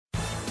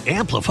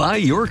Amplify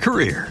your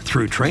career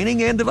through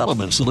training and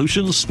development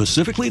solutions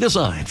specifically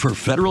designed for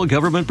federal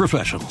government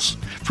professionals.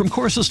 From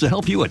courses to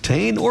help you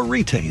attain or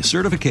retain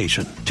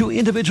certification, to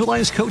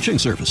individualized coaching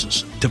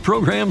services, to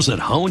programs that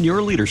hone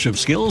your leadership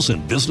skills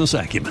and business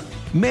acumen,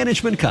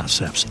 Management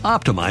Concepts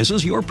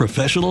optimizes your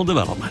professional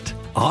development.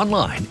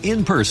 Online,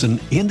 in person,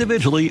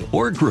 individually,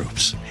 or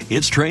groups,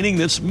 it's training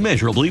that's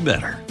measurably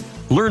better.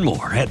 Learn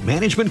more at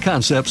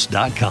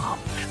managementconcepts.com.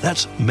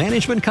 That's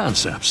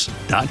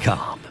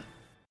managementconcepts.com.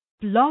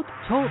 Blog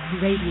Talk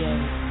Radio.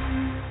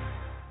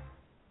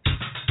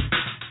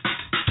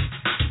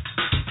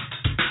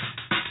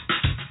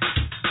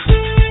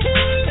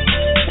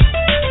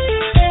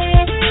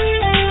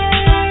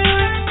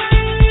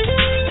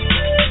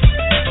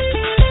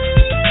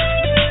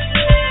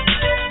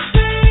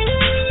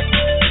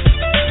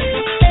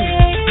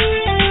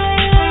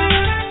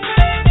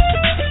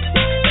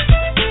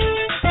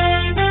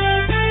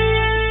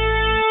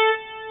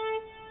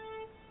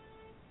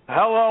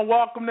 Hello and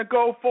welcome to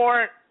Go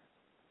For It.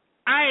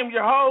 I am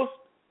your host,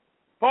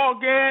 Paul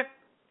Gant.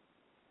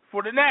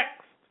 For the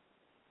next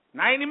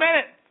 90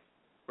 minutes,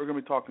 we're going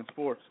to be talking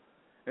sports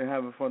and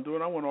having fun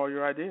doing it. I want all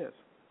your ideas,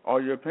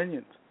 all your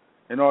opinions,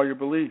 and all your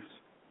beliefs.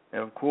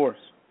 And, of course,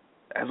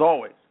 as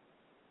always,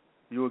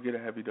 you will get a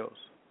heavy dose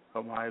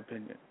of my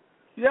opinion.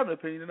 If you have an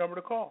opinion, the number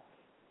to call,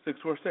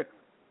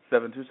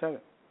 646-727-3070.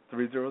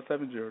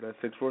 That's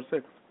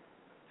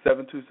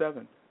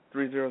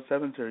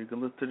 646-727-3070. You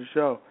can listen to the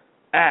show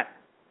at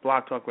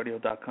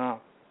blogtalkradio.com/PCAN.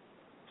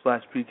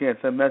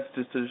 Send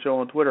messages to the show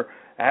on Twitter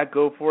at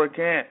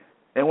GoForItCan.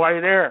 And while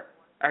you're there,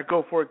 at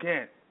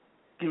GoForItCan,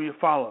 give me a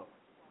follow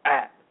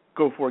at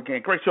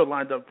GoForItCan. Great show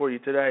lined up for you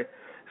today.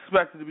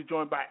 Expected to be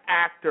joined by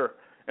actor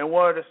and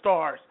one of the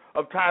stars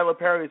of Tyler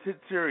Perry's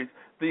hit series,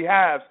 The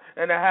Haves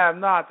and the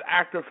Have-Nots.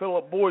 Actor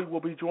Philip Boyd will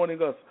be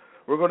joining us.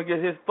 We're going to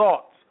get his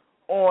thoughts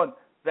on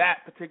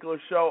that particular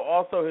show,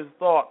 also his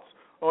thoughts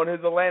on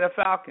his Atlanta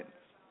Falcons,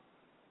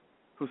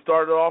 who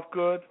started off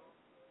good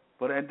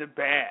but ended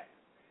bad.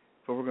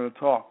 So we're going to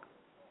talk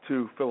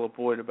to Philip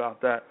Boyd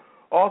about that.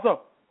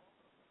 Also,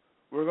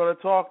 we're going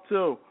to talk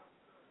to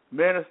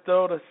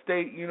Minnesota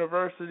State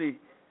University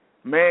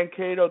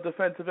Mankato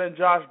defensive end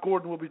Josh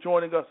Gordon will be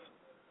joining us.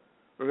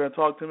 We're going to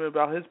talk to him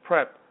about his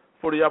prep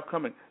for the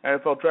upcoming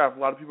NFL draft. A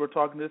lot of people are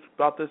talking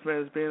about this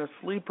man as being a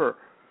sleeper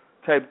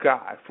type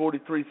guy.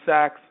 43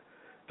 sacks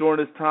during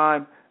his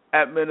time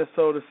at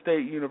Minnesota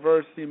State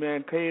University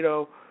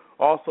Mankato.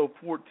 Also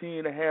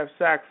 14.5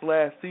 sacks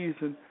last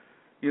season.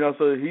 You know,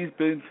 so he's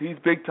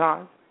big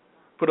time,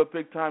 put up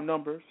big time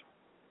numbers.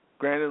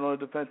 Granted, on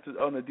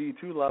the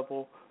D2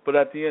 level, but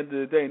at the end of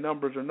the day,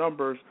 numbers are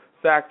numbers,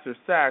 sacks are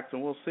sacks,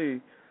 and we'll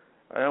see.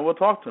 And we'll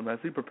talk to him as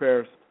he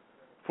prepares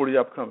for the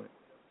upcoming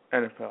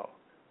NFL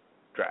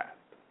draft.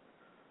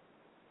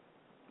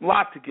 A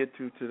lot to get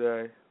to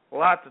today, a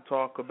lot to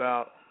talk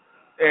about,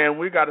 and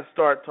we got to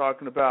start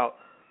talking about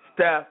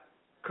Steph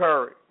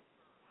Curry.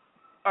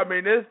 I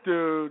mean,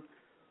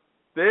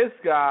 this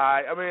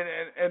guy, I mean,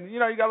 and you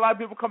know, you got a lot of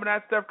people coming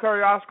at Steph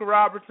Curry, Oscar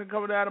Robertson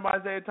coming at him,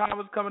 Isaiah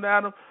Thomas coming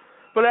at him.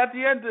 But at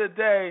the end of the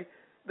day,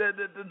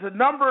 the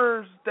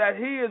numbers that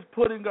he is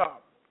putting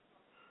up,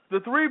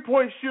 the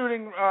three-point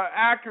shooting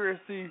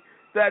accuracy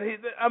that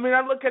I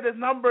look at his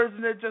numbers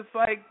and it's just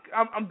like,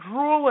 I'm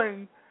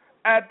drooling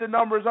at the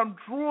numbers. I'm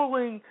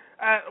drooling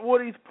at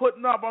what he's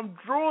putting up. I'm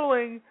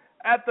drooling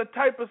at the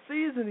type of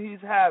season he's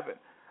having.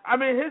 I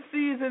mean, his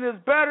season is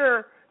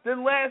better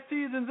than last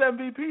season's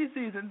MVP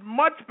season.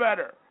 Much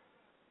better.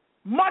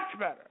 Much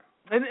better.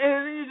 And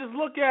you just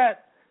look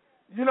at,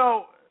 you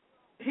know,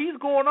 he's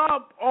going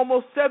up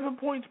almost 7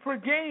 points per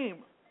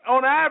game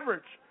on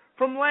average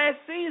from last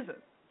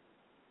season.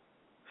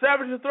 He's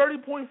averaging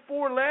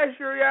 30.4. Last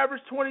year he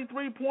averaged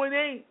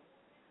 23.8.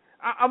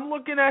 I'm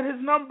looking at his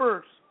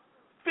numbers.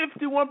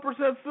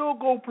 51% field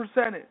goal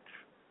percentage.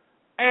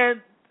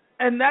 And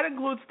that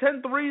includes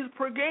 10 threes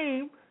per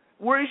game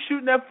where he's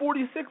shooting at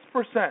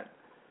 46%.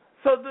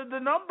 So the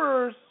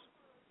numbers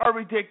are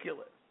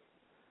ridiculous.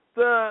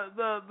 The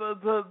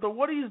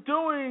what he's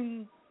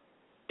doing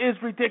is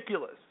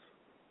ridiculous.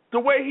 The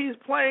way he's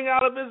playing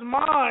out of his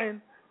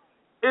mind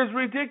is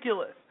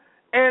ridiculous.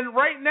 And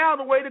right now,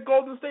 the way the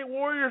Golden State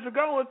Warriors are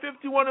going,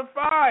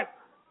 51-5,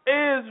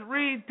 is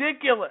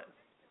ridiculous.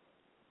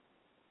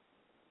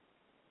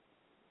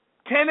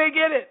 Can they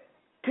get it?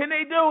 Can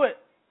they do it?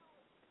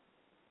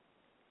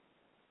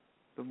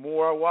 The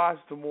more I watch,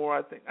 the more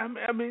I think. I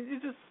mean, you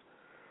just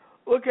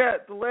look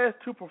at the last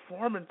two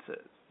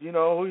performances. You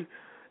know,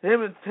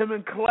 him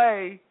and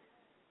Clay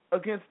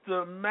against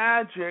the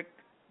Magic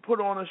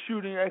put on a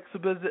shooting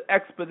expedition.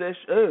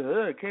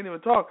 I can't even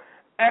talk.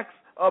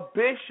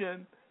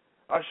 Exhibition,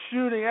 a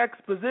shooting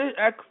exposition.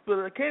 I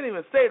can't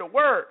even say the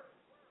word.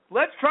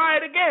 Let's try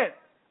it again.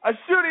 A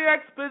shooting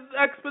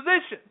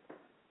exposition.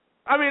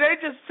 I mean, they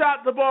just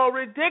shot the ball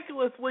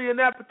ridiculously in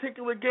that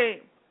particular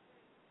game.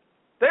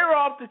 They were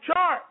off the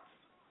charts.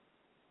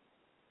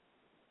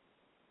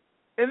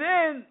 And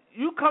then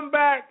you come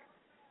back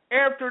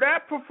after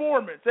that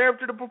performance,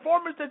 after the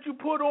performance that you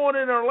put on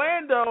in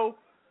Orlando,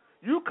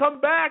 You come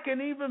back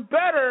and even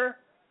better.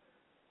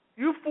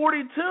 You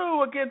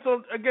 42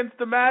 against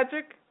the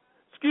Magic,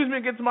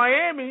 against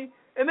Miami,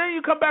 and then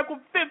you come back with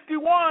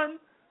 51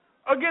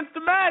 against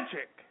the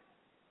Magic.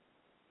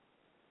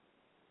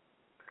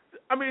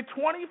 I mean,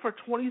 20 for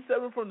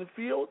 27 from the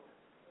field,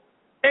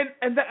 and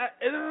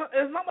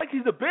it's not like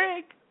he's a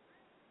big.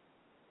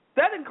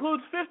 That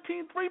includes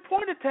 15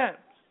 3-point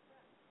attempts.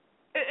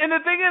 And the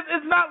thing is,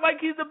 it's not like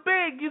he's a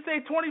big. You say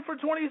 20 for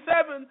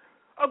 27,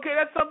 okay,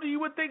 that's something you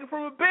would think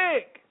from a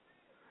big.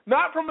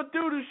 Not from a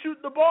dude who's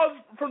shooting the ball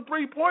from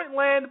 3-point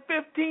land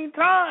 15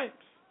 times.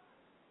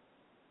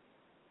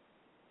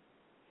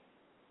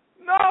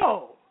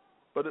 No.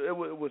 But it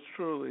was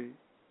truly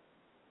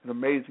an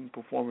amazing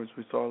performance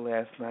we saw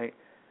last night.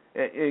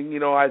 And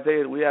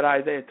Isaiah, we had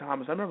Isaiah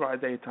Thomas. I remember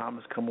Isaiah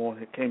Thomas came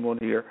on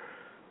here.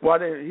 Well,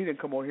 he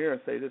didn't come on here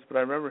and say this, but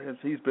I remember him.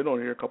 He's been on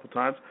here a couple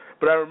times.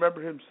 But I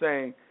remember him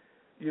saying,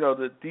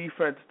 the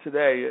defense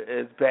today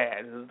is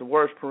bad. It's the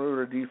worst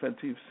perimeter defense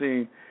he's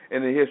seen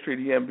in the history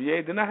of the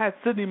NBA. Then I had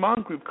Sidney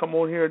Moncrief come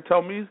on here and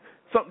tell me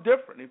something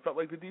different. He felt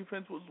like the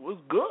defense was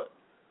good,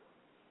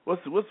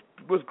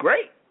 was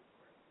great.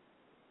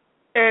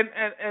 And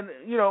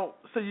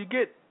so you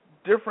get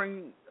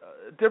different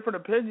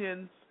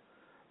opinions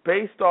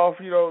based off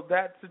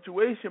that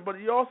situation. But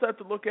you also have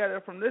to look at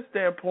it from this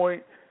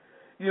standpoint.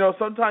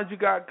 Sometimes you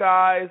got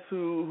guys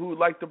who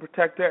like to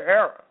protect their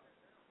era.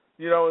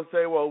 And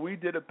say, well, we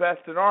did it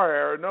best in our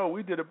era. No,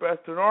 we did it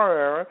best in our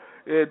era.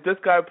 If this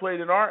guy played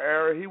in our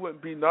era, he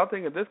wouldn't be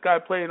nothing. If this guy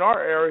played in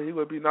our era, he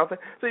would be nothing.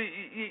 So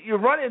you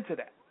run into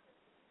that.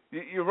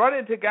 You run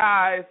into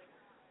guys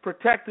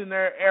protecting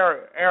their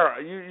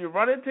era. You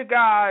run into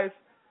guys,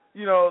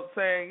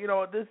 saying,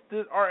 this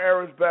our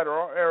era is better.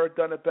 Our era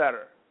done it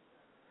better.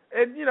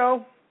 And,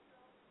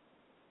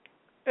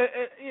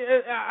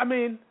 I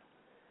mean,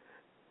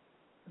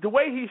 the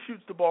way he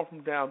shoots the ball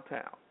from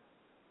downtown,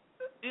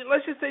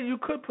 let's just say you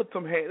could put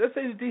some hands. Let's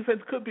say the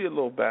defense could be a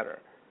little better.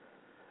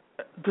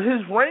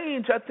 His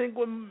range, I think,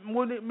 would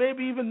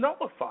maybe even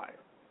nullify it.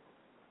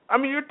 I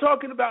mean, you're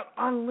talking about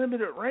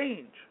unlimited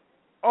range,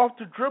 off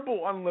the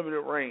dribble,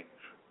 unlimited range.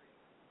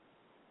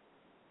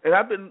 And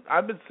I've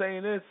been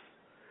saying this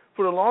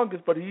for the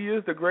longest, but he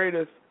is the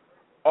greatest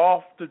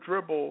off the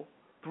dribble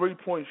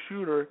 3-point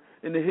shooter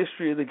in the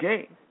history of the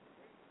game.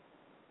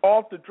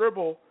 Off the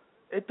dribble,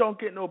 it don't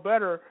get no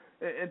better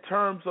in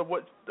terms of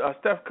what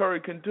Steph Curry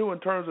can do in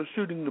terms of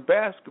shooting the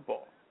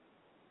basketball.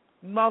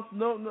 No,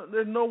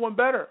 there's no one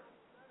better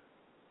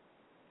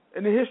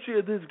in the history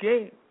of this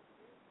game.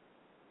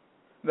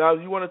 Now,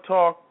 if you want to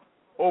talk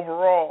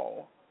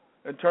overall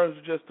in terms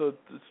of just a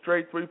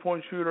straight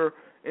 3-point shooter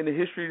in the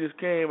history of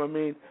this game, I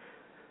mean,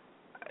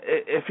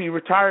 if he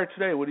retired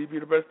today, would he be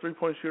the best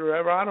 3-point shooter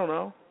ever? I don't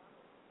know.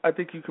 I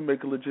think you can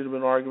make a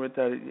legitimate argument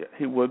that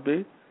he would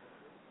be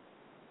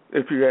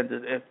if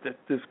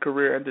this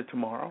career ended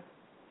tomorrow.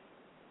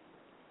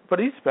 But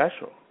he's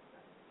special.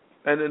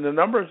 And in the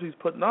numbers he's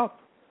putting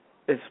up,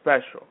 it's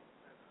special.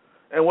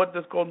 And what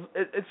this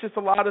it's just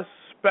a lot of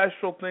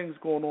special things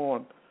going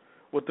on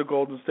with the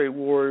Golden State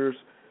Warriors.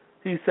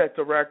 He set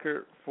the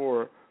record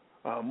for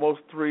most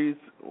threes,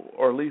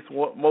 or at least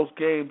most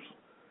games,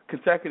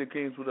 consecutive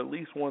games with at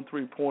least one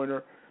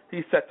 3-pointer.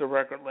 He set the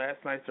record last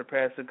night,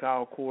 surpassing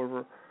Kyle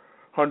Korver,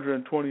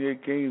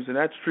 128 games. And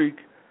that streak,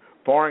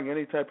 barring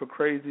any type of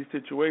crazy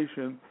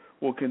situation,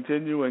 will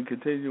continue and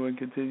continue and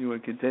continue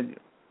and continue.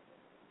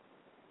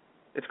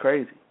 It's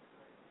crazy,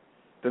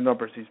 the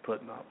numbers he's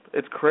putting up.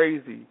 It's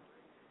crazy,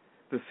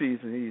 the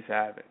season he's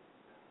having.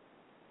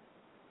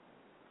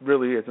 It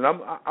really is. And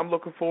I'm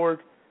looking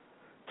forward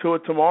to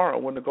it tomorrow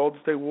when the Golden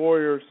State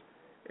Warriors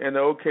and the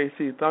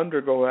OKC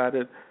Thunder go at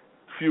it.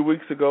 A few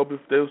weeks ago,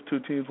 those two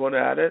teams went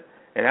at it,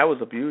 and that was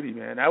a beauty,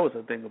 man. That was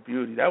a thing of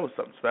beauty. That was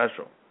something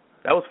special.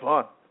 That was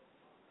fun.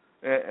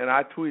 And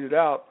I tweeted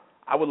out,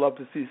 I would love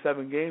to see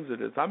 7 games of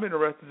this. I'm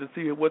interested to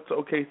see what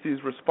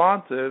OKC's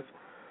response is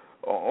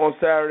on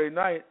Saturday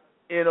night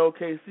in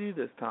OKC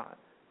this time.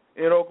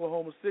 In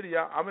Oklahoma City,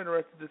 I'm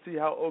interested to see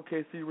how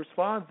OKC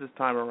responds this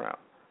time around.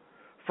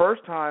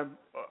 First time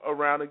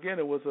around, again,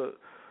 it was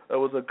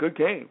a good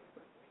game.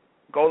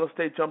 Golden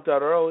State jumped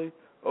out early.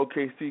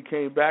 OKC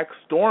came back,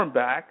 stormed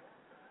back,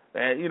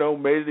 and,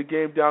 made it a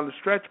game down the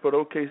stretch, but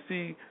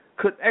OKC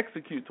couldn't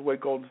execute the way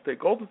Golden State.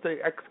 Golden State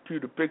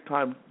executed big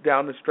time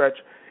down the stretch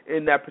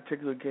in that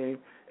particular game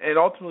and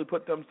ultimately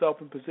put themselves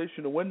in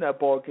position to win that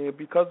ball game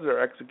because of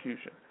their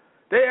execution.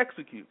 They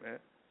execute, man.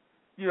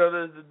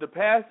 The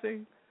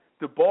passing,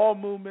 the ball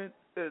movement,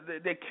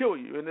 they kill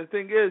you. And the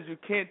thing is, you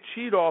can't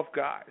cheat off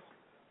guys.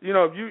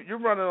 If you're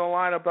running a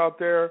lineup out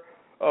there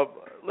of,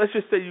 let's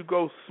just say you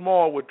go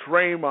small with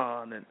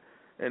Draymond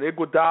and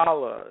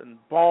Iguodala and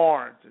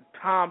Barnes and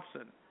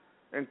Thompson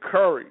and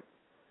Curry.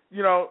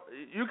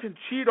 You can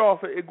cheat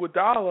off of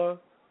Iguodala,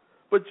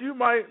 but you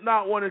might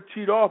not want to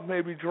cheat off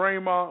maybe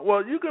Draymond.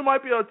 Well,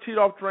 might be able to cheat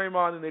off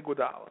Draymond and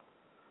Iguodala.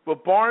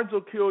 But Barnes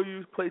will kill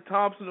you, Klay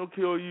Thompson will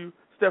kill you,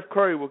 Steph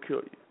Curry will kill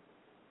you.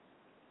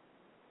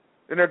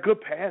 And they're good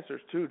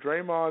passers, too.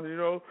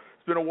 Draymond,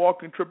 It's been a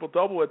walking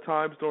triple-double at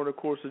times during the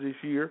course of this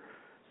year.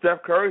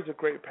 Steph Curry's a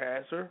great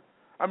passer.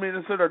 I mean,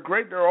 so they're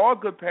great. They're all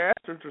good passers.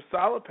 They're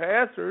solid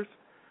passers.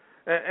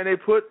 And they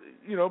put,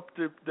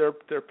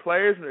 their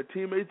players and their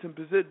teammates in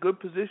good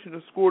position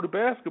to score the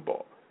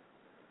basketball.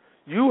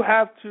 You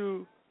have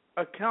to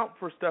account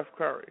for Steph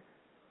Curry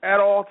at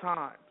all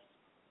times.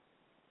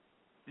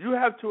 You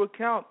have to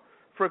account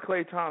for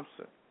Klay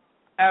Thompson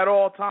at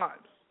all times.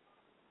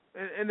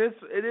 And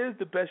it is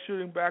the best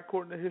shooting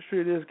backcourt in the history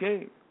of this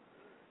game.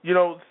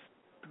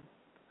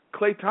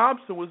 Klay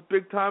Thompson was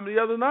big time the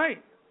other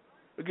night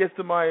against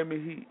the Miami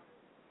Heat.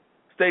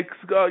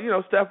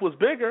 Steph was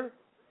bigger,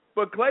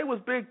 but Klay was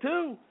big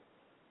too.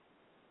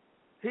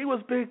 He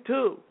was big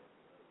too.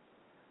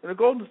 And the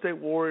Golden State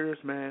Warriors,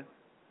 man,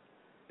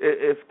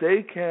 if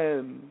they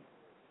can,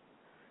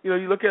 you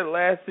look at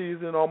last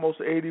season, almost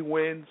 80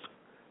 wins,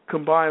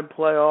 combined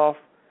playoff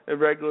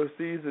and regular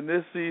season.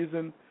 This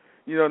season,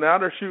 now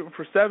they're shooting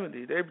for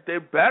 70. They're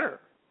better.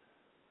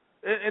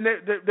 And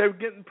they're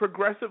getting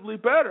progressively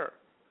better.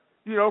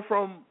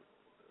 From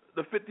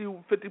the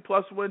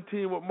 50-plus win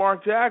team with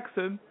Mark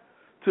Jackson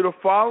to the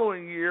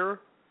following year,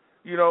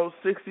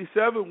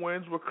 67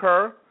 wins with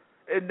Kerr,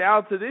 and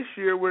now to this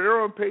year where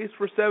they're on pace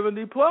for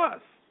 70-plus.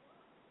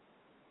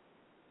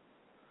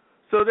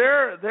 So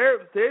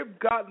they've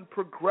gotten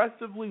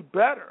progressively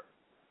better.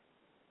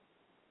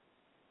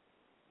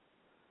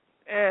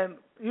 And,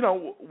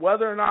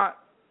 whether or not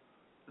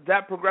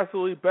that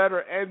progressively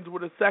better ends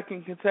with a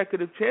second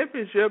consecutive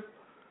championship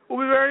will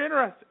be very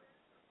interesting.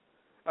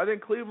 I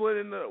think Cleveland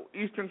in the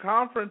Eastern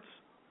Conference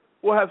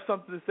will have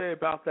something to say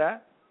about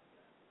that.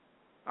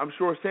 I'm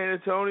sure San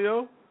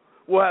Antonio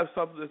will have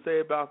something to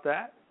say about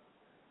that.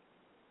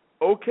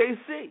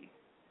 OKC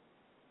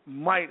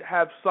might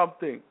have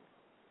something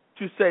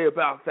to say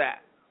about that.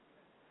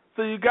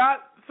 So you got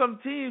some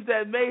teams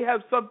that may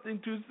have something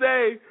to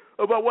say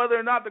about whether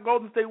or not the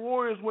Golden State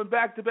Warriors win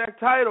back-to-back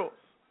titles.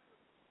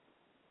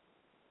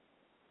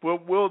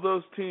 Will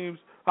those teams?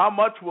 How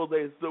much will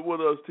those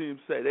teams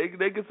say?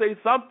 They can say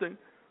something,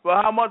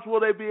 but how much will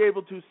they be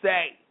able to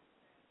say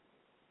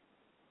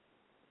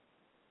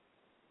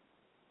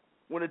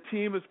when a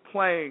team is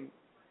playing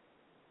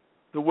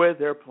the way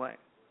they're playing?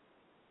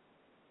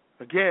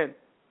 But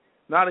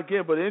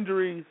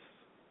injuries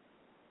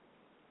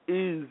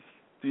is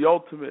the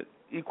ultimate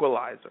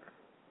equalizer.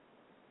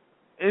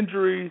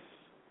 Injuries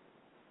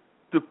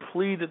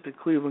depleted the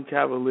Cleveland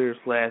Cavaliers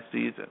last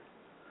season.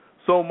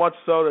 So much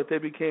so that they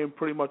became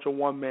pretty much a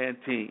one-man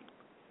team.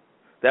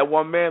 That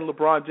one man,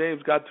 LeBron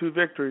James, got 2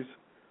 victories,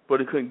 but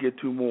he couldn't get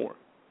 2 more.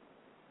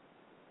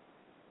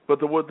 But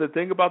the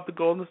thing about the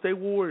Golden State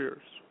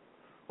Warriors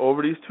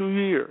over these 2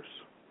 years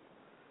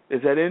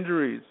is that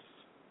injuries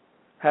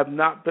have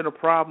not been a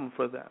problem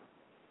for them.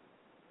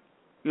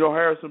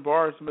 Harrison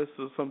Barnes missed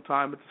some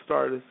time at the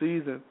start of the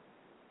season,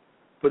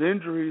 but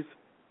injuries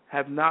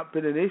have not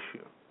been an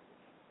issue.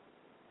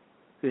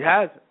 It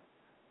hasn't.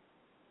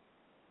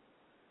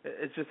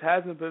 It just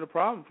hasn't been a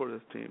problem for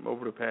this team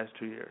over the past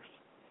 2 years.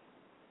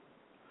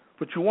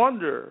 But you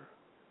wonder,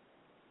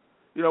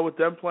 with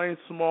them playing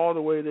small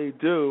the way they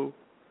do,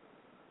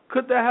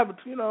 could that have,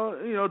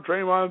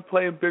 Draymond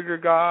playing bigger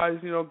guys,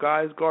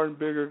 guys guarding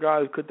bigger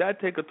guys, could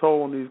that take a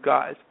toll on these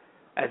guys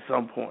at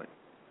some point?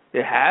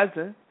 It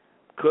hasn't.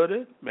 Could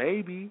it?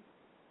 Maybe.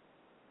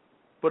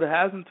 But it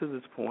hasn't to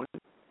this point.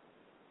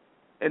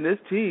 And this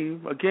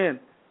team, again,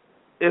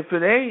 if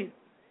it ain't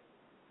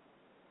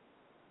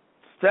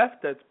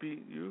Steph that's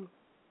beating you,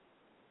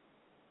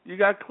 you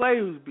got Klay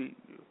who's beating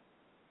you.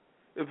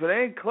 If it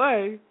ain't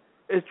Klay,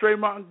 it's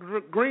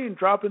Draymond Green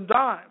dropping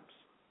dimes.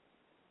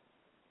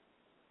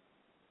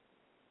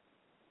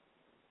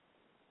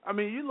 I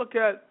mean, you look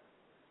at,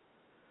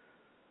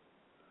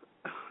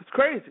 it's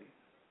crazy.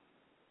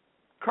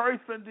 Curry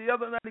finished the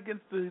other night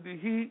against the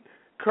Heat.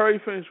 Curry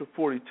finished with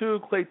 42.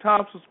 Klay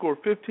Thompson scored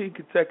 15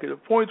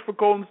 consecutive points for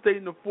Golden State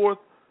in the fourth,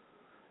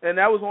 and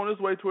that was on his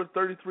way to a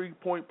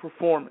 33-point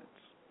performance.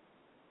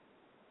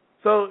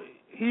 So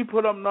he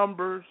put up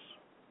numbers.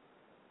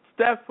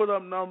 Steph put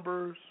up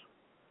numbers.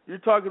 You're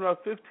talking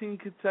about 15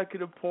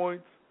 consecutive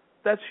points.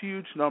 That's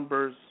huge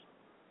numbers.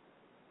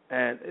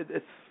 And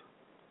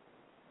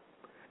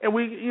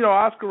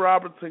Oscar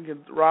Robertson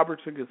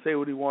can say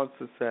what he wants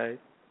to say.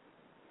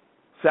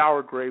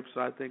 Sour grapes,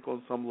 I think,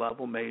 on some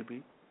level,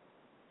 maybe.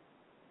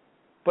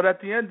 But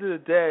at the end of the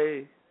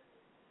day,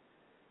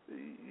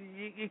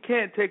 you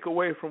can't take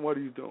away from what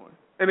he's doing.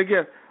 And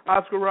again,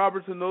 Oscar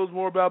Robertson knows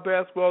more about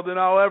basketball than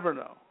I'll ever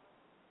know.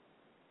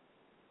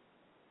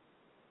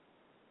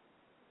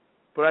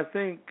 But I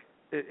think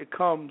it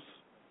comes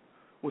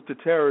with the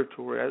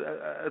territory.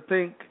 I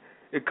think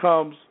it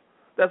comes,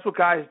 that's what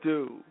guys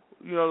do.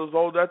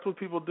 That's what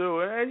people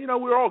do. And,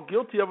 we're all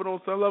guilty of it on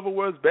some level,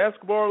 whether it's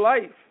basketball or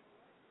life.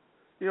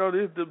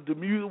 The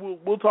music,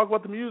 we'll talk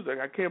about the music.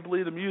 I can't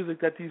believe the music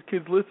that these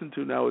kids listen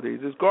to nowadays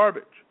is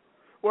garbage.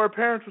 Or our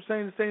parents were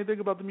saying the same thing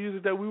about the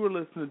music that we were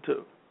listening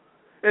to.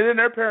 And then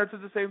their parents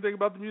did the same thing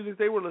about the music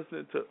they were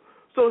listening to.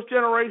 So it's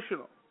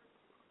generational.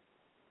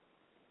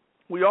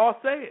 We all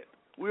say it.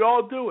 We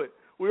all do it.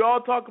 We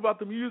all talk about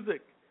the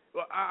music.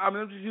 I'm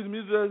just using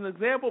music as an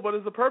example, but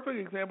it's a perfect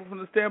example from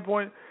the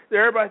standpoint that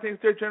everybody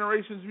thinks their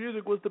generation's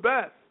music was the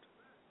best.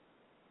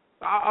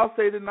 I'll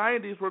say the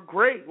 90s were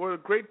great. Were a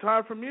great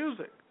time for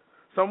music.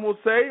 Some will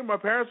say, my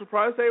parents would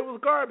probably say it was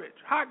garbage,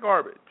 hot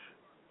garbage.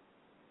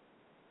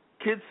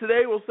 Kids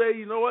today will say,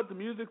 you know what, the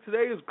music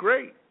today is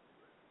great.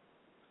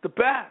 It's the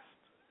best.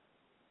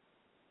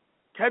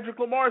 Kendrick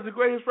Lamar is the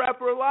greatest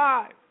rapper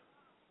alive.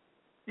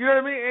 You know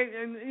what I mean?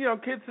 And you know,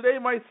 kids today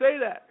might say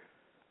that.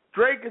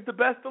 Drake is the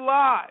best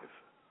alive.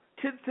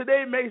 Kids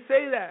today may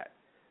say that.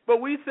 But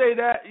we say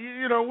that,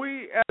 you know,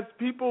 we as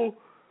people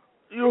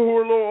who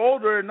are a little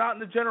older and not in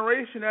the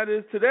generation that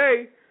is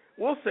today,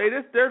 we'll say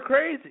this, they're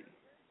crazy.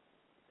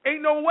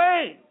 Ain't no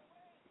way.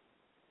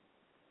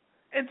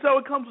 And so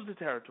it comes with the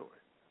territory.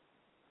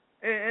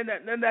 And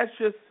that's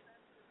just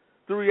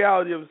the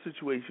reality of the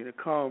situation. It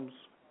comes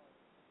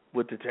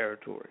with the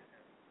territory.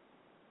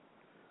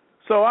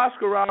 So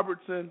Oscar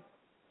Robertson,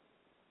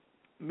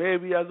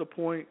 maybe he has a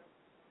point,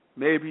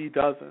 maybe he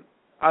doesn't.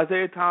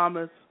 Isaiah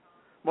Thomas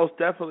most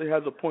definitely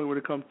has a point when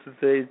it comes to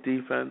today's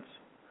defense.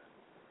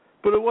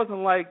 But it wasn't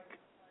like,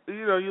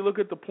 you know, you look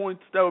at the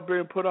points that were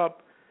being put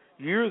up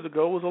years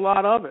ago, it was a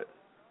lot of it.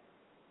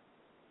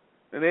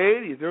 In the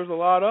 80s, there was a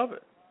lot of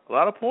it, a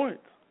lot of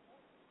points.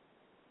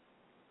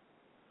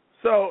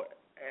 So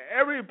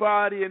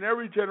everybody in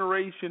every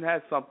generation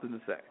has something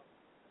to say.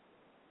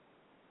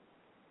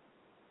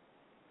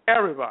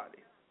 Everybody.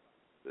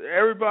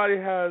 Everybody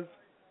has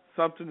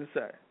something to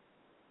say.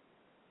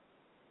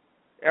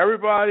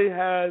 Everybody's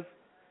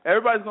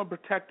going to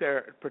protect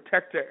their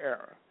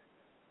era.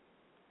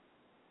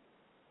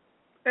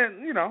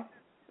 And, you know,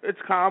 it's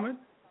common.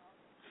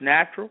 It's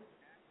natural.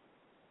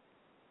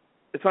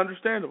 It's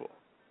understandable.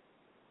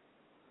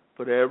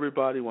 But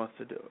everybody wants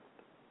to do it.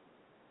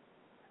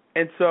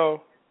 And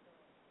so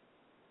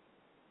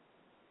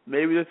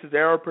maybe this is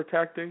era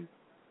protecting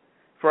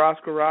for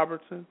Oscar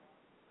Robertson.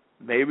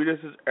 Maybe this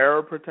is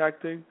era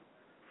protecting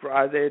for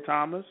Isaiah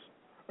Thomas.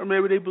 Or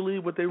maybe they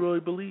believe what they really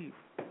believe.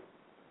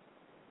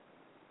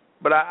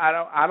 But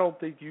I don't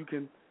think you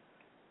can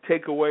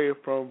take away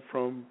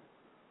from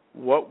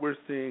what we're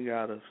seeing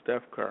out of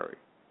Steph Curry.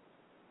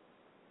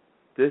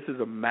 This is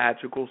a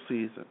magical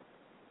season.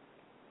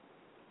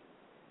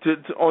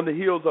 On the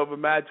heels of a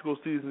magical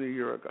season a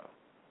year ago.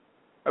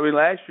 I mean,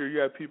 last year you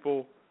had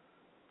people.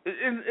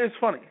 It's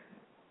funny.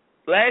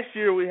 Last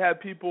year we had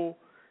people,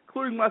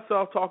 including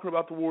myself, talking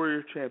about the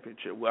Warriors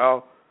championship.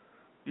 Well,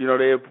 you know,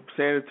 they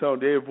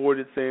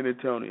avoided San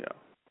Antonio.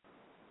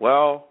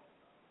 Well,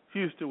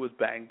 Houston was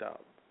banged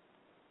up.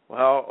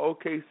 Well,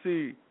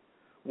 OKC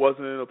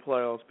wasn't in the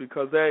playoffs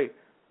because they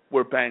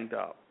were banged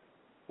up.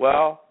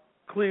 Well,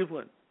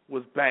 Cleveland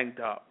was banged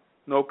up.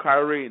 No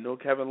Kyrie, no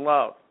Kevin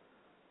Love.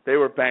 They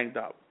were banged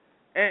up.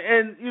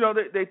 And you know,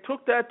 they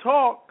took that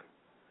talk,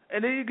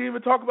 and then you can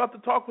even talk about the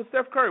talk with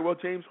Steph Curry. Well,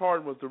 James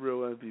Harden was the real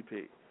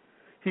MVP.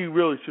 He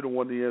really should have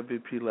won the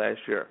MVP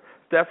last year.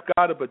 Steph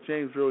got it, but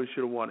James really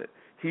should have won it.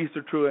 He's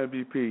the true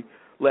MVP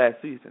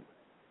last season.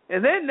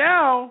 And then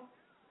now,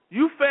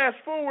 you fast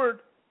forward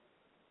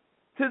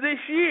to this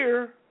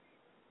year,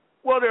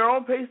 well, they're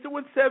on pace to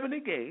win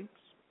 70 games.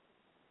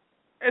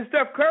 And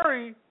Steph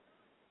Curry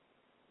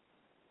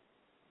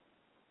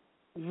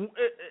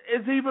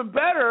is even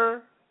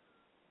better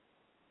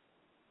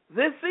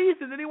this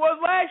season than he was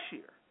last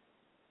year.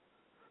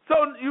 So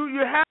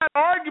you had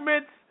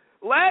arguments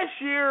last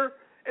year,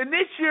 and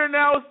this year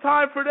now it's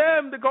time for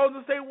them, the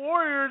Golden State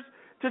Warriors,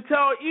 to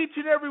tell each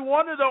and every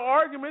one of the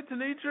arguments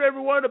and each and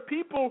every one of the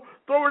people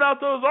throwing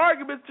out those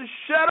arguments to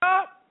shut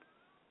up.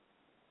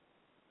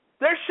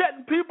 They're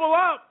shutting people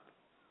up.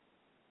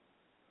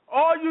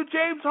 All you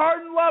James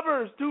Harden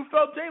lovers who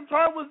felt James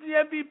Harden was the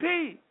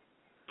MVP,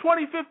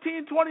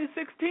 2015,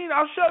 2016,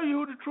 I'll show you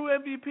who the true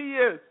MVP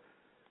is.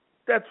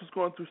 That's what's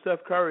going through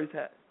Steph Curry's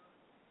head.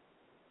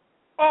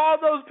 All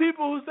those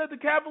people who said the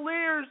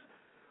Cavaliers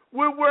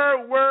would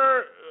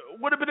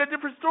have been a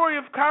different story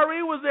if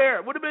Kyrie was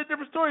there. Would have been a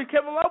different story if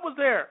Kevin Love was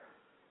there.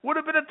 Would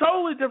have been a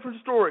totally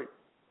different story.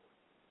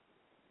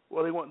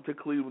 Well, they went to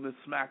Cleveland and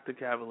smacked the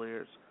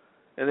Cavaliers.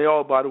 And they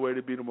all, by the way,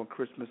 they beat them on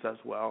Christmas as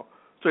well.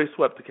 So they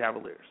swept the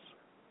Cavaliers.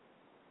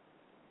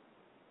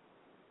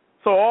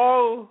 So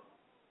all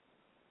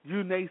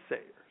you naysayers,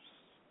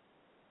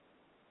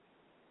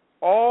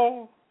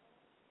 all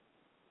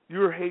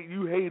you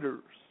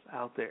haters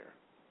out there,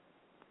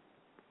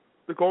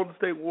 the Golden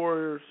State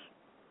Warriors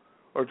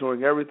are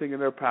doing everything in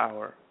their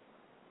power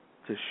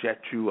to shut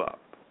you up,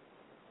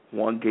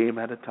 one game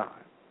at a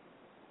time.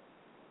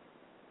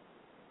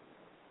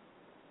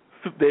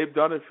 They've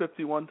done it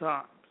 51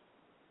 times.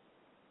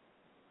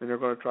 And they're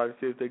going to try to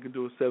see if they can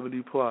do a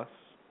 70-plus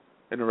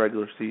in the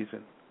regular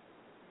season.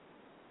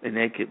 And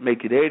they could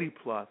make it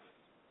 80-plus,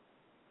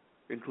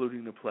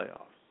 including the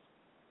playoffs.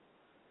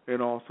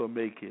 And also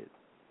make it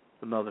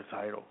another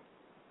title.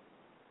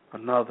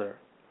 Another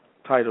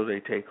title they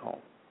take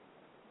home.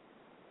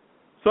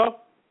 So,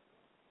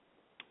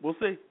 we'll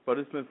see. But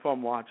it's been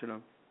fun watching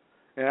them.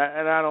 If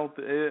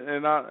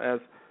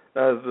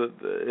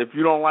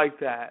you don't like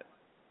that,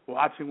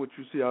 watching what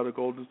you see out of the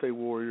Golden State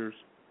Warriors.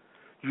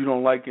 You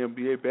don't like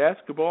NBA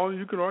basketball, and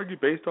you can argue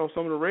based on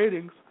some of the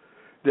ratings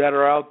that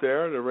are out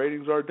there. The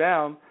ratings are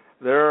down.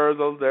 There's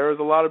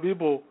a lot of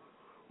people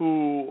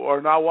who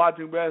are not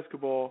watching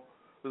basketball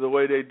the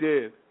way they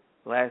did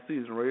last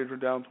season. Ratings are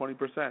down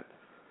 20%.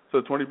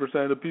 So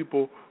 20% of the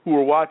people who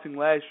were watching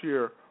last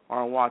year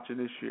aren't watching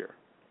this year.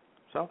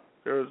 So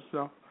there's,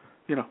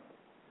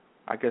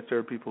 I guess there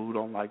are people who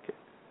don't like it.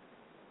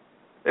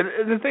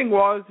 And the thing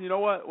was, you know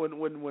what?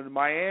 When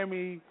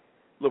Miami,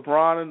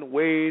 LeBron and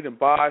Wade and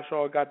Bosh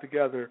all got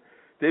together,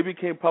 they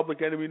became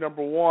public enemy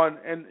number one.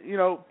 And,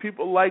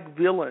 people like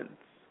villains.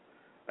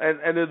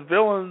 And as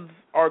villains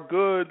are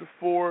good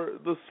for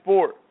the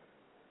sport.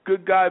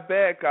 Good guy,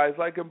 bad guys,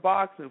 like in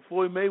boxing.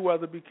 Floyd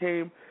Mayweather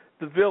became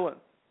the villain.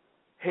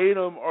 Hate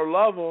him or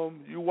love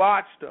him, you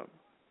watched him.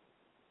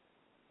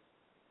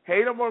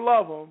 Hate him or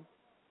love him,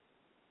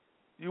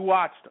 you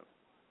watched him.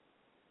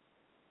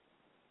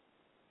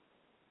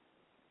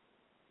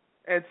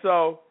 And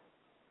so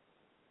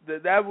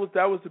that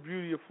was the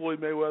beauty of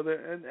Floyd Mayweather,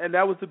 and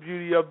that was the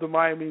beauty of the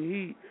Miami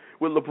Heat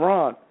with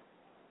LeBron.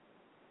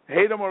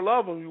 Hate him or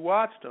love him, you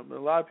watched him. And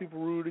a lot of people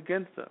rooted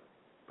against him,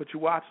 but you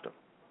watched him.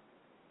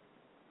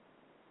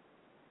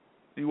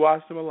 You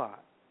watched him a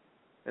lot,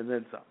 and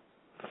then some.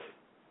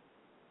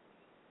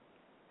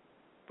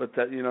 But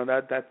that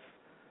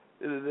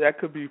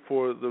could be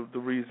for the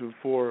reason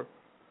for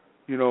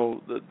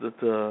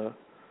the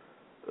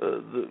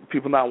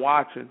people not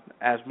watching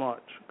as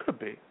much. Could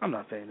be. I'm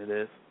not saying it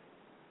is.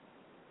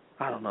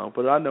 I don't know,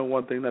 but I know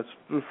one thing that's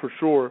for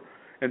sure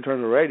in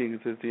terms of ratings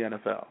is the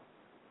NFL.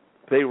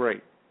 They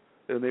rate,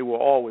 and they will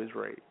always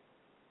rate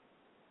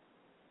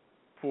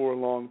for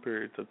long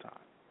periods of time.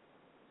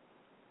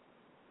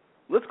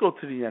 Let's go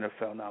to the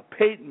NFL now.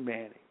 Peyton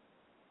Manning.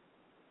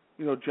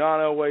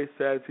 John Elway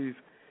says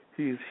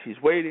he's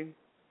waiting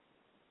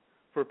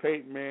for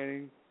Peyton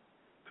Manning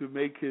to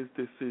make his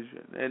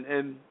decision.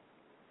 And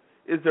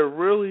is there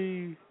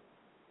really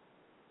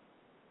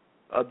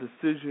a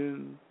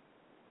decision?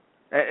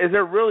 Is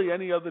there really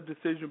any other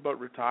decision but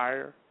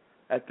retire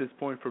at this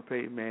point for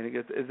Peyton Manning?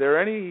 Is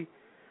there any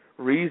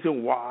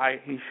reason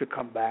why he should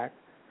come back?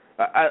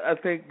 I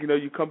think,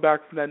 you come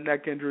back from that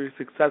neck injury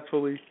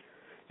successfully.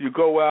 You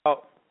go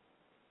out,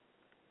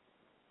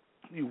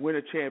 you win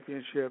a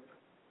championship,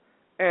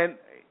 and,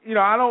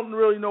 I don't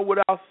really know what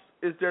else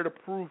is there to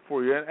prove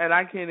for you, and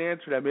I can't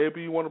answer that.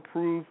 Maybe you want to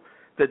prove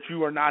that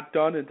you are not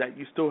done and that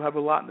you still have a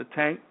lot in the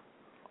tank,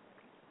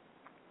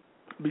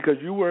 because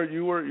you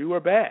were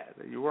bad.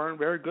 You weren't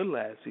very good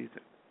last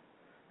season.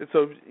 And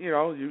so,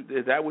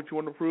 is that what you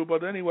want to prove?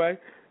 But anyway,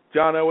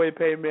 John Elway,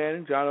 Peyton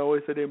Manning. John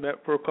Elway said they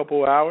met for a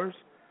couple of hours,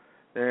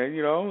 and,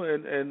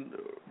 and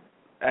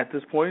at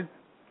this point,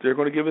 they're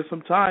going to give it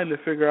some time to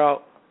figure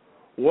out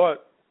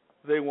what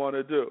they want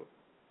to do.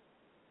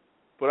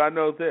 But I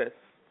know this.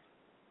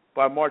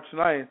 By March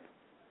 9th,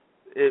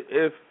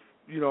 if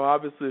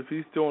obviously if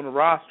he's still on the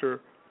roster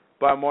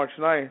by March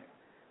 9th,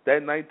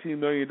 that $19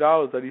 million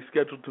that he's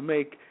scheduled to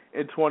make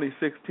in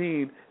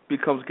 2016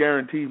 becomes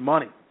guaranteed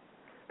money.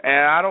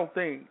 And I don't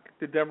think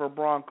the Denver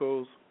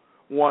Broncos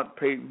want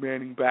Peyton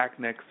Manning back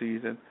next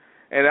season.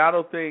 And I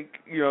don't think,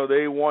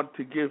 they want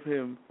to give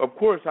him, of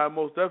course, I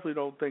most definitely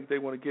don't think they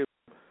want to give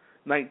him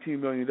 $19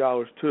 million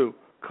to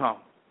come.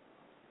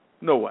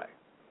 No way.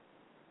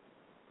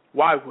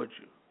 Why would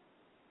you?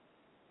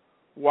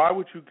 Why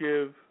would you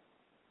give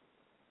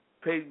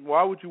Peyton?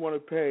 Why would you want to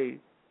pay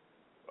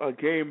a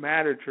game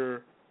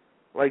manager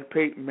like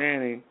Peyton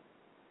Manning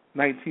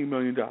 $19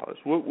 million?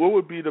 What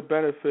would be the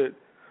benefit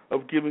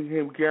of giving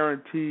him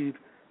guaranteed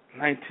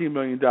 $19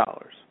 million?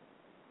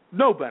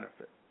 No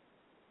benefit.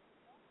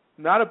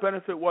 Not a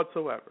benefit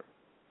whatsoever.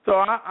 So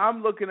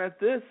I'm looking at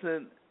this,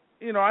 and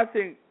I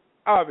think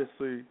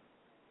obviously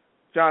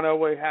John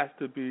Elway has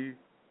to be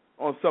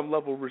on some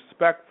level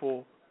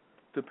respectful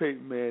to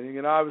Peyton Manning,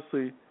 and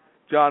obviously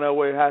John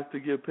Elway has to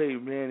give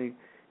Peyton Manning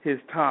his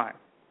time.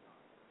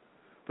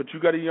 But you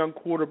got a young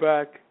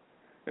quarterback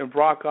in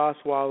Brock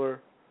Osweiler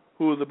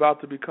who is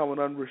about to become an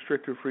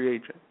unrestricted free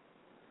agent.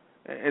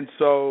 And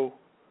so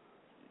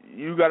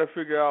you got to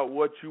figure out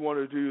what you want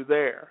to do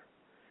there.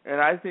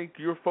 And I think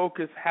your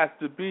focus has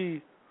to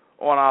be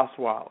on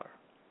Osweiler.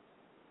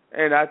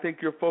 And I think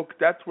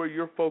that's where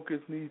your focus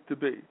needs to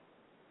be.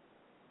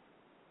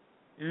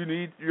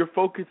 Your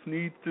focus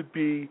needs to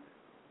be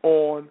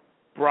on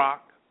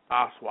Brock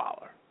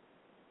Osweiler,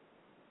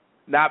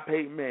 not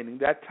Peyton Manning.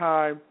 That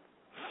time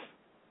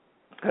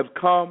has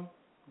come.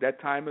 That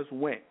time has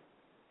went.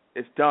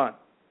 It's done.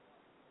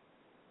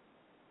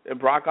 And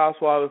Brock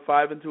Osweiler,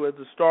 5-2 as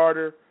a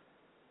starter,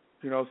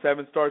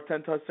 7 starts,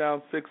 10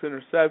 touchdowns, 6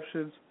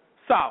 interceptions.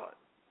 Solid.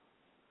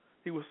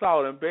 He was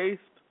solid. And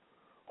based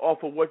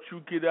off of what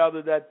you get out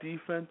of that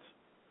defense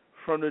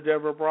from the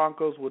Denver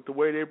Broncos with the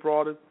way they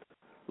brought it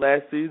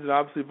last season,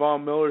 obviously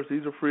Von Miller,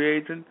 he's a free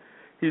agent.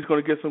 He's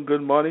going to get some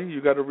good money.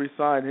 You got to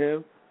re-sign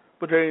him.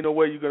 But there ain't no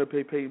way you're going to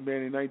pay Peyton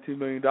Manning $19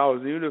 million.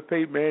 Even if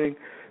Peyton Manning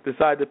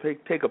decided to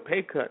take a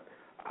pay cut,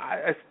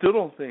 I still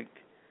don't think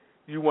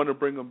you want to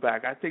bring him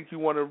back. I think you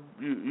want to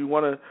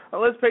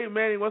unless Peyton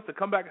Manning wants to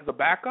come back as a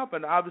backup,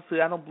 and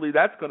obviously I don't believe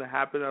that's going to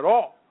happen at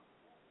all.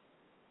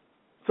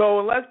 So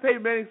unless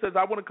Peyton Manning says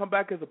I want to come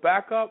back as a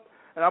backup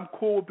and I'm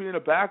cool with being a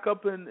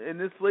backup in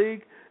this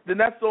league, then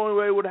that's the only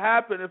way it would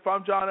happen if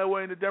I'm John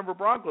Elway and the Denver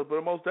Broncos.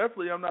 But most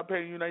definitely I'm not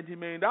paying you $19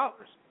 million.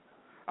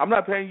 I'm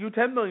not paying you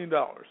 $10 million.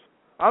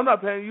 I'm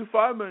not paying you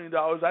 $5 million.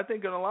 I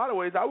think in a lot of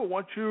ways I would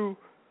want you,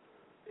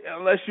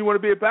 unless you want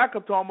to be a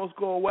backup, to almost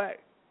go away.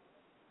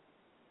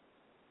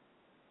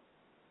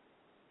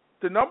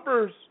 The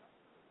numbers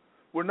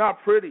were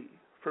not pretty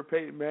for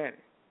Peyton Manning.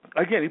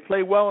 Again, he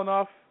played well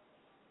enough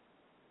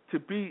to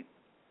beat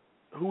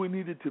who he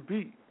needed to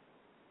beat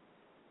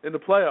in the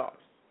playoffs.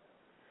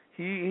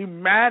 He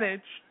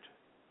managed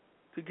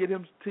to get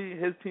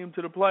his team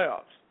to the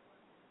playoffs.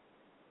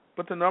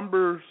 But the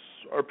numbers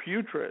are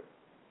putrid.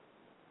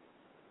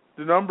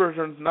 The numbers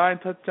are 9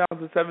 touchdowns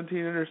and 17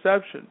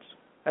 interceptions.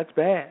 That's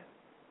bad.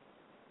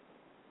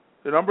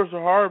 The numbers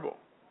are horrible.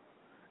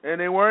 And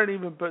they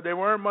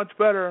weren't much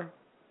better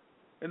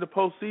in the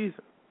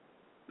postseason.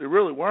 They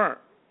really weren't.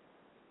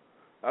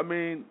 I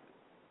mean,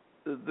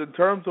 in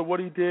terms of what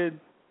he did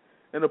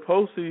in the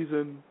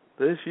postseason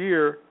this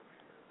year,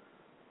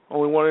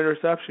 only one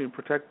interception,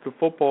 protected the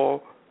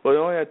football, but he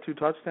only had 2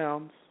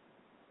 touchdowns.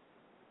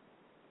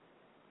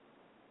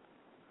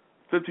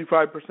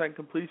 55%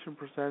 completion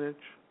percentage.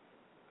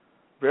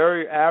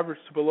 Very average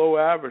to below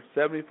average,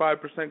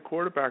 75%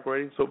 quarterback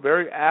rating, so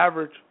very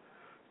average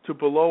to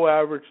below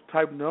average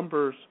type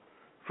numbers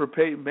for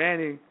Peyton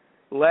Manning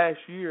last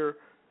year.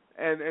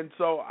 And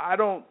so I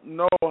don't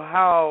know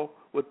how,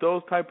 with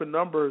those type of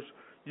numbers,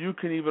 you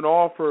can even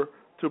offer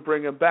to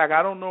bring him back.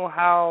 I don't know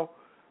how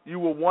you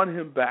will want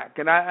him back.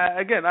 And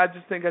I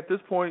just think at this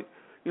point,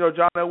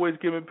 John Elway's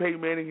giving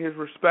Peyton Manning his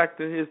respect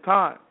and his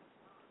time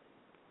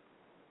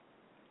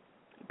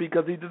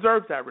because he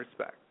deserves that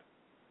respect.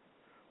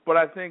 But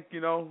I think,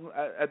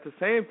 at the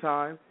same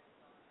time,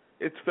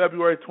 it's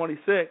February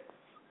 26th.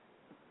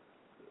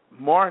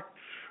 March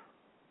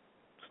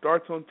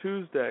starts on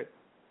Tuesday.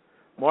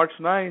 March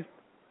 9th,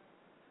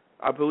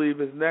 I believe,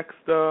 is next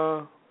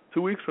 2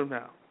 weeks from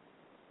now.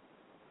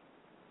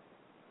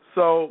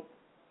 So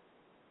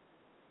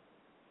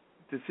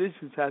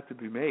decisions have to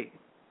be made.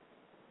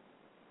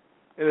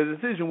 And a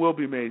decision will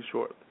be made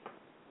shortly.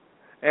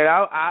 And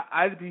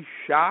I'd be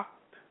shocked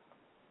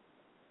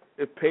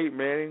if Peyton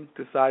Manning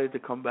decided to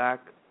come back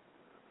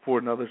for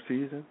another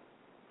season,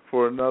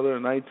 for another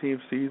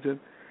 19th season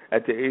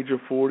at the age of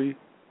 40,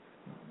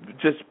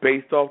 just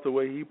based off the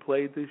way he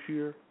played this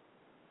year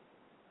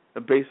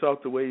and based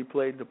off the way he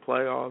played in the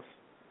playoffs.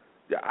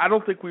 I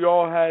don't think we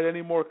all had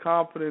any more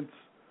confidence.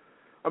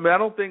 I mean, I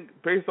don't think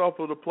based off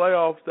of the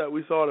playoffs that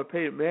we saw to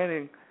Peyton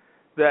Manning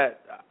that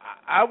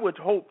I would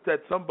hope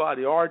that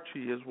somebody,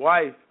 Archie, his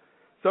wife,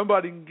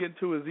 somebody can get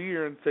into his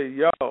ear and say,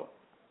 yo,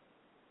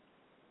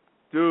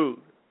 dude,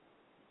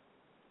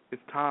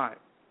 it's time.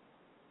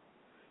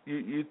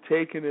 You're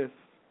taking this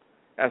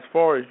as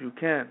far as you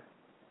can.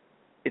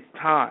 It's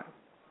time.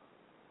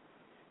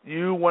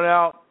 You went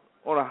out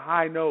on a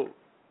high note.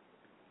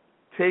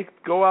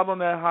 Go out on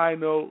that high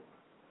note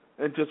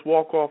and just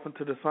walk off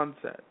into the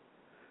sunset.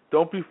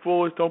 Don't be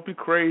foolish. Don't be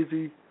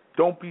crazy.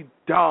 Don't be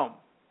dumb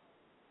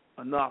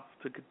enough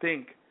to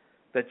think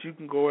that you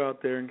can go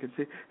out there and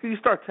continue. You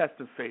start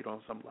testing fate on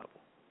some level.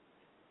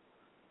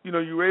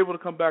 You were able to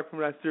come back from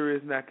that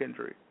serious neck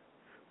injury,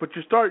 but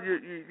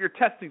you're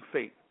testing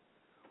fate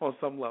on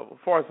some level, as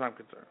far as I'm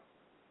concerned.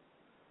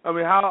 I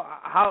mean,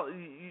 how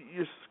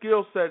your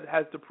skill set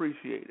has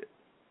depreciated.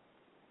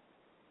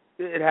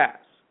 It has.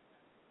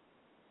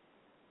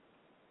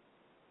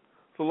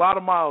 It's a lot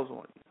of miles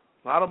on you,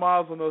 a lot of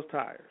miles on those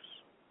tires.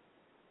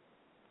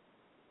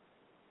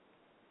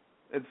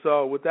 And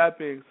so, with that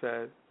being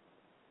said,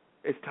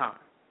 it's time.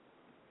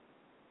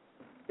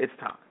 It's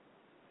time.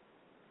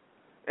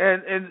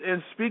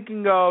 And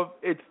speaking of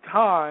it's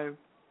time,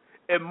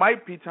 it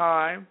might be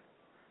time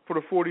for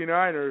the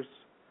 49ers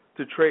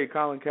to trade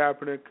Colin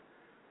Kaepernick.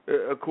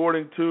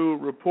 According to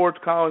reports,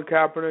 Colin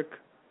Kaepernick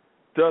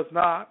does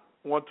not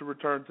want to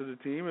return to the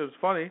team. It was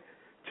funny.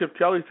 Chip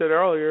Kelly said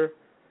earlier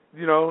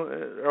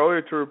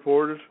to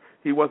reporters,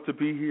 he wants to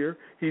be here.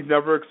 He's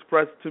never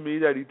expressed to me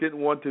that he didn't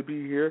want to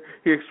be here.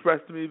 He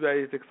expressed to me that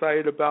he's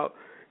excited about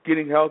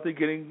getting healthy,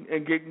 getting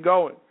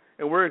going.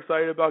 And we're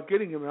excited about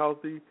getting him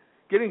healthy,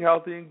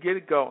 and get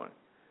it going.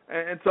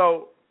 And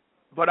so,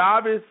 but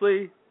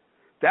obviously,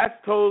 that's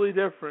totally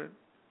different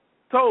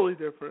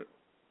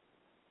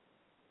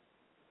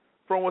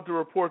from what the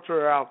reports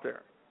are out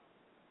there.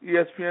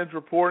 ESPN's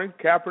reporting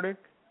Kaepernick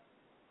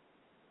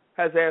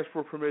has asked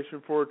for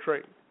permission for a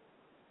trade,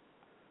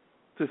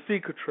 to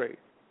seek a trade.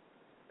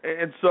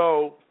 And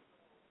so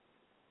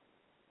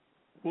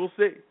we'll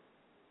see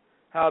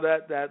how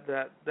that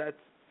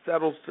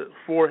settles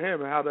for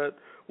him, and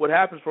what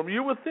happens for him.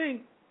 You would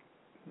think,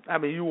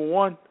 you would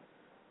want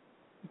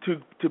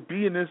to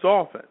be in this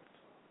offense,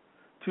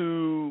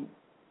 to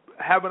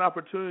have an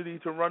opportunity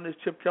to run this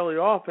Chip Kelly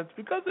offense,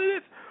 because it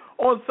is,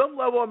 on some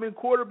level,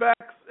 quarterbacks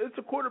it's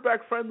a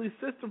quarterback-friendly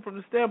system from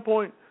the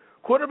standpoint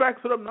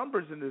quarterbacks put up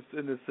numbers in this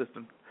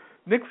system.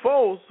 Nick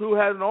Foles, who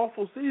had an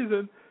awful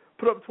season,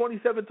 put up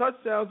 27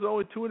 touchdowns and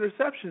only 2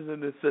 interceptions in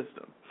this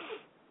system.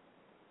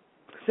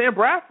 Sam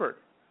Bradford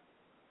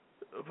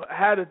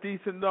had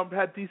decent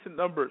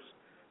numbers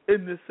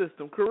in this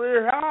system,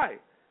 career high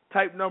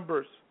type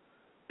numbers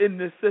in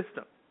this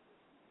system.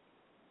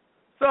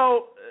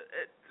 So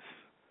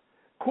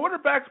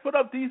quarterbacks put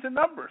up decent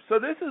numbers. So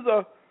this is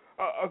a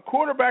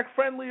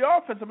quarterback-friendly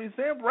offense. I mean,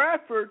 Sam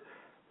Bradford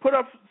put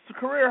up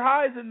career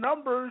highs in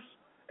numbers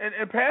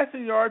and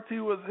passing yards.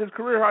 His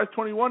career high is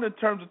 21 in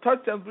terms of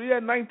touchdowns, but he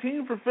had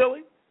 19 for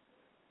Philly.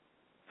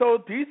 So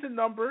decent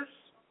numbers.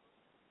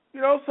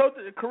 So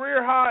the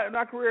career high in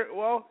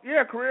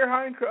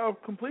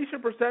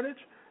completion percentage,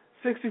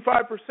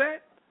 65%.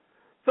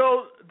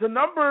 So the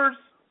numbers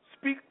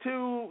speak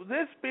to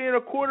this being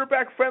a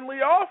quarterback-friendly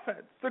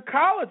offense, the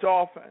college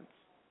offense.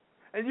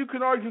 And you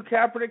can argue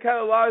Kaepernick had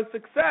a lot of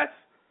success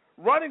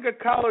running a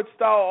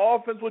college-style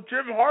offense with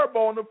Jim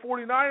Harbaugh and the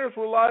 49ers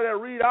with a lot of that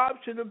read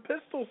option and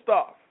pistol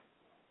stuff.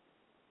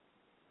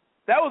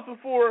 That was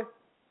before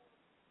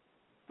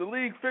the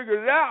league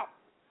figured it out.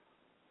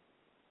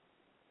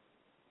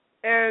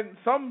 And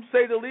some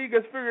say the league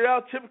has figured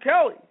out Chip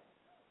Kelly.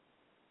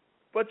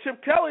 But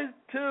Chip Kelly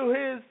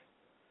in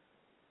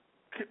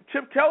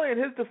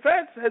his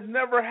defense has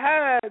never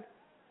had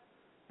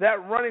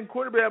that running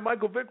quarterback,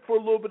 Michael Vick, for a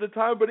little bit of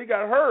time, but he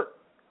got hurt.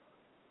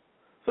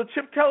 So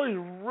Chip Kelly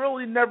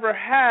really never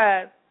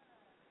had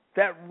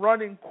that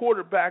running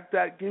quarterback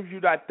that gives you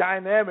that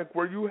dynamic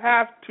where you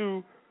have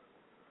to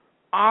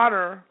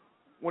honor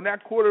when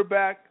that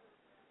quarterback,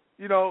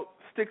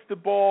 sticks the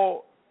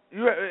ball.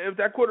 If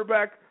that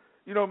quarterback,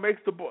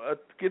 makes the ball,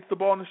 gets the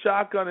ball in the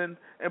shotgun and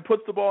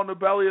puts the ball in the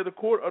belly of the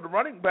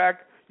running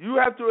back, you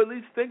have to at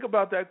least think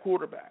about that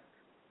quarterback.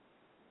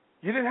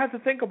 You didn't have to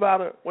think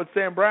about it with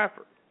Sam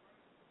Bradford.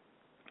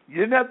 You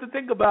didn't have to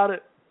think about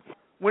it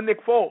with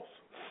Nick Foles.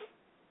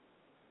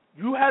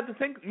 You had to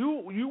think.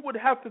 You would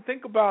have to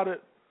think about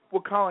it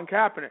with Colin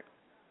Kaepernick,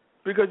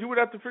 because you would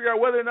have to figure out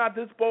whether or not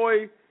this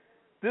guy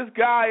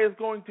is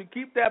going to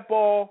keep that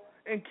ball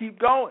and keep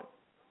going.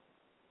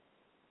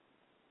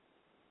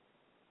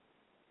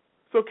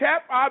 So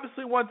Cap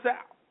obviously wants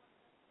out,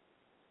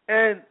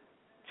 and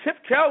Chip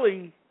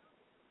Kelly.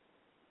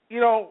 You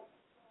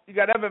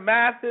got Evan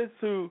Mathis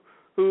who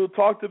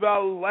talked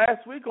about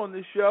last week on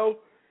this show.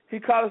 He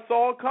kind of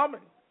saw it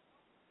coming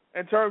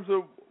in terms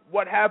of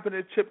what happened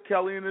to Chip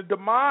Kelly and the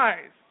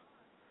demise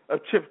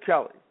of Chip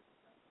Kelly.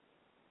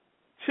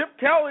 Chip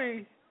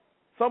Kelly,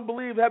 some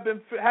believe, has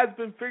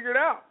been figured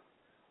out.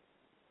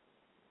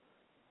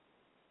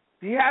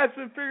 He has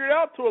been figured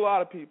out to a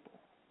lot of people.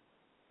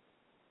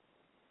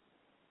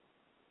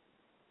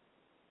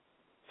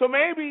 So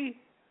maybe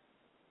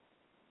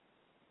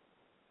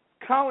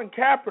Colin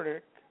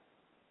Kaepernick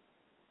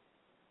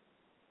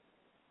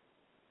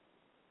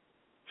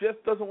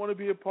just doesn't want to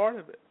be a part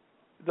of it.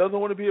 Doesn't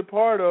want to be a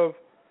part of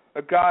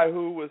a guy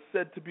who was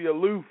said to be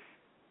aloof.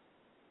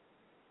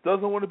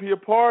 Doesn't want to be a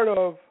part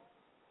of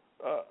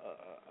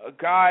a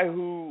guy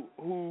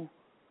who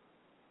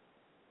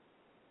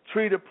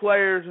treated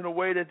players in a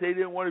way that they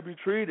didn't want to be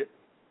treated.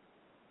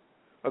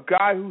 A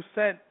guy who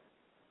sent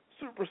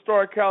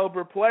superstar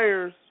caliber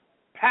players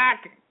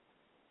packing.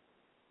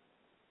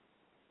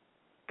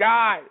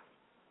 Guys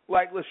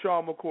like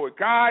LaShawn McCoy,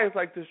 guys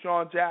like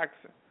Deshaun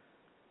Jackson,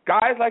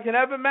 guys like an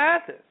Evan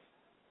Mathis,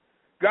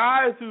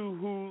 guys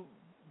who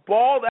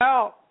balled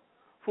out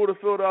for the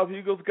Philadelphia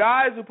Eagles,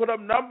 guys who put up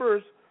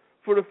numbers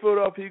for the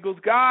Philadelphia Eagles,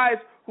 guys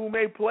who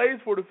made plays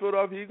for the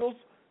Philadelphia Eagles.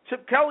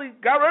 Chip Kelly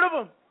got rid of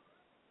them.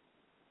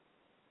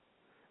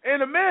 In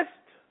the midst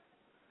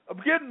of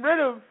getting rid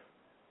of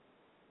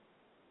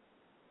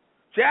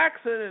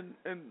Jackson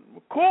and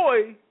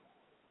McCoy,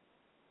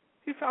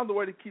 he found a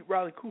way to keep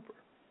Riley Cooper,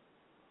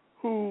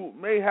 who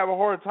may have a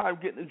hard time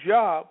getting a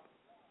job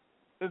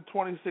in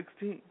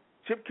 2016.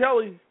 Chip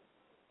Kelly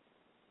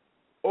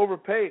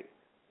overpaid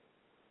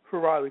for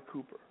Riley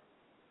Cooper.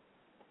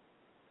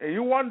 And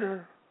you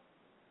wonder,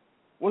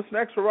 what's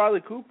next for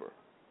Riley Cooper?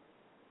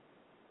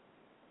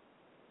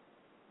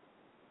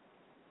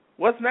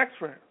 What's next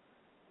for him?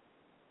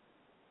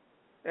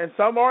 And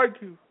some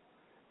argue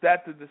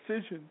that the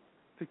decision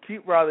to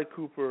keep Riley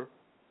Cooper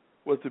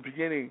was the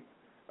beginning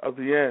of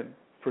the end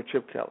for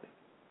Chip Kelly.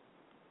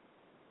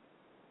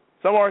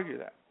 Some argue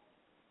that.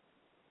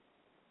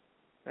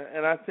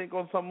 And I think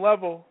on some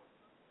level,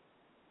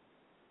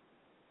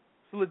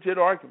 it's a legit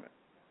argument.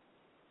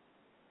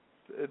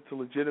 It's a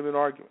legitimate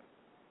argument.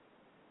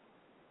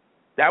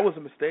 That was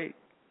a mistake.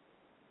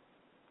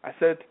 I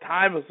said at the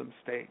time it was a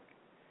mistake.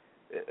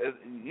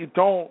 You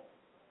don't,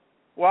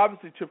 well,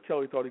 obviously Chip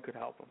Kelly thought he could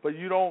help him, but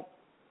you don't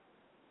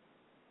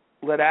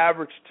let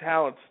average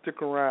talent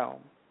stick around.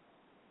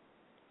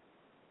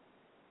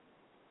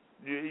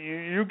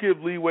 You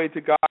give leeway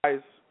to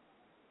guys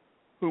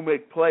who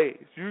make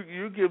plays.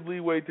 You give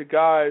leeway to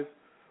guys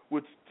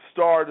with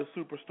star to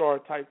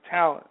superstar type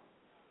talent.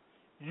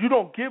 You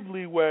don't give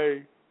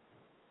leeway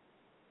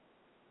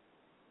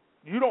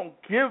You don't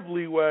give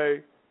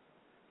leeway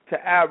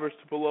to average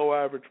to below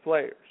average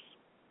players,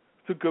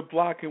 to good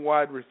blocking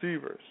wide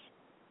receivers.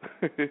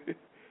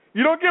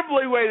 You don't give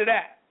leeway to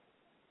that.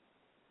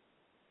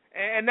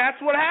 And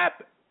that's what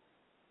happened.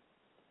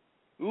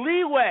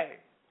 Leeway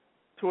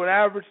to an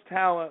average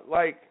talent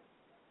like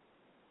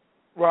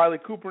Riley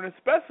Cooper, and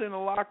especially in the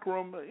locker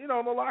room, in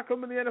the locker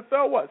room in the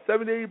NFL,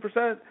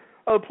 70-80%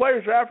 of the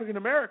players are African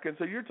American.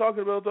 So you're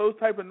talking about those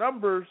type of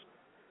numbers,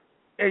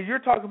 and you're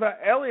talking about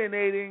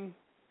alienating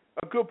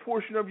a good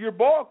portion of your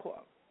ball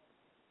club.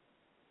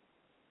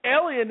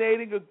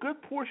 Alienating a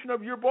good portion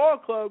of your ball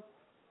club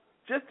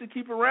just to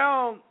keep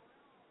around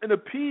and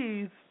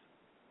appease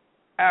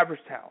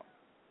average talent.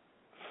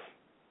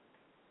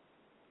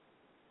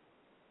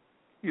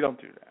 You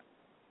don't do that.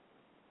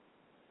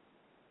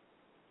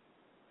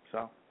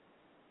 So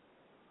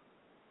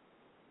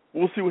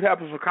we'll see what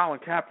happens with Colin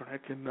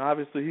Kaepernick, and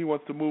obviously he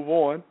wants to move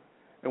on,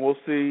 and we'll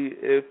see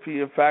if he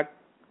in fact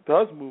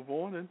does move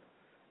on, and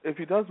if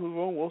he does move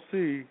on, we'll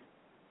see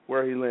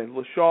where he lands.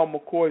 LeSean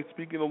McCoy,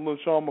 speaking of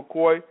LeSean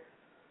McCoy,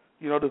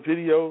 the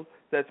video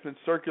that's been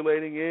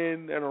circulating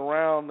in and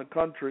around the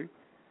country,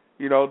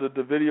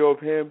 the video of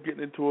him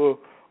getting into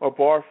a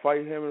bar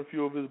fight, him and a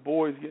few of his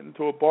boys getting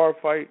into a bar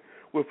fight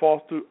with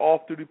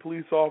off-duty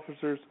police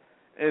officers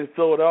in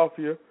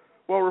Philadelphia.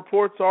 Well,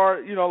 reports are,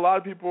 a lot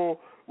of people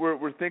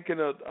were thinking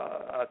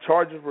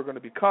charges were going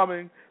to be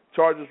coming,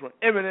 charges were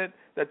imminent,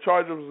 that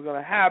charges was going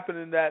to happen,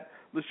 and that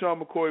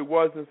LeSean McCoy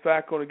was, in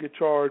fact, going to get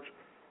charged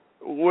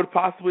with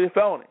possibly a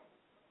felony.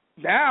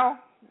 Now,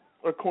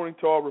 according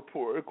to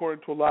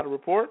a lot of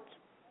reports,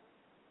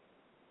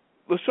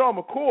 LeSean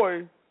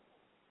McCoy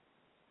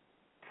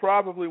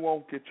probably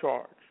won't get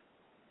charged.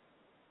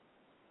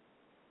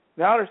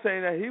 Now they're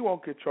saying that he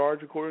won't get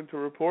charged, according to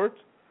reports,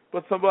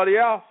 but somebody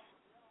else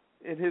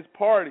in his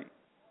party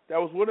that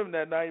was with him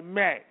that night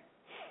may.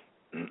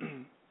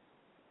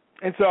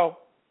 And so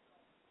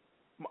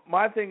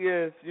my thing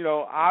is,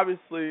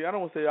 obviously, I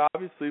don't want to say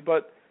obviously,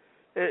 but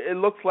it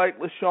looks like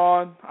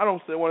LeSean, I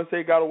don't want to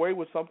say got away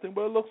with something,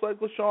 but it looks like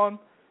LeSean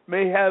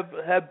may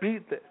have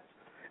beat this.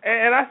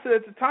 And I said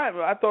at the time,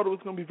 I thought it was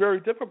going to be very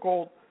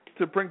difficult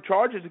to bring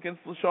charges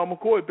against LeSean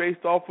McCoy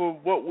based off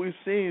of what we've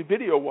seen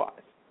video-wise.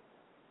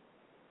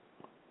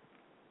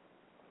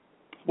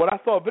 When I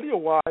saw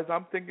video-wise,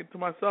 I'm thinking to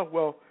myself,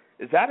 well,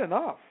 is that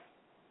enough?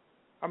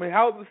 I mean,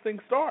 how does this thing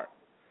start?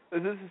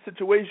 Is this a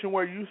situation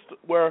where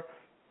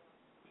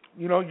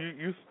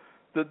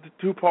the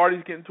two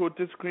parties get into a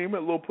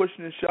disagreement, a little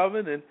pushing and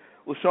shoving, and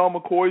LeSean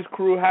McCoy's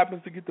crew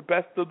happens to get the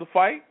best of the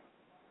fight?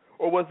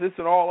 Or was this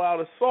an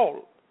all-out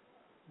assault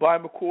by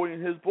McCoy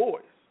and his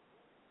boys?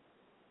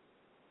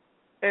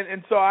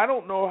 And so I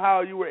don't know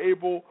how you were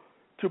able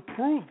to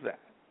prove that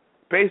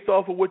based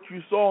off of what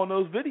you saw in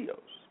those videos.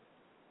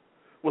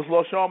 Was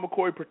LeSean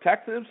McCoy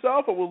protecting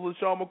himself, or was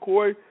LeSean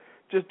McCoy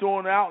just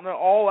doing an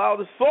all-out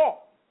assault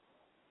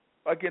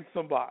against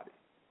somebody,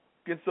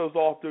 against those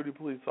off-duty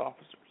police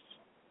officers?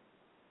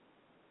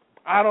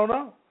 I don't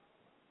know.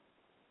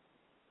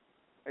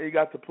 And you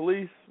got the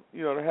police,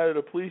 the head of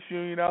the police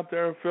union out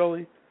there in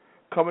Philly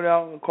coming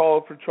out and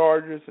calling for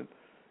charges, and,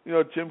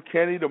 Jim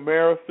Kenney, the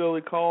mayor of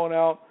Philly, calling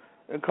out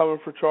and coming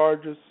for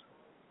charges.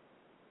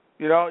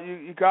 You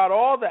got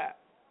all that.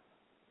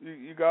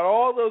 You got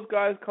all those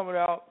guys coming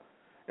out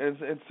and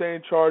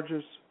saying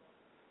charges,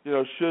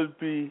 should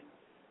be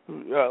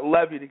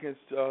levied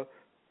against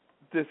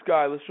this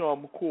guy,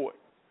 LeSean McCoy.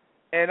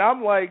 And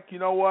I'm like, you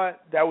know what?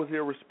 That was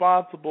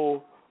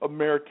irresponsible of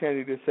Mayor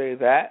Kenney to say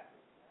that.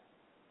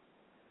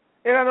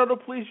 And I know the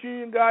police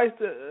union guys,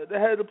 the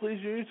head of the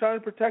police union, is trying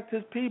to protect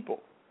his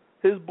people,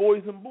 his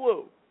boys in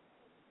blue.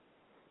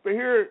 But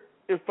here,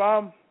 if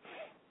I'm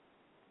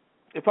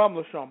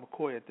LeSean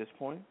McCoy at this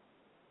point,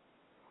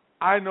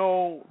 I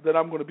know that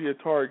I'm going to be a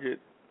target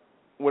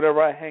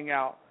whenever I hang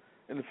out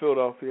in the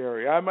Philadelphia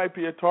area. I might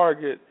be a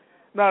target,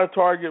 not a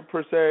target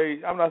per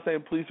se. I'm not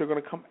saying police are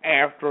going to come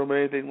after him or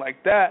anything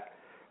like that,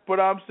 but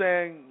I'm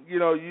saying,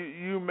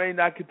 you may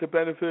not get the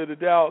benefit of the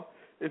doubt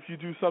if you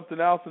do something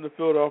else in the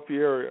Philadelphia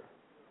area.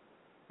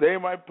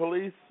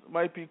 Police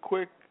might be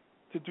quick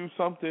to do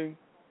something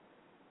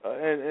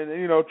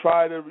and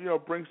try to,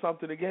 bring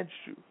something against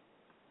you.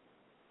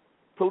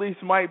 Police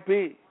might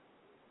be,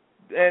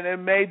 and it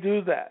may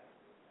do that.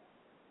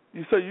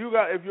 So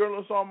if you're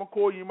LeSean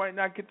McCoy, you might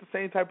not get the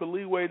same type of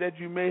leeway that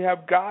you may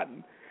have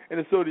gotten in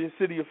the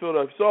city of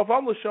Philadelphia. So if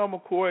I'm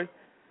LeSean McCoy,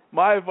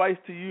 my advice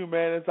to you,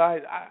 man, is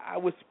I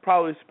would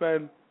probably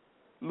spend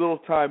little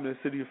time in the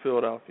city of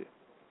Philadelphia.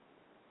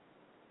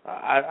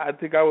 I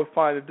think I would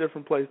find a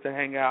different place to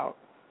hang out.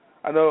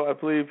 I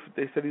believe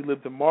they said he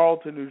lived in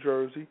Marlton, New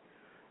Jersey.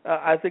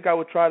 I think I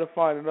would try to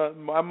find another.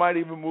 I might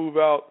even move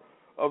out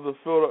of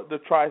the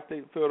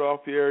tri-state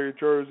Philadelphia area,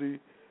 Jersey,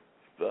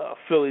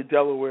 Philly,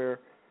 Delaware.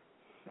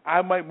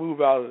 I might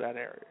move out of that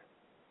area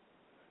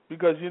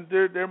because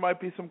there might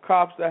be some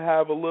cops that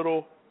have a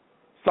little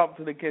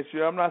something against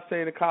you. I'm not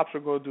saying the cops are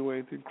going to do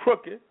anything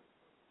crooked,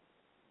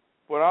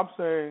 but I'm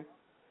saying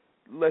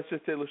let's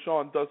just say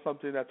LeSean does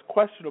something that's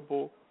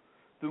questionable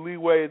the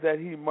leeway that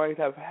he might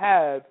have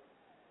had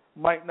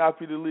might not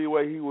be the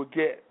leeway he would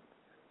get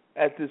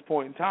at this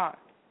point in time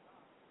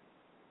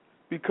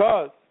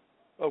because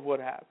of what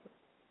happened.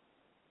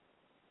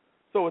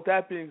 So with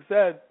that being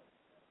said,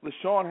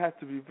 LeSean has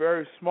to be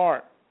very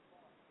smart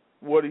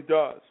what he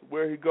does,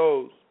 where he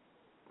goes,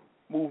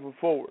 moving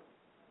forward,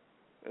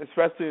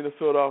 especially in the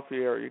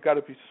Philadelphia area. You got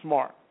to be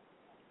smart.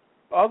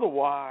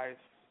 Otherwise,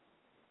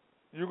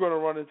 you're going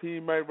to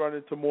you might run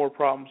into more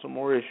problems and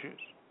more issues.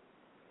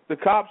 The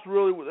cops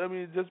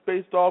really, just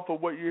based off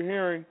of what you're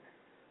hearing,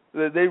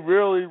 that they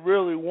really,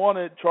 really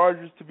wanted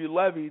charges to be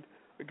levied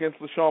against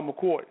LeSean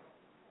McCoy.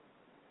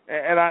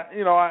 And I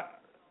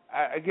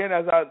again,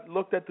 as I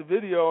looked at the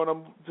video and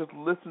I'm just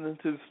listening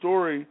to the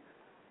story,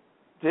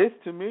 this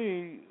to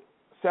me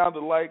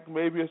sounded like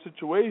maybe a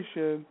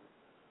situation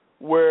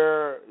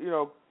where,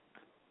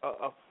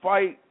 a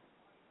fight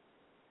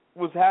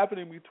was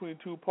happening between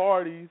two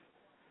parties,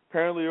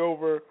 apparently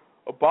over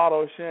a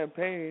bottle of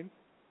champagne.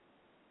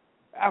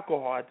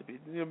 Alcohol had to be.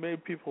 Maybe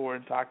people were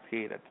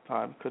intoxicated at the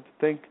time. Could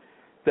think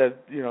that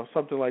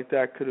something like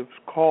that could have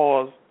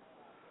caused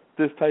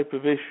this type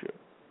of issue.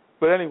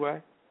 But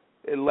anyway,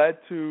 it led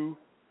to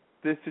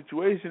this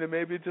situation, and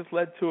maybe it just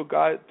led to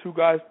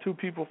two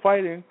people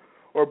fighting,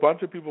 or a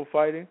bunch of people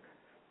fighting,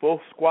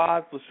 both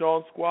squads,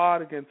 LeSean's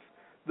squad against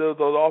the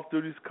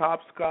off-duty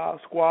cops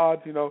squads,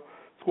 squad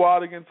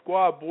against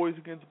squad, boys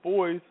against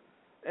boys,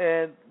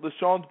 and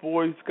LeSean's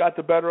boys got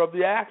the better of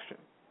the action.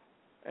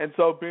 And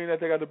so being that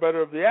they got the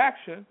better of the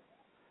action,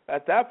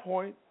 at that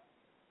point,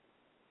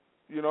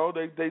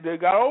 they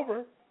got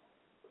over.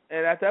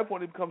 And at that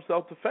point, it becomes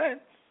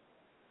self-defense.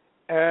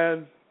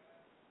 And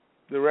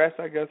the rest,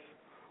 I guess,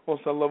 on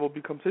some level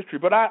becomes history.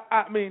 But,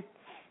 again,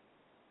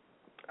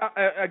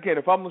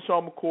 if I'm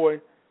LeSean McCoy,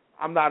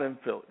 I'm not in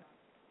Philly.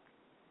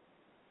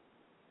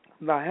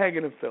 I'm not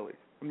hanging in Philly.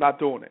 I'm not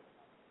doing it.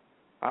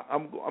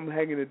 I'm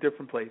hanging in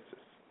different places.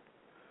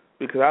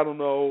 Because I don't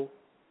know,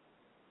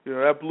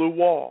 that blue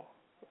wall.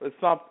 It's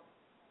something.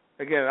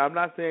 Again, I'm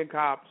not saying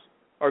cops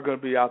are going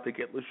to be out to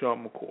get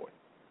LeSean McCoy.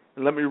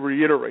 And let me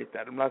reiterate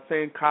that. I'm not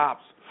saying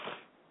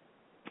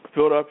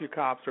Philadelphia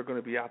cops are going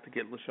to be out to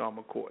get LeSean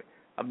McCoy.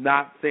 I'm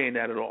not saying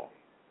that at all.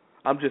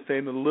 I'm just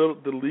saying the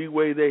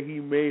leeway that he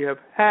may have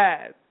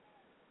had.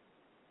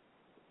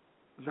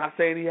 I'm not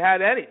saying he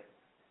had any.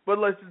 But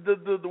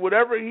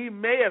whatever he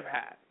may have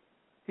had,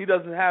 he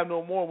doesn't have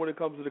no more when it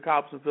comes to the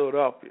cops in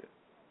Philadelphia.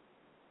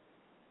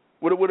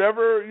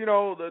 Whatever, he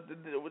don't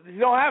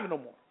have it no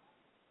more.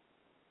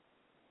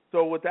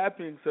 So with that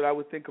being said, I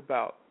would think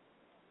about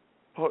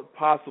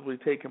possibly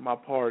taking my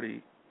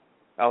party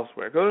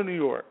elsewhere. Go to New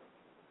York,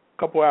 a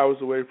couple hours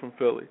away from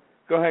Philly.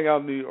 Go hang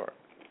out in New York.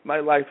 My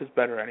life is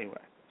better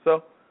anyway.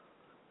 So,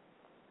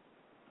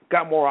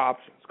 got more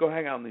options. Go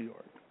hang out in New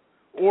York.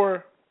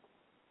 Or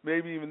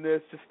maybe even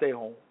this, just stay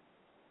home.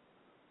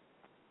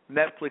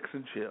 Netflix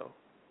and chill.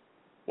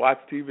 Watch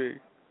TV.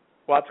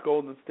 Watch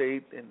Golden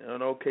State and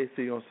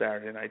OKC on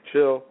Saturday night.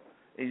 Chill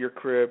in your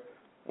crib.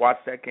 Watch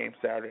that game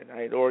Saturday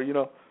night. Or,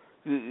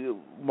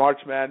 March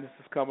Madness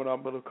is coming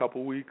up in a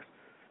couple weeks.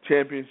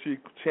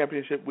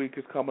 Championship week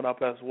is coming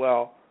up as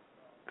well.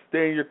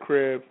 Stay in your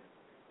crib.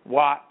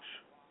 Watch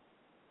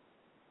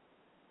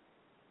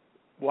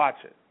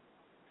it.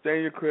 Stay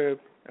in your crib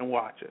and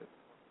watch it.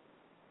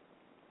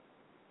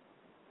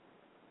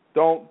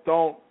 Don't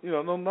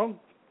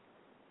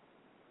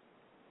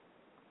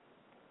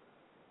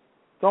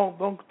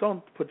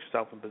put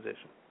yourself in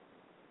position.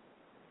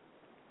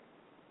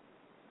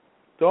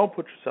 Don't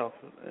put yourself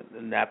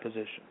in that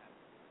position.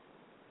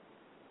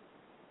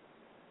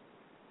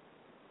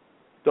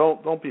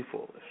 Don't be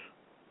foolish.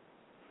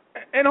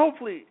 And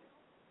hopefully,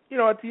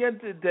 at the end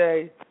of the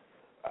day,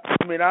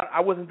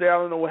 I wasn't there. I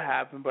don't know what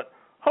happened, but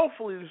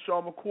hopefully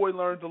LeSean McCoy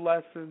learned a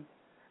lesson,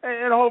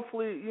 and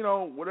hopefully,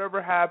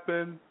 whatever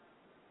happened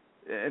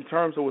in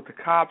terms of with the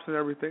cops and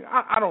everything,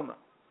 I don't know.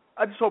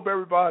 I just hope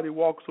everybody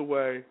walks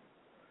away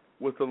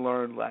with a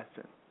learned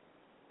lesson.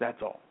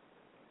 That's all.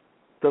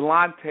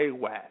 Delonte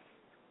West.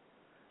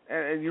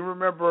 And you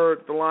remember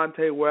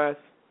Delonte West,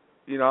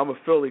 I'm a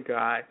Philly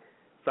guy,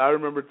 so I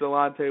remember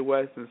Delonte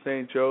West and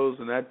St. Joe's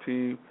and that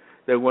team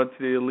that went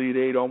to the Elite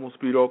Eight,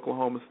 almost beat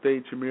Oklahoma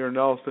State, Jameer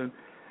Nelson,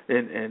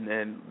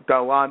 and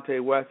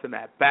Delonte West in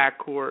that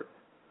backcourt.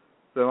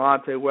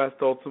 Delonte West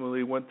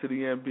ultimately went to the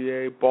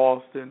NBA,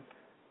 Boston,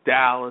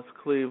 Dallas,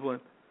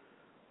 Cleveland,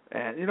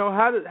 and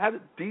had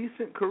a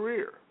decent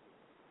career.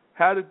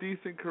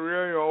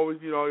 You always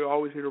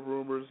hear the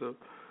rumors of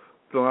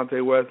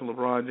Delonte West and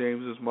LeBron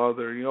James'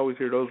 mother. You always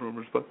hear those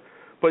rumors, but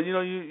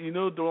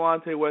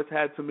Delonte West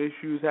had some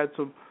issues, had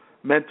some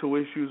mental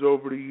issues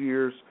over the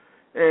years,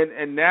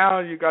 and now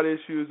you got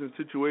issues and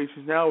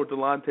situations now where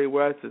Delonte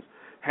West is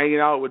hanging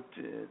out with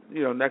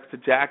next to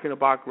Jack in the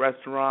Box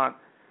restaurant,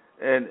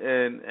 and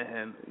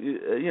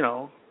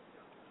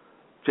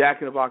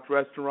Jack in the Box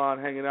restaurant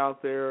hanging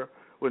out there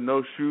with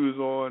no shoes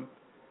on,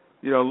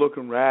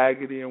 looking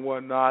raggedy and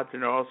whatnot.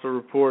 There are also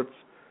reports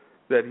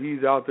that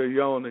he's out there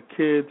yelling at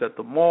kids at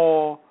the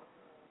mall.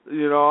 So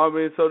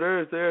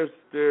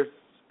there's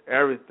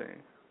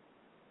everything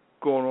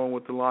going on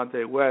with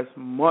Delonte West,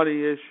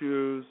 money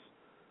issues.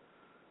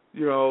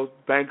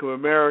 Bank of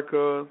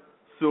America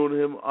suing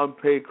him,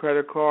 unpaid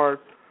credit card,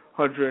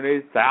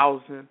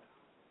 $108,000.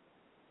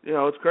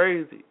 It's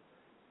crazy.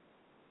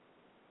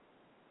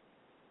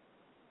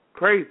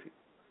 Crazy.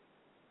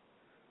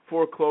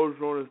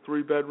 Foreclosure on his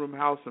 3-bedroom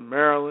house in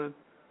Maryland,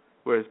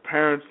 where his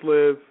parents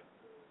live.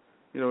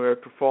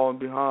 After falling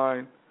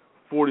behind,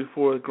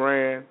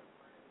 $44,000.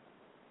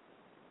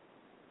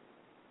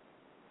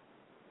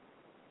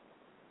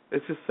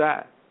 It's just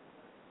sad.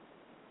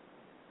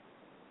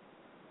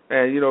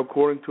 And,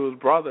 according to his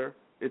brother,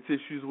 it's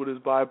issues with his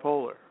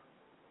bipolar.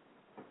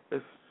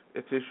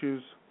 It's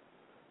issues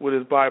with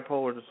his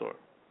bipolar disorder.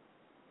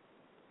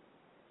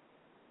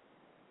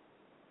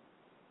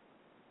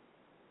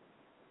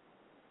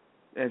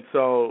 And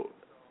so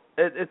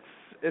it's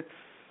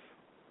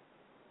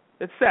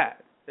sad.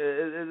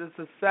 It's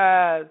a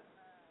sad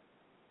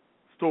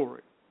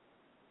story.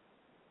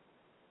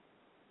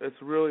 It's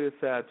really a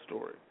sad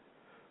story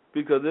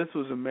because this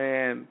was a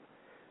man.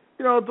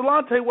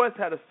 Delonte West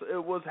had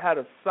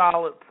a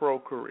solid pro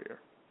career.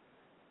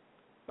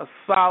 A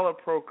solid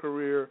pro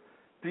career,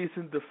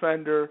 decent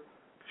defender,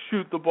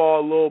 shoot the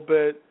ball a little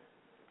bit.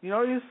 He's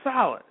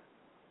solid.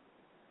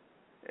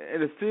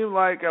 And it seemed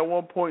like at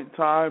one point in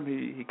time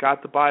he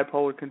got the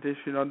bipolar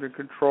condition under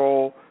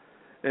control,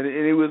 and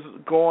he was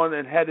going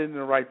and headed in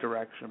the right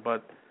direction.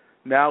 But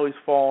now he's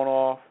fallen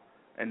off,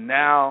 and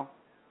now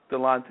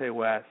Delonte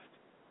West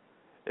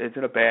is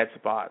in a bad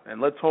spot.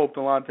 And let's hope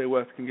Delonte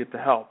West can get the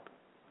help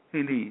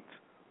he needs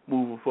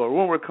moving forward.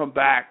 When we come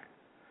back,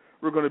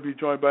 we're going to be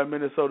joined by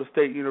Minnesota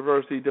State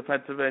University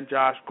defensive end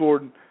Josh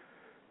Gordon.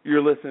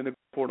 You're listening to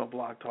Ford on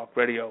Blog Talk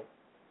Radio.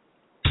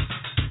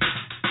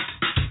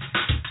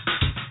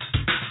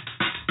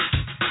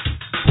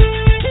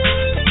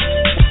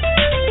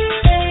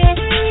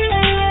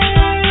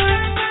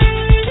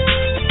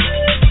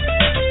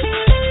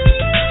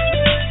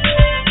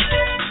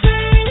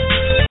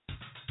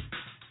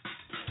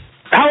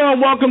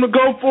 Welcome to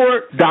Go For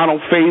It,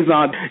 Donald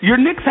Faison. Your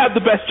Knicks have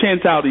the best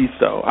chance out east,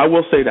 though. I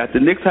will say that. The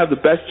Knicks have the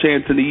best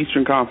chance in the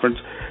Eastern Conference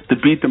to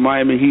beat the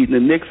Miami Heat, and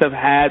the Knicks have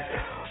had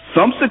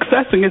some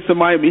success against the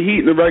Miami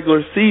Heat in the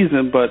regular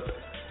season, but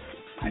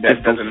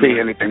that doesn't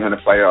mean anything when the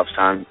playoffs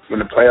come. When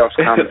the playoffs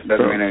come, it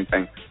doesn't mean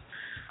anything.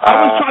 I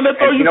was trying to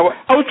throw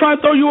I was trying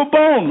to throw you a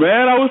bone,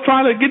 man. I was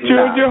trying to get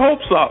your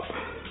hopes up.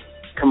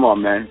 Come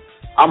on, man.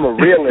 I'm a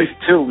realist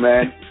too,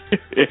 man.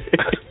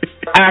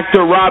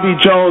 Actor Robbie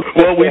Jones.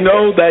 Well, we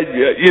know that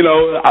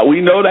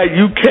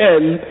you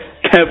can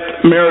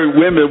marry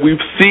women.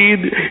 We've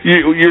seen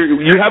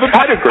you have a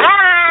pedigree.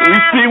 We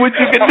see what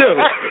you can do.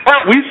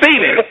 We've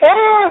seen it.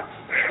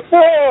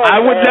 I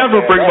would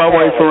never bring my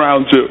wife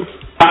around you.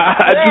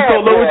 I just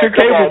don't know what you're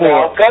capable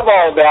of. Come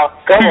on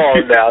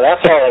now.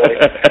 That's all right.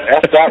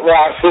 That's not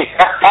Roxy.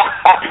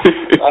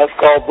 That's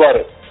called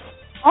butter.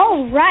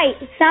 All right.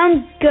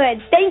 Sounds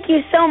good. Thank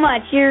you so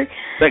much. You're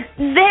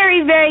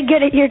very, very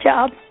good at your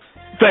job.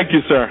 Thank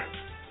you, sir.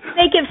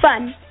 Make it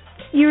fun.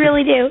 You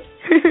really do.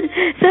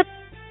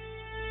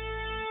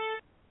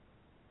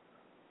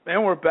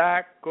 And we're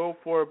back. Go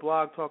for it.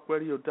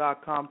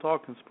 BlogTalkRadio.com.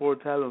 Talking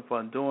sports, having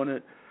fun doing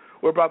it.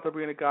 We're about to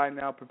bring a guy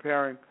now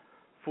preparing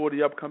for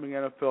the upcoming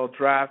NFL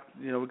draft.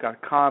 We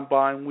got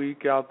Combine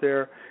Week out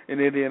there in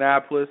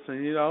Indianapolis,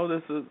 and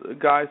this is a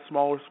guy's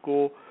smaller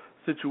school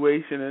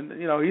situation, and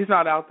he's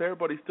not out there,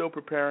 but he's still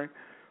preparing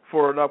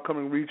for an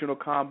upcoming regional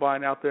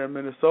combine out there in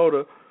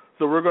Minnesota.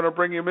 So we're going to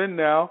bring him in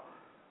now,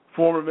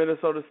 former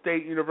Minnesota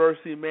State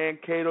University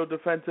Mankato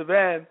defensive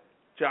end,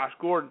 Josh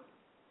Gordon.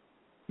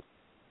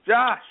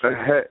 Josh.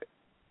 Hey,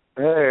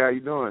 how you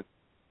doing?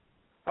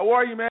 How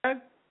are you,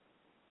 man?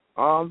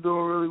 I'm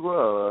doing really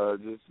well.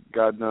 Just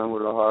got done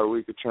with a hard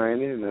week of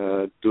training.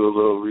 Do a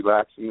little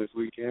relaxing this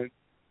weekend.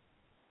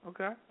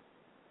 Okay.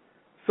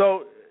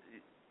 So,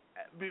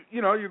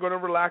 you're going to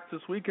relax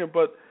this weekend,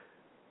 but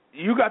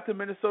you got the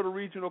Minnesota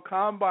Regional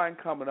Combine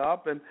coming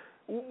up, and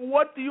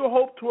what do you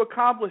hope to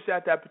accomplish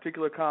at that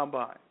particular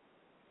combine?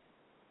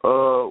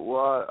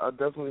 Well, I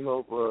definitely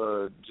hope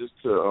just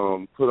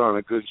to put on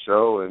a good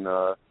show and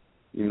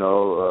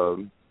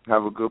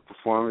have a good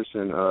performance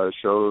and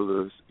show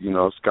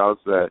the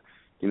scouts that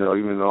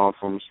even though I'm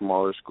from a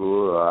smaller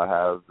school, I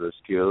have the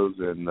skills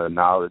and the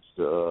knowledge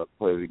to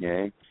play the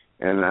game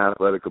and the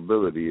athletic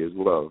ability as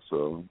well.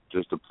 So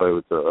just to play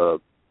with the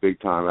big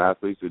time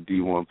athletes, the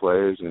D1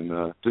 players,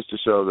 and just to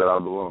show that I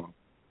belong.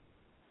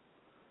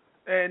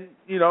 And,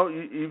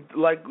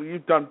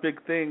 you've done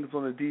big things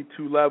on the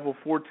D2 level,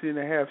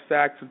 14.5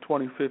 sacks in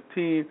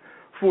 2015,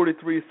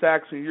 43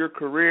 sacks in your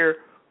career.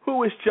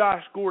 Who is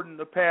Josh Gordon,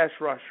 the pass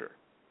rusher?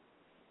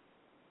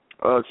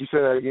 Can you say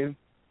that again?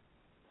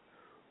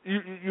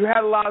 You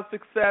had a lot of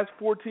success,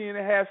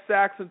 14.5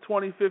 sacks in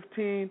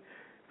 2015,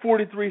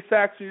 43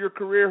 sacks in your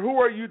career. Who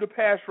are you, the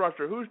pass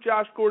rusher? Who's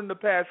Josh Gordon, the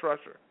pass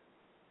rusher?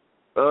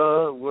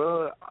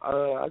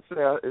 I'd say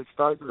it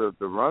starts with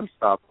the run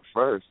stopper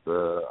first.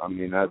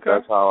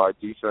 That's how our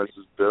defense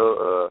is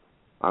built.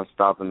 On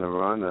stopping the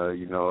run.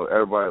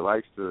 Everybody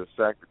likes to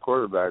sack the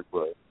quarterback,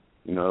 but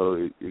you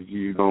know, if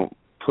you don't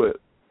put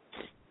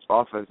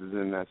offenses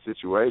in that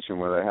situation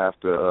where they have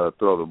to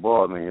throw the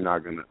ball, then you're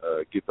not going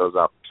to get those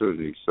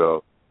opportunities.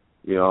 So,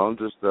 you know, I'm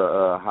just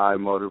a high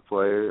motor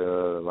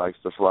player, likes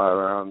to fly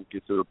around,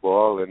 get to the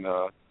ball, and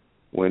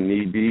when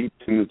need be,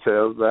 pin the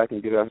tails back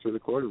and get after the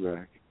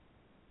quarterback.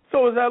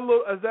 So is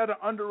that an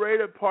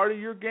underrated part of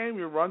your game,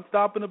 your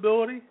run-stopping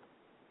ability?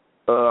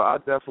 I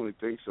definitely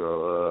think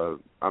so.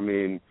 I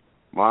mean,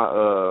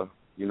 my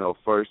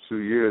first 2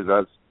 years,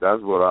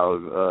 that's what I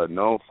was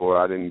known for.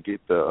 I didn't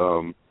get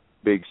the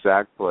big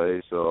sack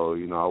play, so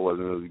I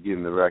wasn't really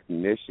getting the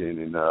recognition,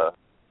 and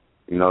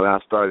then I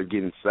started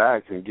getting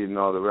sacks and getting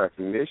all the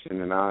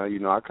recognition, and I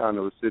kind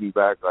of was sitting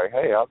back like,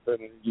 hey, I've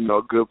been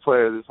a good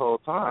player this whole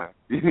time.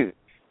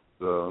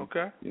 So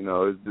okay.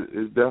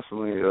 It's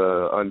definitely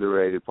an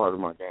underrated part of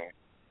my game.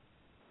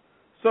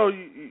 So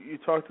you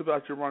talked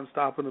about your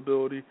run-stopping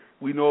ability.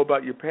 We know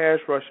about your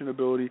pass-rushing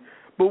ability.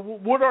 But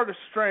what are the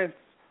strengths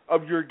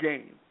of your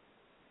game?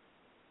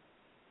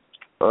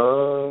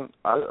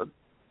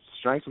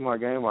 Strengths of my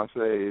game, I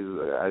say, is,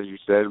 as you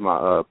said,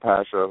 my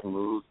pass rush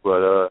moves,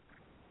 but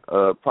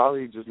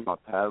probably just my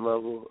pad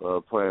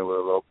level, playing with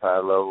a low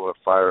pad level and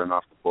firing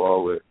off the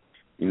ball with,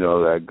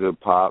 that good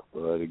pop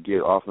to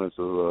get offensive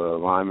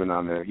linemen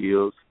on their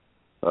heels,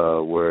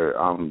 where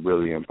I'm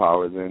really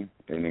empowered and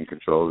in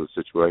control of the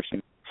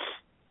situation.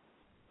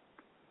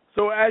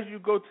 So as you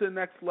go to the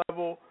next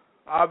level,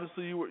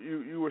 obviously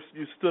you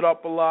stood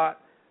up a lot.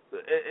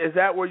 Is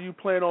that where you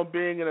plan on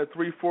being in a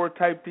 3-4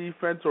 type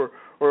defense, or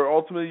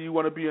ultimately you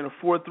want to be in a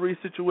 4-3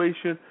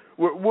 situation?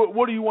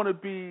 What do you want to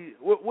be?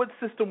 What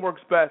system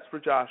works best for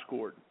Josh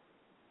Gordon?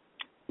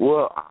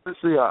 Well,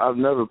 honestly, I've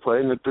never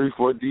played in a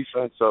 3-4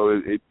 defense, so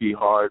it'd be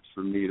hard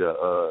for me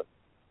to,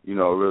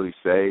 really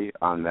say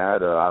on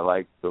that. I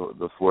like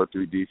the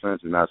 4-3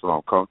 defense, and that's what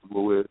I'm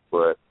comfortable with.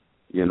 But,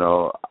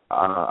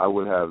 I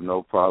would have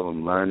no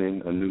problem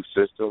learning a new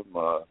system.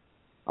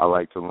 I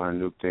like to learn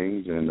new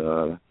things, and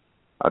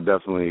I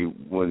definitely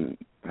wouldn't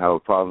have a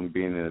problem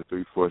being in a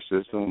 3-4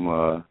 system.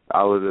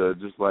 I would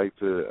just like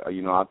to,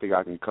 I think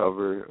I can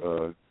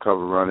cover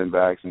running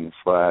backs in the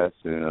flats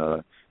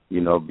and,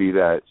 be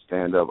that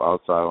stand-up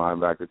outside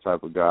linebacker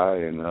type of guy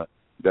and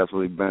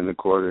definitely bend the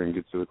quarter and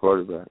get to the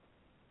quarterback.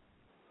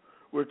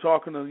 We're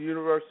talking to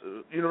we're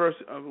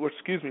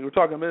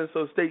talking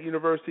Minnesota State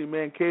University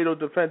Mankato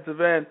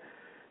defensive end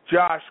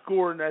Josh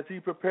Gordon as he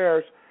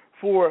prepares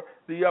for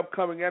the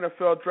upcoming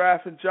NFL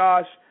draft. And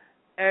Josh,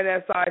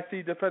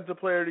 NSIC Defensive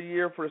Player of the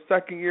Year for the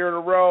second year in a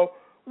row.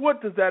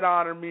 What does that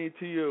honor mean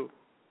to you?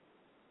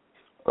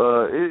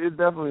 It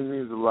definitely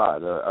means a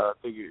lot. I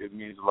think it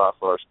means a lot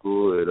for our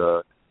school. It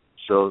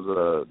shows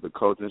the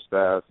coaching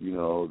staff,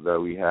 that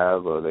we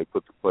have. They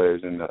put the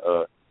players in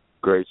a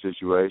great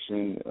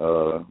situation.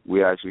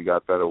 We actually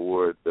got that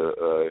award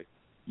the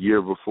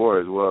year before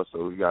as well,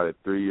 so we got it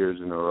 3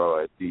 years in a row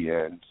at the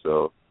end.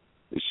 So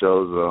it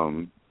shows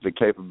the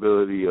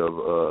capability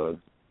of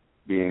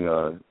being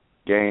a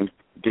game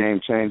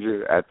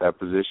changer at that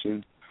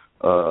position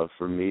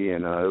for me,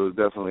 and it was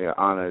definitely an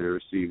honor to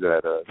receive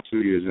that 2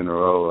 years in a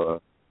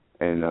row,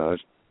 and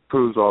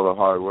proves all the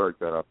hard work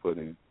that I put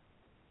in.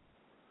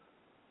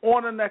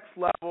 On the next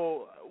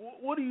level,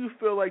 what do you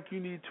feel like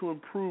you need to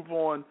improve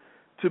on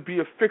to be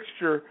a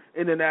fixture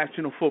in the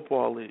National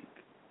Football League?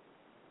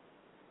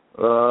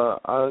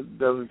 I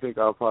definitely think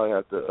I'll probably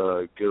have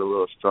to get a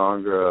little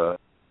stronger.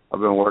 I've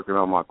been working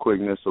on my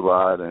quickness a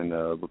lot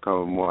and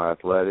becoming more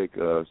athletic,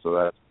 so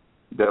that's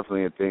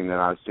definitely a thing that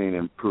I've seen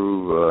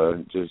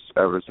improve just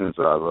ever since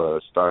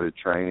I've started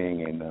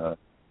training and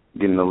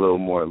getting a little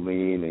more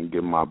lean and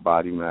getting my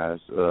body mass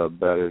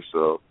better.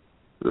 So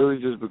really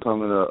just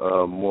becoming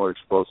a more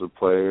explosive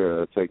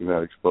player, taking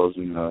that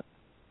explosion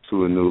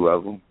to a new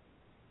level.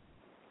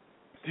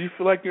 Do you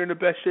feel like you're in the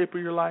best shape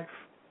of your life?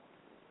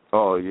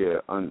 Oh, yeah,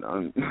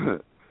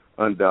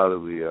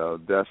 undoubtedly.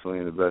 Definitely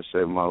in the best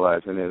shape of my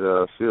life. And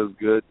it feels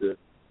good to,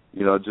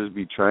 just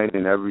be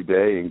training every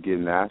day and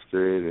getting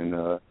after it. And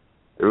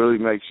it really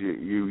makes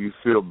you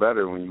feel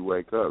better when you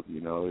wake up.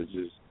 It's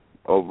just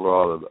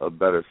overall a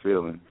better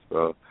feeling.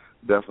 So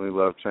definitely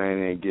love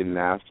training and getting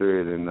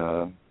after it and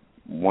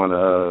want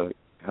to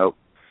help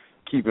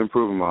keep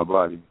improving my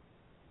body.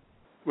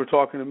 We're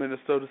talking to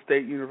Minnesota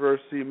State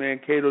University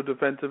Mankato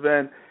defensive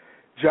end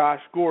Josh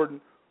Gordon.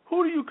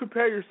 Who do you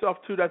compare yourself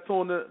to that's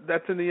in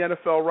the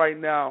NFL right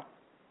now?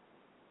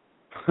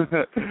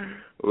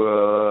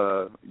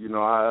 Well, this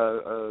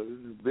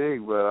is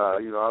big, but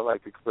I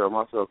like to compare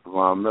myself to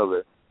Von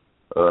Miller.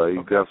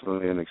 He's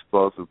definitely an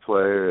explosive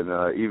player, and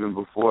even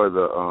before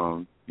the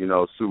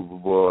Super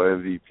Bowl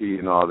MVP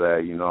and all that,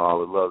 I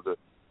would love to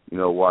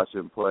watch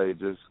him play,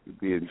 just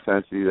the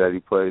intensity that he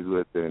plays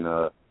with,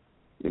 and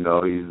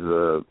he's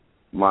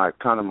my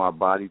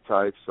body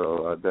type,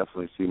 so I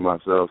definitely see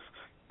myself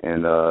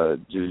and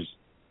just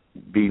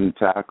beating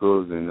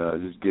tackles and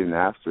just getting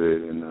after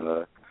it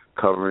and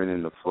covering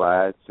in the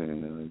flats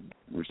and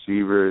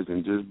receivers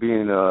and just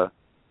being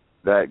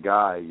that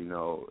guy,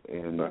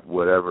 in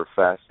whatever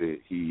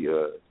facet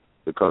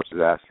the coach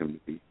has asked him to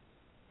be.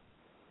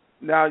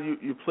 now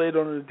you played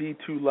on a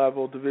D2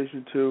 level,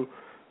 Division II.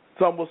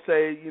 Some will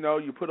say,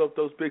 you put up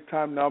those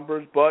big-time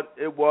numbers, but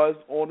it was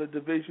on a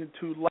Division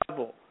II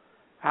level.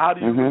 How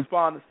do you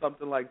respond to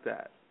something like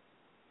that?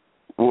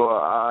 Well,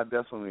 I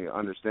definitely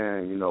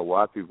understand,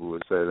 why people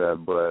would say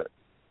that, but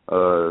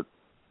so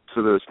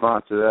the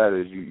response to that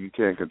is you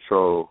can't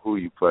control who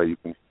you play.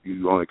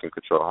 You only can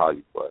control how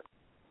you play.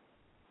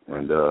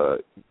 And,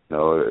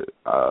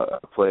 I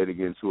played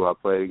against who I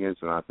played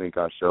against, and I think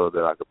I showed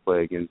that I could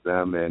play against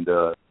them and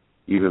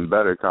even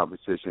better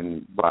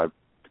competition by,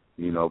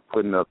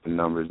 putting up the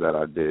numbers that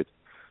I did.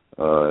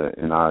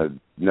 And I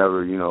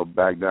never,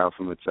 backed down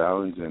from a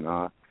challenge, and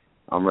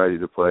I'm ready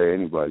to play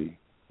anybody.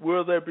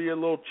 Will there be a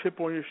little chip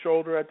on your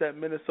shoulder at that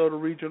Minnesota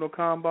Regional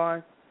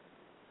Combine?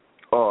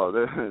 Oh,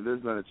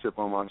 there's been a chip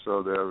on my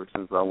shoulder ever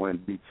since I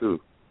went D2.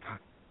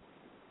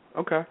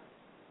 Okay.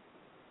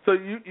 So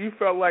you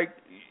felt like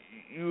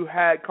you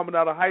had, coming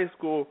out of high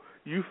school,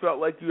 you felt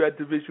like you had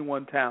Division I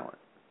talent?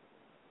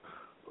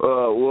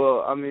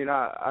 Well, I mean,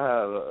 I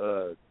had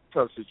a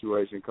tough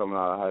situation coming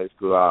out of high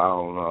school. I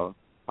don't know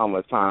how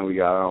much time we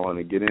got. I don't want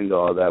to get into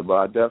all that, but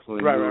I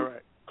definitely knew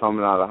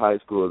coming out of high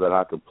school that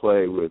I could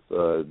play with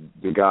the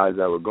guys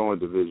that were going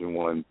Division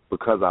I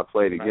because I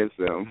played against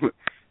them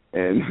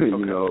and,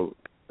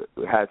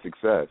 had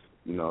success,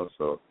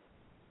 so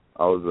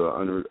I was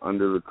an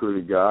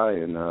under-recruited guy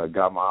and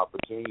got my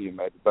opportunity and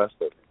made the best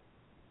of it.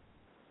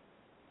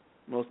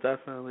 Most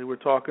definitely. We're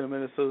talking to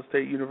Minnesota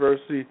State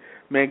University,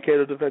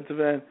 Mankato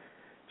defensive end,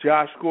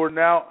 Josh Gordon.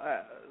 Now,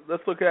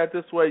 let's look at it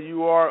this way.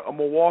 You are a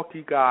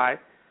Milwaukee guy.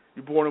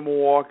 You're born in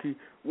Milwaukee.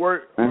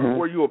 Were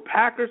you a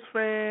Packers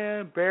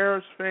fan,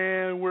 Bears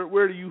fan?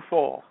 Where do you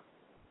fall?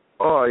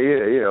 Oh,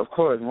 yeah, of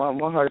course.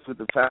 My heart's with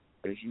the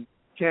Packers. You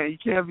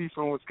can't be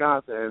from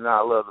Wisconsin and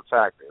not love the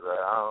Packers.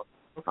 Right?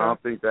 I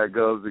don't think that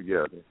goes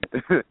together.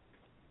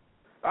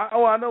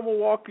 I know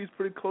Milwaukee's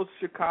pretty close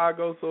to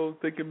Chicago, so I was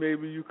thinking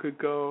maybe you could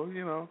go,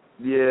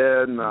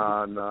 Yeah, no.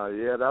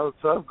 Yeah, that was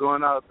tough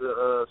going out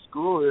to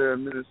school here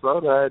in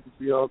Minnesota. I had to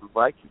see all the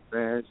Viking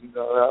fans, that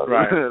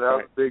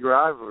was a big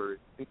rivalry.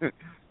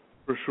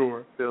 For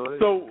sure.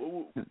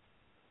 So,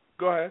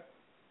 go ahead.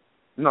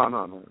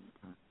 No.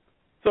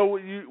 So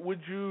what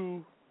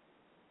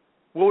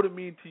would it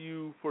mean to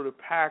you for the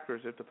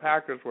Packers if the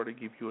Packers were to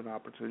give you an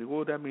opportunity? What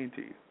would that mean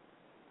to you?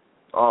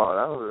 Oh,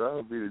 that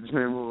would be the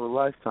dream of a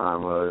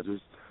lifetime.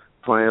 Just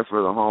playing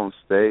for the home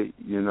state,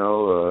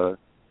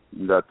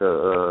 that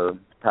the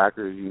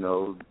Packers,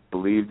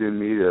 believed in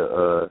me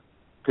to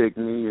pick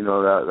me,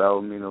 that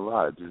would mean a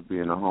lot. Just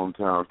being a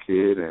hometown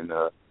kid, and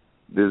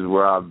this is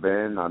where I've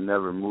been. I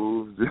never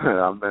moved.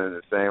 I've been in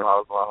the same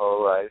house my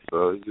whole life,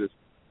 so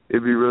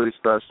it'd be really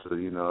special,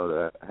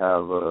 to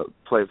have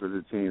play for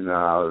the team that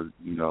I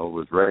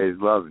was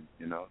raised loving,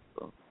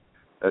 So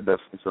that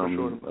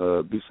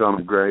definitely be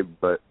something great,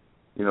 but.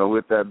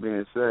 With that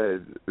being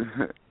said,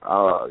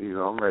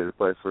 I'm ready to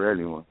play for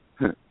anyone.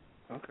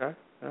 Okay.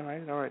 All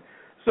right.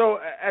 So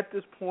at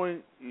this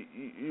point,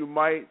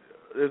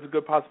 there's a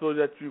good possibility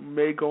that you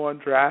may go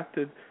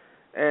undrafted.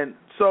 And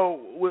so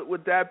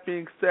with that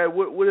being said,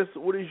 what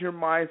is your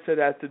mindset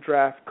as the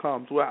draft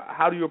comes?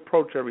 How do you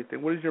approach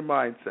everything? What is your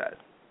mindset?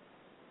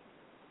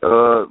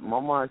 My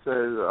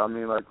mindset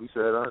is, like we said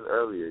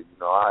earlier,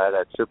 I had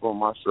that chip on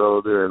my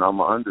shoulder and I'm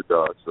an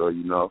underdog. So,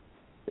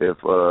 if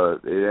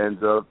it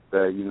ends up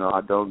that,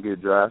 I don't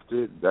get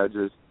drafted, that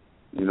just,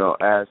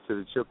 adds to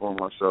the chip on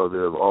my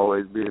shoulder of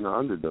always being an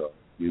underdog,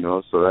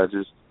 So that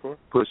just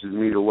pushes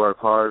me to work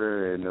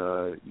harder and,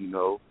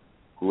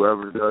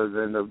 whoever does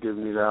end up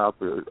giving me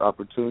the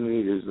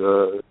opportunity is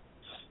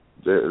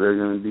they're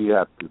going to be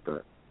happy with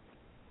that.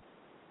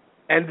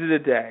 End of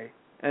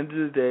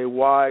the day,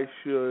 why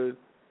should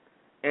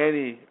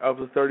any of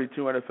the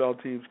 32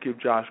 NFL teams give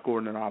Josh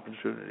Gordon an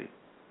opportunity?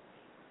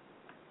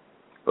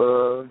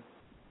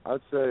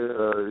 I'd say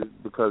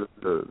because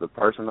of the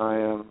person I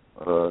am,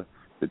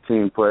 the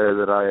team player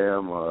that I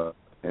am,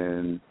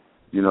 and,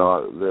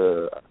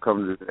 I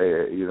come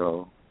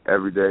to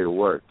every day to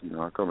work.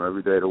 I come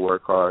every day to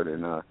work hard,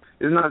 and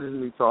it's not just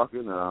me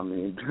talking.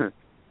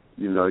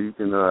 You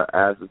can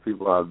ask the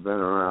people I've been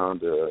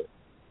around.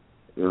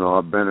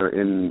 I've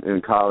been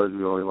in college.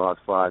 We only lost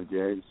 5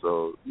 games,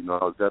 so, I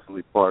was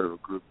definitely part of a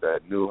group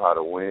that knew how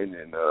to win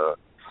and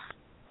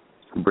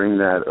bring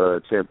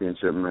that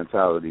championship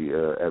mentality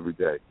every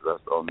day.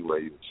 That's the only way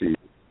you achieve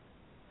it.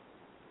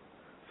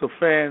 So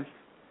fans,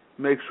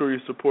 make sure you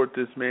support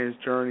this man's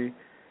journey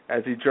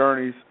as he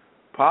journeys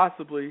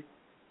possibly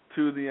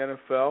to the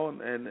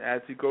NFL and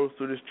as he goes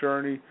through this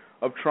journey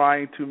of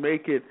trying to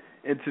make it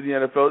into the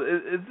NFL.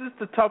 Is this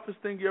the toughest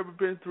thing you ever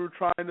been through,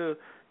 trying to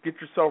get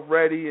yourself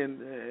ready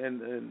and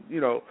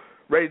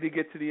ready to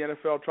get to the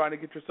NFL, trying to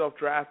get yourself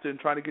drafted and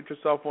trying to get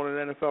yourself on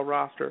an NFL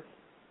roster?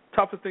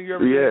 Toughest thing you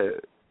ever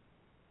did?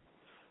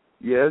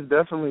 Yeah, it's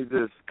definitely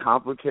just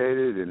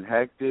complicated and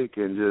hectic,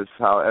 and just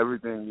how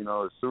everything,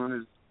 as soon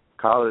as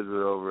college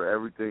was over,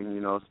 everything,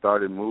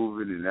 started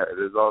moving, and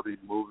there's all these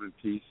moving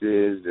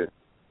pieces, and,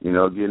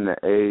 getting an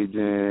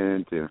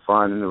agent and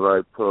finding the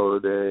right pro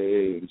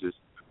day and just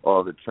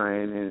all the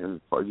training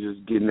and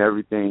just getting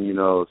everything,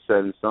 set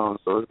in stone.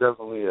 So it's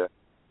definitely a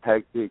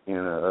hectic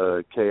and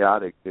a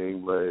chaotic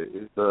thing, but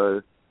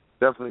it's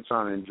definitely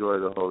trying to enjoy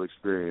the whole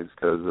experience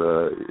because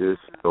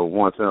it's a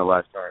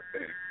once-in-a-lifetime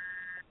thing.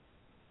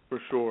 For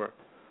sure.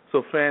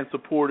 So fans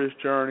support his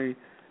journey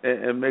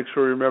and make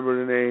sure you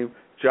remember the name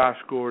Josh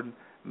Gordon,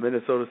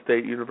 Minnesota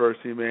State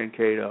University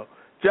Mankato.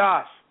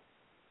 Josh,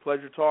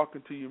 pleasure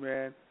talking to you,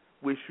 man.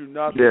 Wish you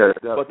nothing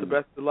but the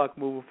best of luck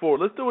moving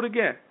forward. Let's do it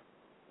again.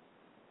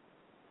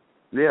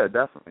 Yeah,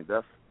 definitely.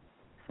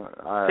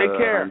 Take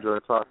care. I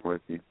enjoyed talking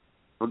with you.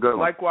 Have a good one.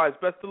 Likewise.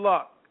 Best of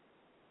luck.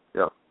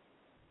 Yep.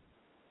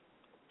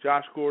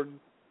 Josh Gordon,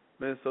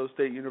 Minnesota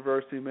State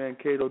University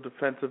Mankato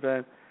defensive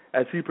end,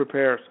 as he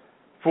prepares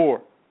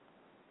for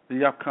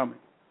the upcoming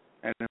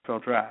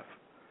NFL draft,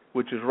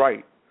 which is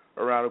right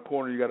around the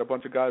corner. You got a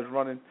bunch of guys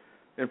running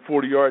in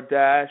 40-yard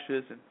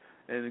dashes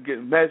and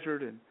getting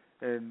measured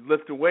and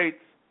lifting weights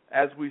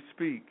as we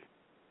speak.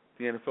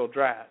 The NFL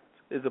draft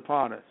is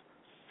upon us.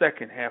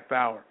 Second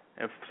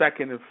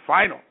and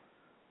final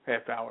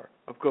half hour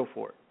of Go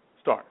For It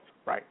starts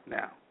right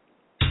now.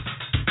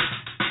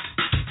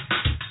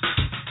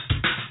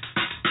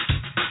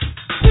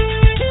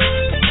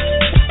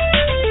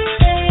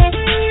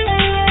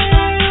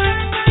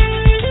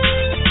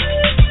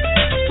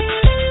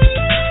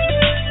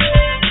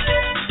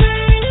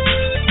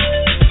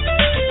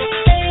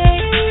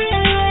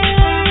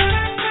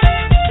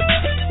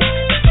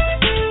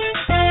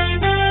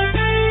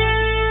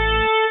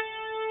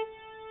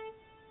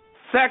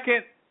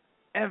 Second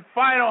and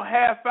final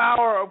half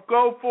hour of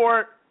Go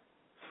For It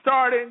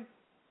starting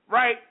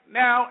right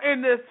now.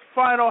 In this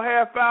final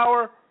half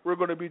hour, we're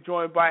going to be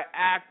joined by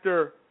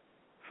actor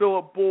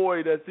Philip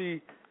Boyd as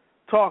he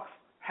talks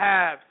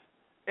haves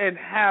and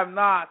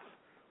have-nots,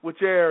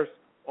 which airs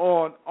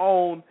on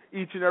OWN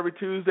each and every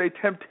Tuesday,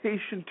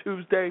 Temptation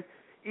Tuesday,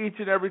 each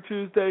and every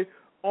Tuesday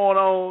on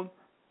OWN,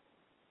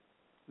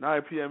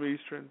 9 p.m.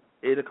 Eastern,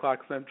 8 o'clock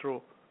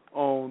Central,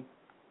 OWN,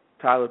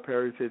 Tyler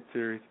Perry's hit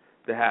series,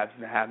 The Haves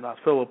and the Have-Nots.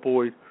 Philip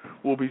Boyd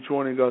will be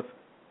joining us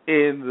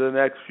in the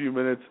next few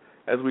minutes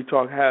as we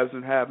talk haves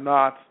and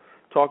have-nots,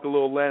 talk a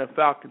little Atlanta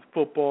Falcons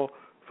football.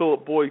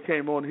 Philip Boyd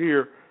came on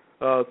here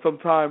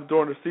sometime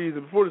during the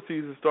season, before the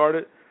season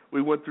started.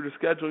 We went through the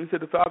schedule. He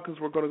said the Falcons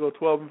were going to go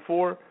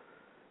 12-4.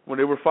 When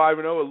they were 5-0,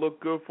 it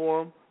looked good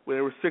for them. When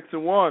they were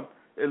 6-1,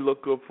 it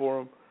looked good for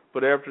them.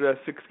 But after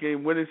that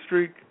 6-game winning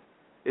streak,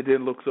 it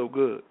didn't look so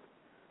good.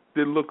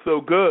 Didn't look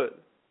so good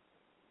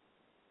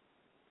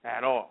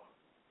at all.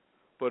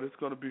 But it's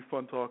going to be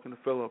fun talking to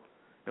Philip,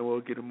 and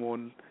we'll get him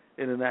on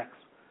in the next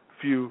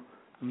few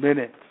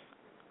minutes.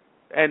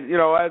 And,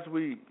 as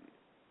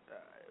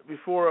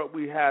before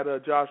we had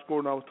Josh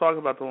Gordon, I was talking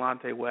about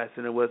Delonte West,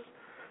 and it was,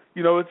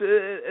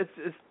 it's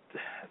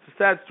a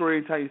sad story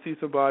anytime you see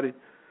somebody,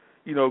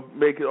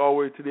 make it all the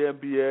way to the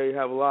NBA,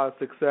 have a lot of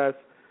success,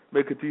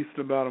 make a decent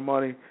amount of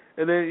money,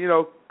 and then,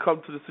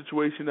 come to the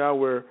situation now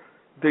where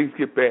things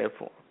get bad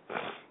for them.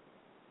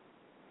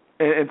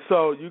 And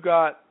so you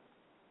got,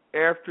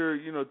 after,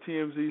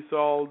 TMZ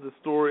saw the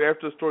story,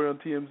 after the story on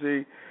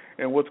TMZ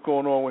and what's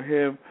going on with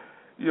him,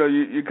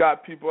 you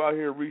got people out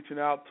here reaching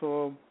out to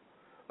him.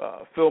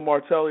 Phil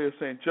Martelli of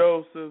St.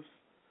 Joseph's,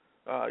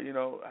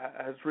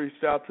 has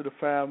reached out to the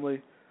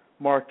family.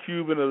 Mark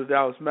Cuban of the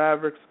Dallas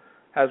Mavericks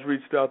has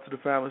reached out to the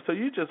family. So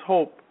you just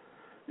hope,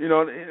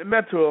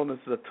 mental illness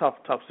is a tough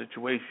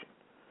situation.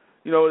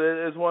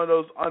 It's one of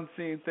those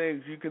unseen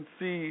things. You can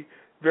see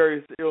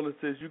various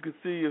illnesses. You can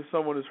see if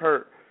someone is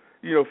hurt,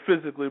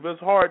 physically, but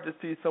it's hard to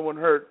see someone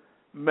hurt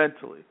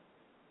mentally.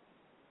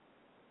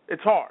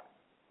 It's hard.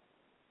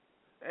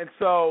 And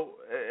so,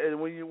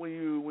 when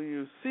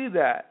you see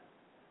that,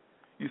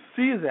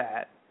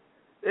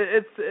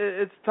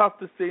 it's tough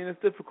to see, and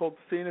it's difficult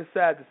to see, and it's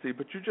sad to see.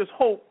 But you just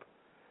hope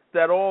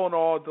that all in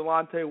all,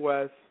 Delonte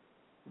West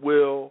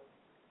will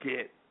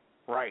get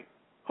right.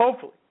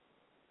 Hopefully.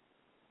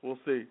 We'll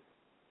see.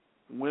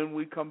 When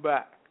we come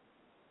back,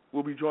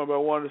 we'll be joined by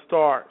one of the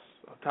stars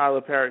of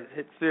Tyler Perry's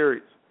hit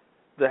series,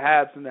 The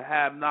Haves and the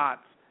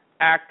Have-Nots,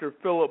 actor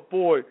Philip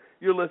Boyd.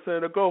 You're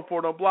listening to Go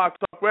For It on Blog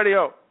Talk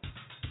Radio.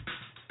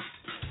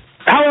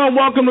 Hello and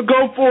welcome to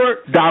Go For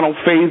It. Donald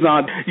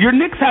Faison. Your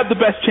Knicks have the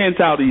best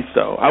chance out east,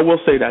 though. I will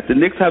say that. The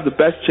Knicks have the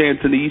best chance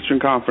in the Eastern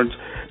Conference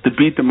to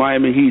beat the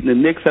Miami Heat. And the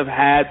Knicks have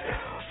had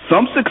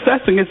some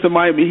success against the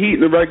Miami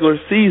Heat in the regular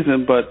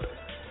season, but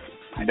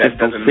that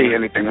doesn't mean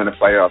anything when the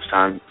playoffs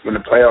come. When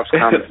the playoffs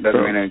come, it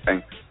doesn't mean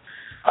anything.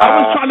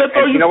 I was trying to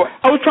throw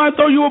I was trying to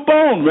throw you a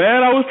bone,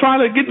 man. I was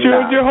trying to get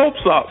your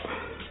hopes up.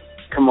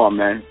 Come on,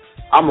 man.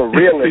 I'm a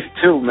realist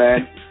too,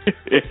 man.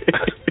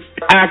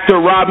 Actor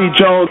Robbie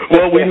Jones.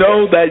 Well, we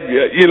know that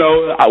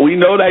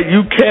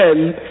you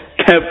can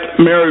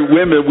marry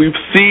women. We've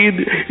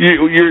seen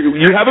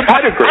you have a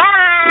pedigree.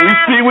 We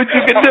see what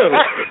you can do.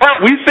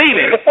 We've seen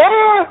it.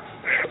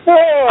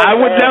 I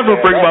would never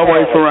bring my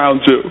wife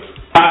around you.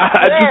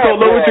 I just don't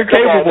know what you're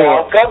capable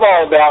of. Come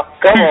on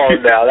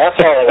now. That's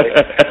early.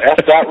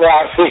 That's not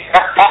Robbie.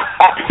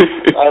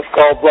 That's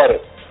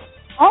cold-blooded.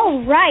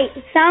 All right.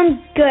 Sounds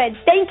good.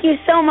 Thank you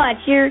so much.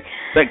 You're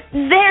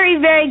very,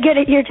 very good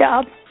at your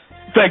job.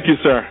 Thank you,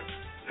 sir.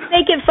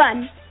 Make it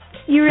fun.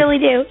 You really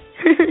do.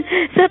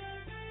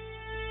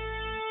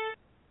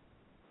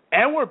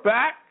 And we're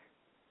back.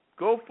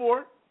 Go for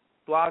it.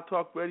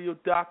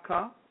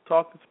 BlogTalkRadio.com.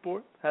 Talking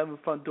sports. Having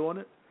fun doing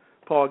it.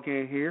 Paul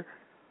Gann here.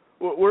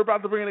 We're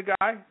about to bring in a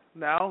guy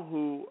now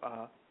who,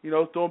 is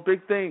doing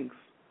big things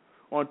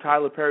on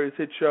Tyler Perry's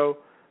hit show,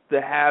 The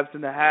Haves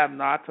and the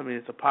Have-Nots. I mean,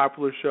 it's a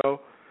popular show.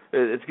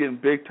 It's getting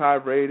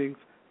big-time ratings.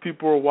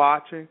 People are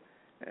watching,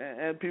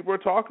 and people are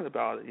talking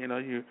about it.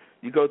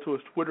 You go to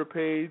his Twitter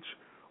page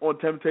on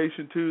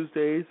Temptation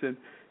Tuesdays, and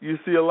you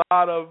see a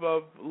lot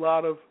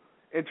of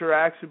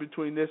interaction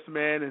between this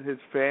man and his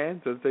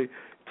fans as they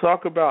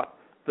talk about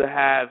the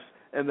haves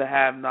and the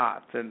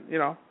have-nots. And,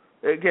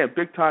 again,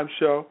 big-time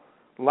show.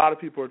 A lot of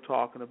people are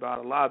talking about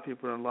it. A lot of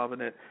people are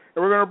loving it.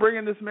 And we're going to bring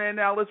in this man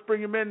now. Let's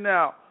bring him in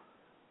now.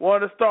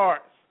 One of the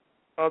stars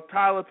of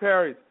Tyler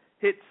Perry's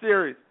hit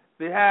series,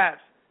 The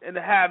Haves and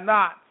the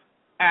Have-Nots,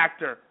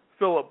 actor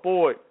Philip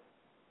Boyd.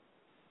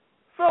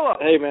 Philip.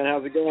 Hey, man.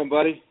 How's it going,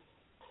 buddy?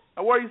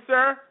 How are you,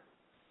 sir?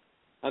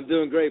 I'm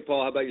doing great,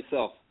 Paul. How about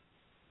yourself?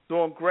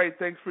 Doing great.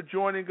 Thanks for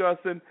joining us.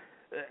 And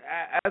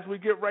as we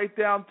get right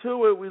down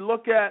to it, we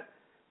look at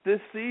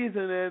this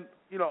season, and,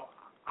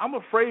 I'm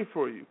afraid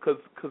for you because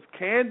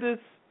Candace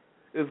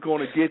is going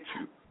to get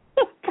you.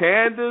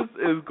 Candace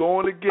is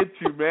going to get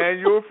you, man.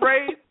 You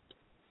afraid?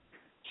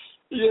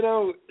 Yeah,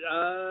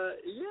 a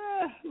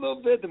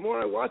little bit. The more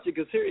I watch it,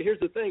 because here's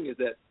the thing is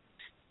that,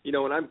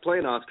 when I'm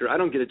playing Oscar, I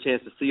don't get a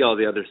chance to see all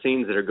the other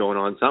scenes that are going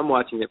on. So I'm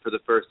watching it for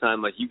the first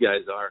time like you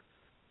guys are.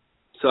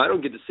 So I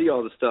don't get to see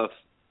all the stuff,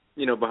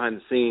 behind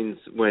the scenes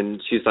when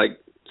she's like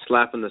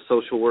slapping the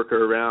social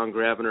worker around,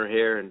 grabbing her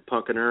hair and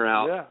punking her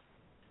out. Yeah.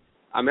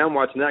 I mean, I'm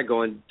watching that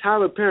going,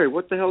 Tyler Perry,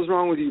 what the hell's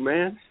wrong with you,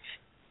 man?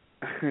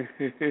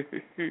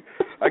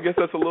 I guess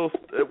that's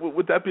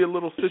would that be a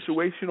little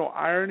situational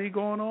irony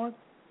going on?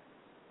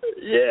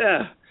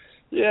 Yeah.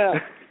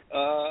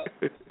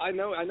 I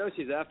know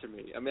she's after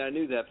me. I mean, I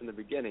knew that from the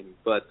beginning,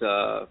 but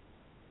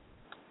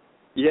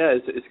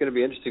it's going to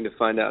be interesting to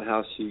find out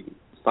how she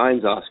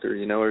finds Oscar,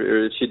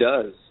 or if she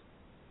does.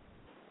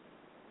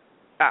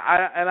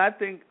 I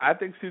think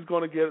she's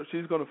going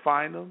to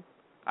find him.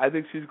 I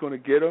think she's going to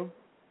get him,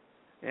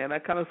 and I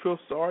kind of feel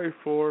sorry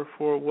for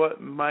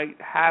what might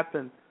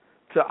happen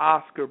to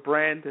Oscar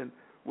Brandon,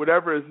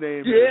 whatever his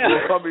name is.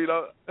 I mean,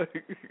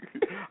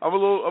 I'm a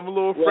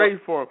little afraid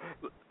for him.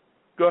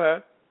 Go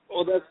ahead.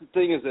 Well, that's the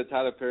thing is that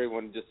Tyler Perry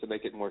wanted just to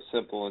make it more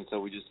simple, and so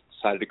we just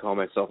decided to call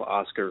myself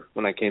Oscar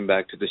when I came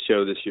back to the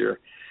show this year.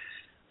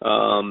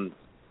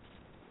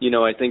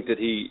 I think that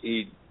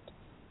he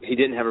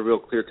didn't have a real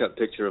clear-cut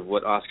picture of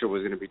what Oscar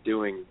was going to be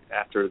doing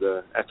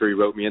after he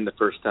wrote me in the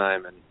first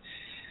time, and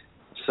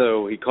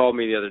so he called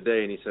me the other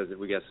day and he says that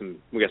we got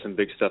some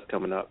big stuff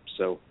coming up.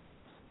 So,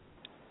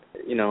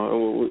 we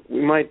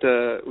might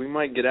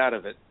get out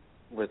of it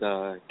with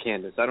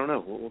Candace. I don't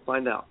know. We'll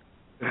find out.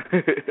 I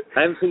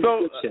haven't seen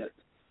the pitch yet.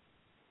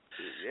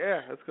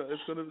 Yeah, it's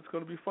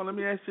gonna be fun. Let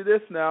me ask you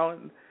this now,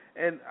 and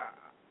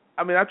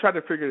I mean I tried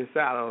to figure this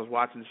out. I was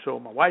watching the show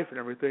with my wife and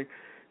everything.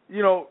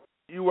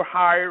 You were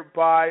hired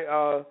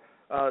by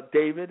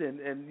David,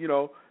 and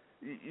you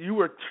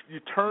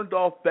turned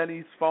off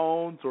Benny's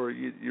phones, or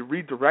you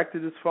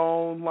redirected his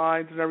phone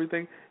lines and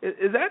everything.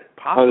 Is that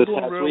possible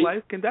in real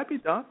life? Can that be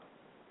done?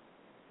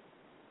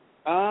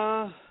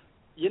 Yeah.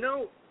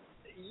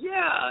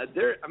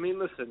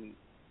 Listen.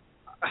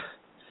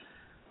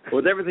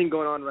 With everything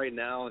going on right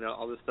now and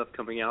all this stuff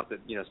coming out, that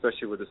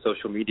especially with the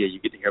social media, you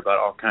get to hear about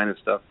all kinds of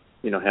stuff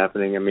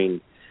happening. I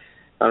mean,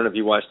 I don't know if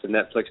you watched the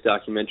Netflix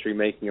documentary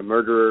Making a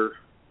Murderer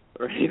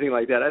or anything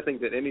like that. I think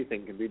that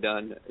anything can be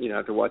done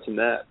after watching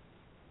that.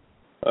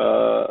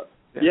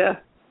 Yeah,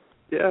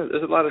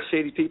 there's a lot of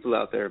shady people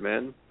out there,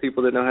 man.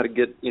 People that know how to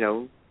get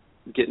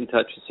in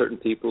touch with certain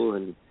people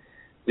and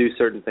do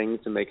certain things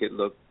to make it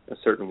look a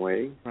certain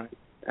way. Right.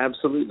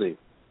 Absolutely.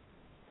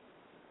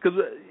 Because,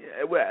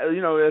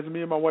 as me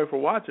and my wife were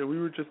watching, we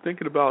were just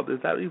thinking about, is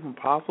that even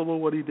possible,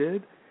 what he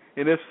did?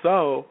 And if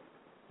so,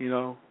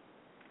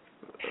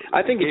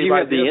 I think if you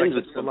have the ends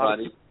with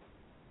somebody.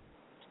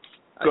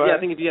 I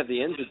think if you have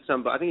the ends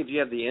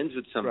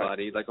with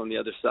somebody, right, like on the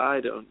other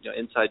side,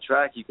 inside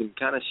track, you can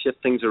kind of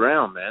shift things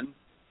around, man.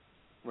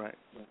 Right.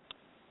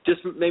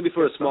 Just maybe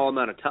for a small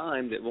amount of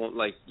time that won't,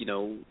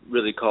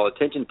 really call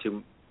attention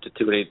to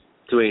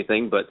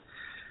anything. But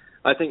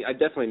I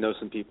definitely know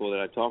some people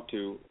that I talk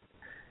to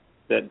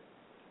that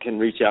can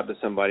reach out to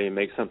somebody and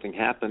make something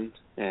happen,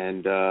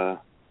 and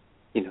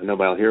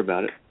nobody will hear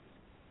about it.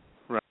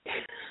 Right.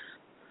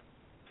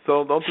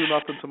 So don't do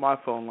nothing to my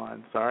phone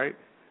lines, all right?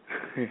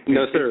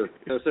 No, sir.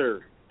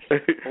 Let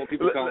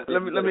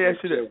me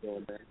ask you this.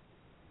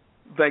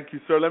 Thank you,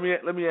 sir. Let me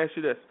ask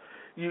you this.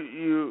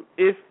 You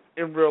if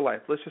in real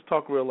life, let's just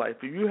talk real life.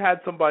 If you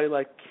had somebody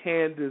like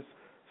Candace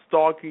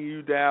stalking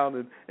you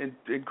down and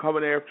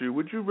coming after you,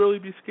 would you really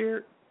be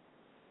scared?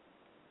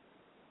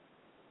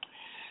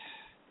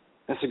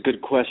 That's a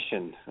good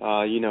question.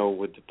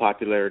 With the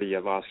popularity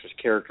of Oscar's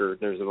character,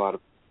 there's a lot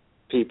of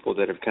people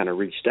that have kind of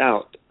reached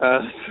out.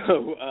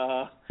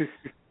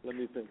 Let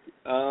me think.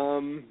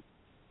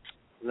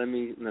 Let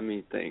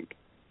me think.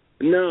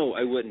 No,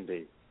 I wouldn't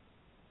be.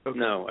 Okay.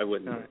 No, I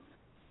wouldn't. Right.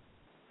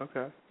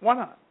 Okay. Why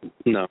not?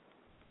 No.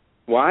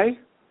 Why?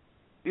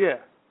 Yeah.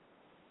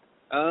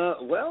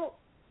 Well,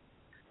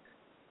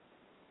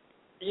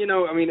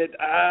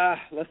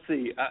 let's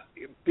see.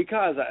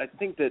 Because I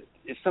think that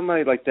if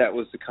somebody like that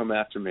was to come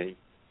after me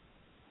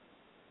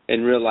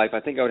in real life, I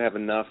think I would have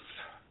enough.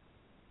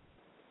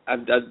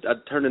 I'd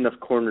turned enough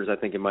corners, I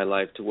think, in my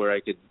life to where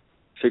I could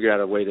figure out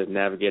a way to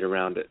navigate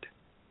around it.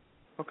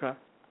 Okay.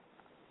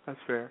 That's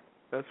fair.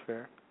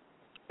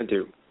 I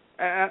do.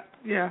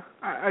 Yeah,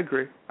 I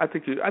agree. I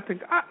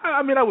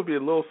would be a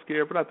little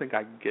scared, but I think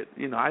I can get.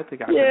 I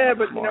think I. Yeah,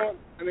 but smart.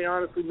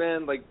 honestly,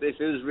 man, like if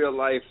it was real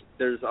life,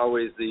 there's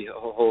always the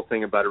whole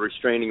thing about a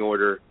restraining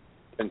order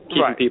and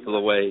keeping people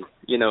away.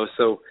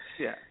 So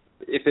yeah.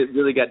 If it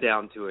really got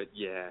down to it,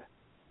 yeah,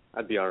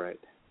 I'd be all right.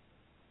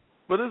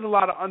 But there's a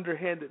lot of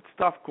underhanded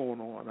stuff going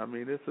on. I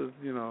mean, this is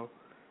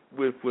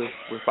with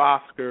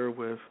Oscar,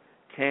 with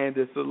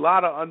Candace, a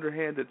lot of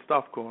underhanded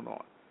stuff going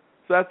on.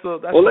 So that's a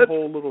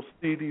whole little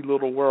seedy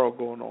little world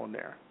going on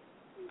there.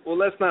 Well,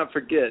 let's not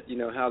forget,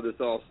 how this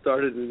all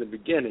started in the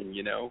beginning.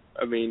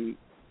 I mean,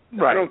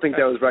 right. I don't think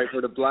that was right for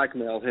her to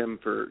blackmail him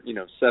for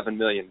 $7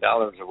 million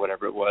or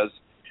whatever it was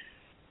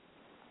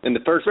in the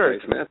first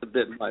place. Man, that's a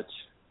bit much.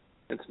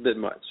 It's a bit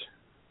much.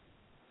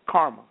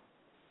 Karma.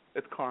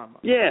 It's karma.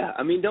 Yeah,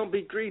 I mean, don't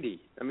be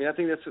greedy. I mean, I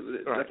think that's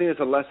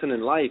a lesson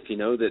in life,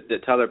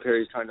 that Tyler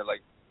Perry's trying to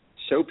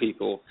show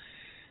people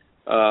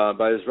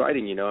by his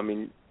writing. I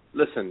mean,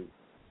 listen,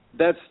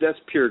 that's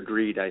pure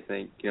greed. I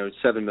think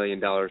 $7 million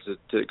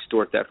to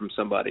extort that from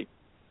somebody.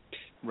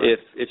 Right.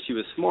 If she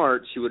was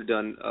smart, she would have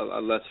done a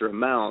lesser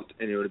amount,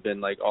 and it would have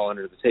been all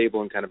under the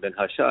table and kind of been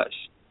hush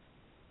hush.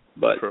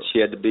 But she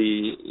had to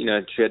be,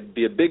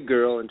 a big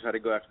girl and try to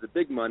go after the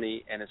big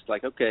money. And it's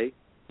okay,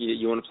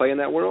 you want to play in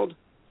that world?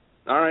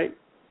 All right.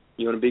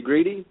 You want to be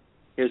greedy?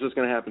 Here's what's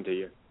going to happen to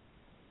you.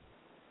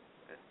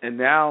 And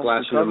now,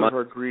 because of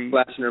her greed,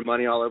 flashing her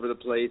money all over the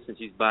place, and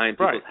she's buying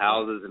people's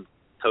houses and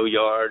tow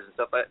yards and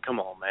stuff like that. Come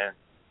on, man.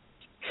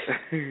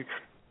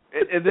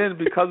 and then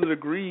because of the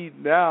greed,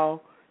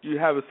 now you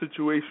have a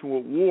situation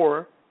with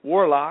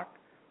Warlock,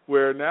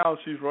 where now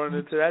she's running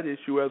into that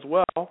issue as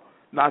well,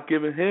 not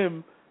giving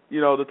him,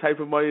 the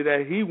type of money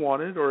that he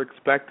wanted or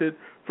expected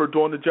for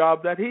doing the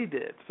job that he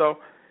did. So,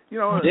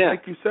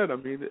 like you said, I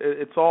mean,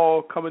 it's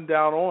all coming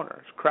down on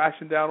her. It's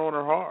crashing down on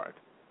her hard.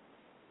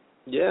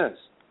 Yes.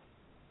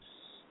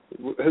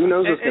 Who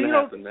knows what's going to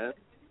happen, man?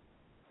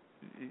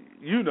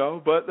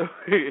 But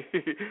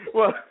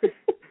well,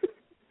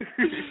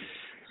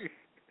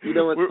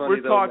 what's funny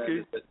we're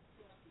talking. Matt,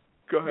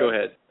 go ahead. Go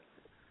ahead.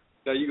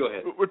 No, you go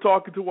ahead. We're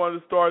talking to one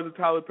of the stars of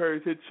Tyler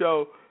Perry's hit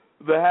show,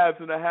 The Haves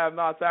and the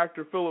Have-Nots,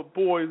 actor Philip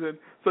Boyes, and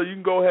so you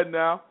can go ahead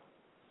now.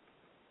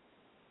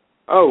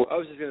 Oh, I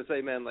was just going to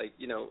say, man,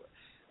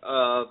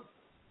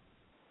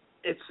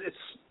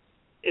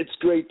 it's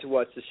great to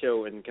watch the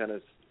show and kind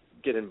of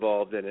get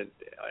involved in it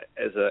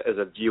as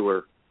a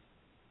viewer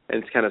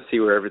and kind of see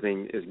where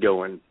everything is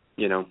going,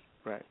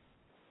 Right.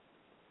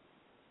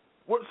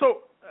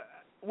 So,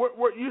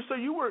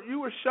 you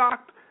were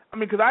shocked? I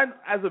mean, because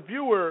as a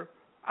viewer,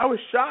 I was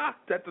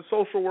shocked that the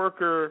social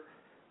worker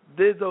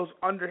did those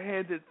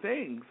underhanded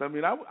things. I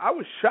mean, I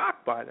was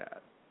shocked by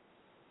that.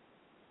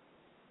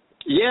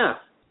 Yeah.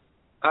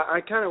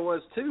 I kind of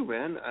was too,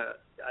 man. I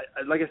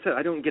like I said,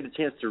 I don't get a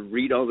chance to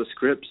read all the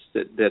scripts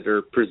that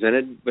are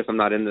presented if I'm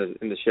not in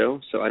the show,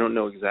 so I don't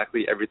know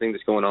exactly everything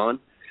that's going on.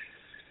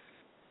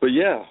 But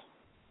yeah,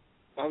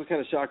 I was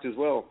kind of shocked as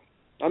well.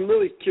 I'm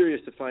really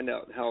curious to find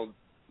out how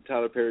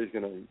Tyler Perry's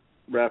going to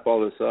wrap all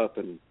this up,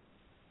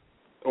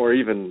 or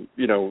even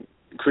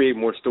create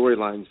more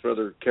storylines for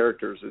other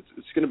characters.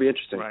 It's going to be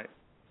interesting. Right.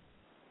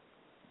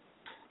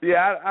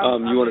 Yeah,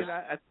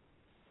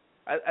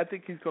 I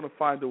think he's going to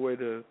find a way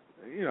to.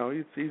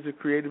 He's a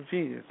creative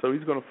genius, so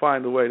he's going to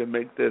find a way to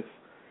make this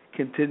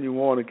continue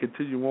on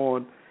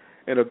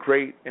in a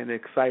great and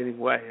exciting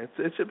way.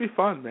 It should be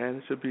fun, man.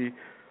 It should be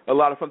a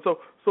lot of fun.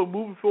 So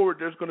moving forward,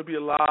 there's going to be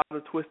a lot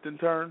of twists and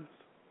turns.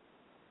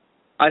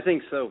 I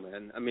think so,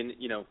 man. I mean,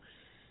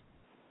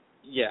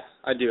 yeah,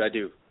 I do.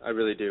 I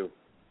really do.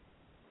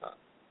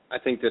 I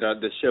think that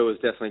the show is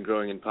definitely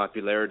growing in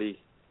popularity.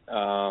 They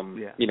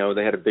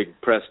had a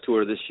big press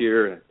tour this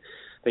year. I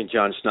think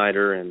John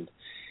Schneider and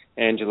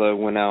Angela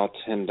went out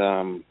and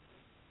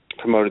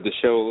promoted the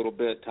show a little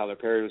bit. Tyler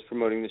Perry was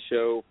promoting the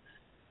show.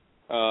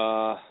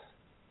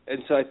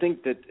 And so I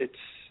think that it's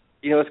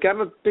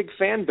got a big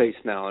fan base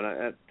now, and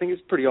I think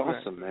it's pretty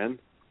awesome, man.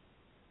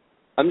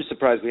 I'm just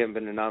surprised we haven't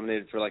been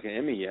nominated for an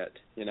Emmy yet,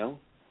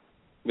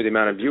 with the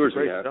amount of viewers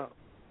we have.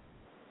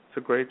 It's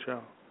a great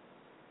show.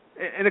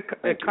 And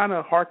it kind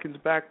of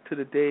harkens back to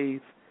the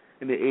days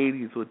in the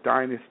 80s with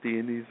Dynasty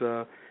and these,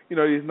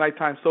 these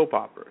nighttime soap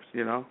operas,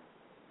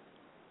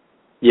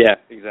 Yeah,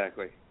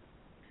 exactly.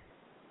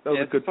 That was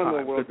a good it's a fun time.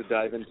 little world to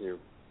dive into.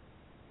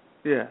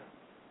 Yeah.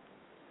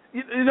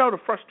 You know, the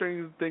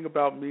frustrating thing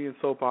about me and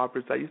soap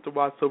operas, I used to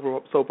watch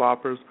soap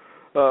operas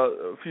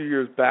a few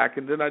years back,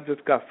 and then I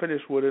just got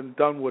finished with it and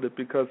done with it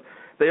because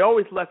they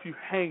always left you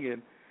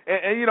hanging.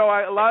 And you know,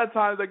 a lot of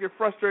times I get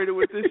frustrated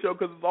with this show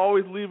because it's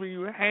always leaving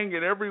you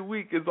hanging. Every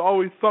week is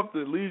always something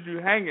that leaves you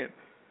hanging.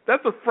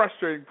 That's the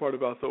frustrating part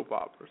about soap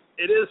operas.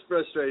 It is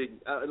frustrating.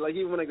 Like,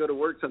 even when I go to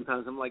work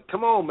sometimes, I'm like,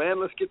 come on, man,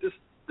 let's get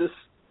this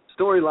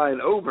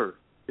storyline over.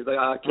 He's like,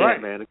 I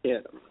can't, man, I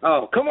can't.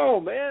 Oh, come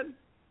on, man.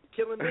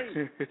 You're killing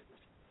me.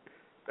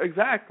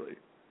 Exactly.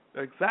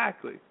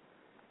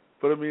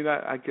 But, I mean,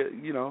 I get,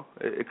 you know,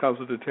 it comes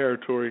with the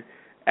territory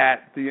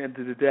at the end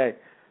of the day.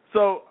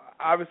 So,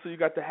 obviously, you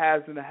got the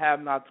haves and the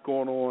have-nots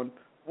going on.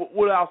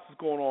 What else is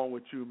going on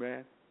with you,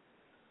 man?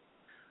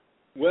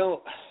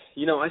 Well,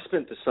 you know, I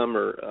spent the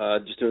summer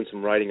just doing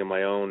some writing on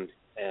my own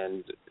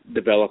and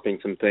developing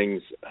some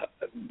things.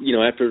 You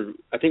know, I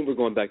think we're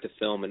going back to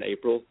film in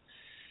April,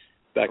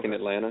 back in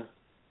Atlanta.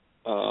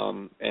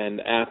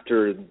 And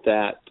after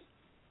that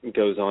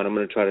goes on, I'm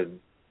going to try to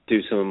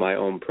do some of my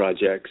own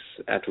projects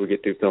after we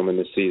get through filming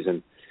this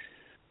season.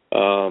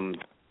 I'm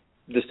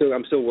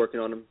still working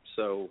on them,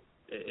 so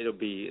it'll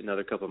be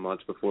another couple of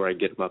months before I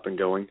get them up and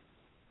going.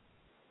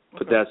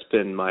 But that's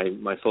been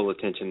my full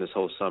attention this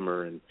whole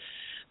summer and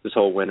this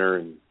whole winter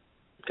and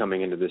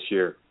coming into this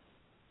year.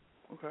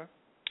 Okay.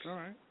 All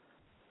right.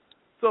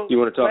 So you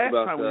want to talk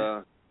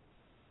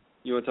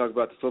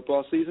about the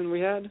football season we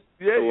had?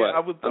 Yeah,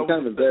 I'm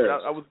kind of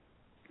embarrassed.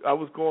 I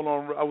was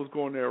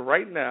going there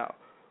right now.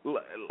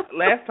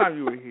 Last time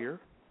you were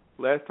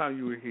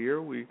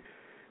here, we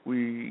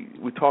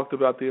talked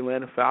about the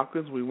Atlanta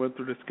Falcons. We went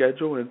through the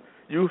schedule, and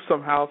you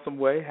somehow, some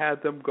way,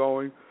 had them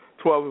going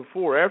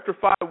 12-4. After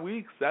 5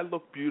 weeks, that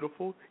looked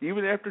beautiful.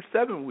 Even after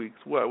 7 weeks,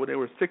 when they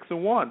were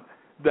 6-1,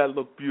 that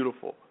looked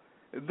beautiful.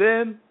 And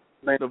then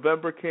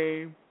November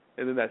came,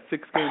 and then that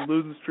 6-game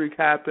losing streak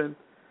happened,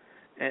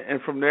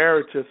 and from there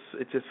it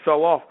just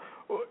fell off.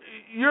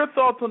 Your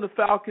thoughts on the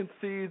Falcons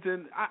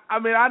season? I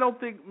mean, I don't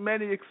think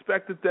many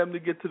expected them to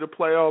get to the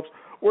playoffs.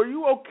 Were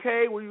you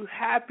okay? Were you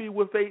happy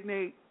with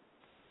 8-8?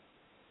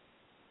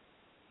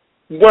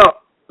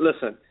 Well,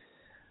 listen,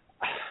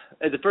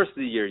 at the first of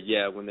the year,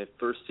 yeah, when the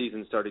first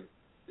season started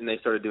and they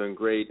started doing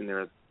great and they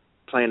were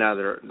playing out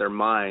of their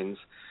minds,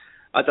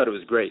 I thought it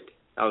was great.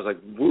 I was like,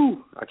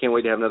 woo, I can't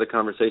wait to have another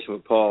conversation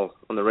with Paul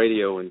on the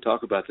radio and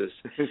talk about this.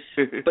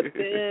 But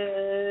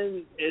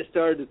then it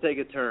started to take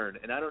a turn,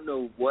 and I don't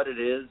know what it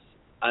is.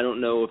 I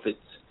don't know if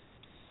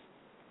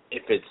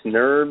it's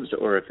nerves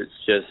or if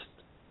it's just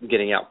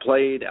getting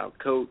outplayed,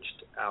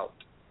 outcoached,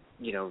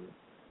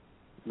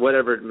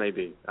 whatever it may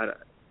be.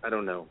 I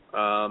don't know.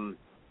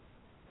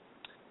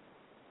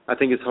 I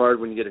think it's hard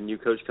when you get a new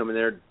coach coming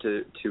there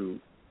to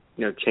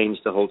change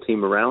the whole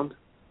team around.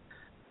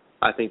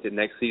 I think that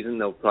next season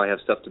they'll probably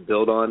have stuff to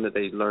build on that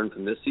they learned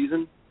from this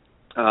season.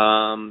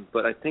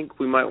 But I think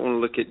we might want to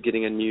look at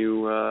getting a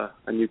new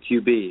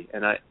QB,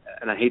 and I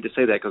hate to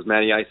say that because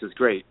Matty Ice is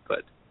great,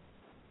 but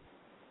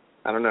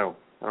I don't know.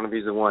 I don't know if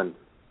he's the one.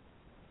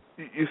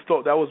 You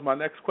stole. That was my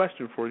next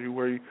question for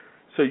you.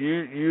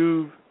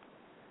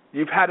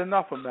 You've had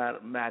enough of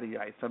Matty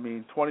Ice. I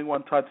mean,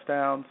 21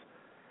 touchdowns,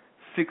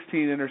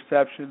 16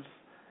 interceptions.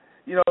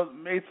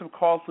 Made some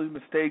costly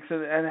mistakes,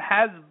 and it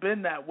has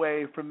been that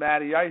way for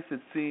Matty Ice, it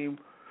seemed,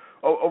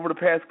 over the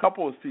past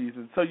couple of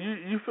seasons. So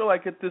you feel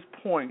like at this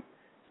point,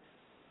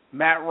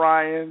 Matt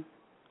Ryan,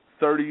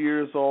 30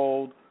 years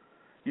old,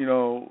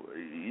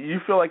 you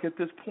feel like at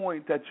this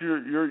point that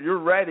you're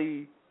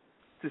ready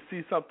to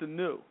see something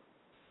new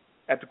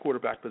at the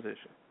quarterback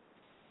position.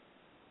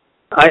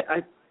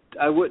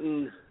 I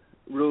wouldn't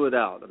rule it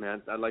out. I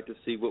mean, I'd like to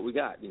see what we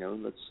got.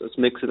 Let's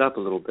mix it up a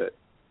little bit.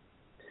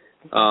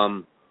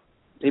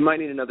 He might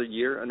need another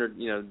year under,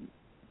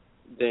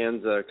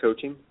 Dan's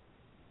coaching,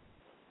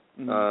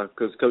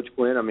 because Coach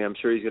Quinn. I mean, I'm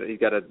sure he's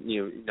got a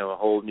a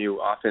whole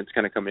new offense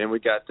kind of coming in. We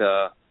got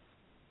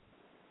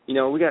we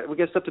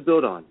got stuff to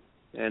build on,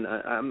 and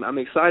I'm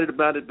excited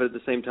about it. But at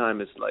the same time,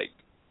 it's like,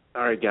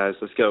 all right, guys,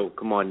 let's go.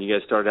 Come on, you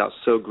guys started out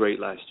so great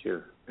last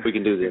year. We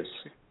can do this.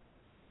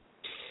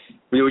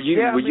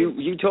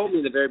 You told me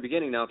in the very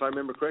beginning. Now, if I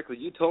remember correctly,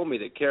 you told me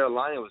that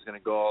Carolina was going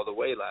to go all the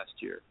way last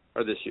year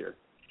or this year.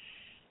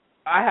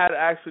 I had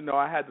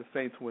the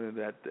Saints winning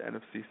the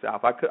NFC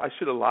South. I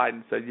should have lied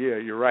and said, yeah,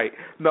 you're right.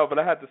 No, but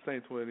I had the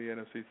Saints winning the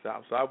NFC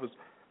South. So I was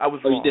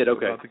wrong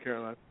about the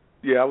Carolina.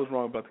 Yeah, I was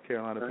wrong about the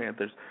Carolina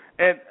Panthers.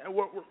 And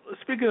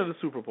speaking of the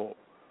Super Bowl,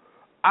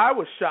 I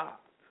was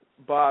shocked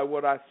by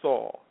what I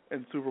saw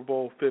in Super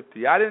Bowl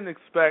 50. I didn't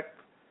expect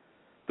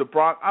the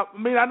Broncos.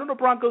 I mean, I know the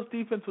Broncos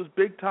defense was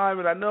big time,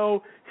 and I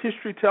know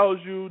history tells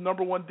you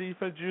number one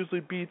defense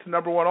usually beats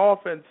number one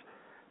offense.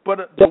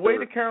 But the way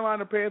the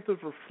Carolina Panthers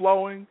were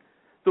flowing,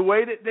 the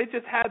way that they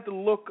just had the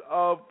look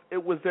of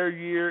it was their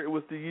year, it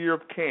was the year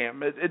of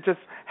Cam. It just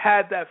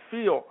had that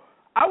feel.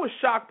 I was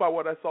shocked by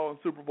what I saw in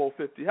Super Bowl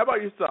 50. How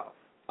about yourself?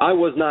 I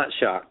was not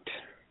shocked.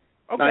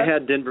 Okay. I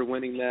had Denver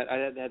winning that. I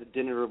had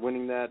Denver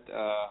winning that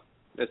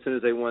as soon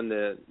as they won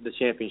the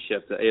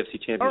championship, the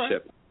AFC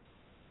championship.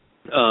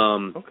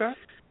 Right. Okay.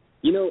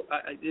 You know,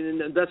 and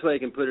the best way I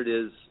can put it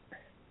is,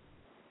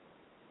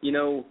 you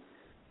know,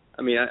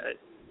 I mean,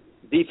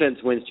 defense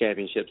wins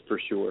championships for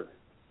sure.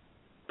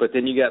 But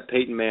then you got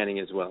Peyton Manning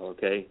as well,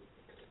 okay?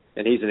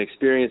 And he's an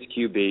experienced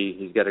QB.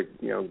 He's got a,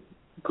 you know,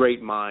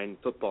 great mind,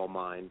 football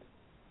mind.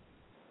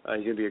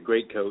 He's going to be a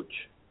great coach.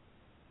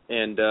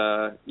 And,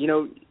 you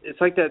know, it's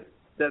like that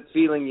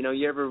feeling, you know,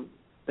 you ever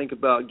think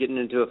about getting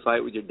into a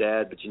fight with your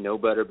dad, but you know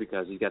better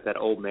because he's got that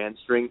old man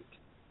strength,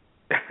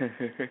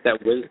 that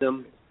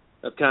wisdom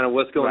of kind of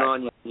what's going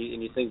on,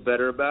 and you think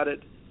better about it.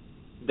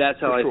 That's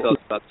how I felt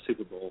about the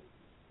Super Bowl.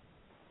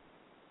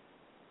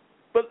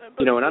 But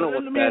you know, and I don't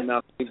want to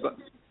badmouth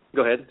anybody.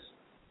 Go ahead.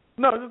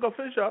 No, just go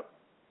finish up.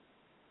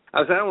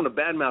 I don't want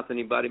to badmouth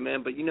anybody,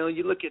 man, but, you know,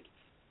 you look at,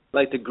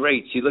 like, the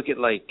greats. You look at,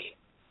 like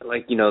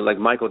you know, like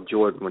Michael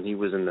Jordan when he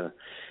was in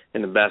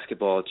the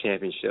basketball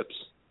championships.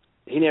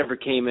 He never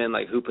came in,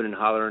 like, hooping and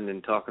hollering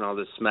and talking all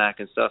this smack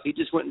and stuff. He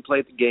just went and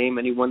played the game,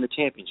 and he won the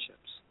championships.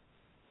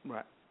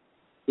 Right.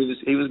 He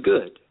was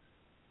good.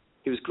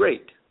 He was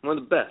great. One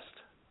of the best.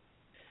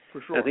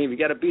 For sure. And I think if you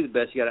got to be the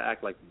best, you got to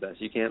act like the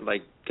best. You can't,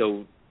 like,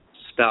 go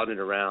spouting it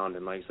around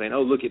and, like, saying,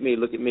 oh, look at me,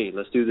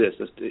 let's do this.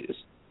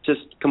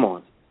 Just come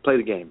on, play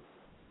the game.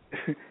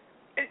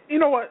 You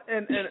know what?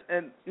 And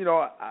you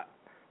know,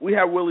 we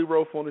had Willie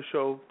Roaf on the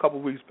show a couple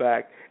of weeks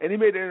back, and he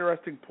made an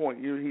interesting point.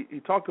 He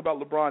talked about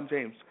LeBron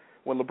James.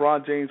 When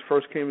LeBron James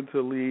first came into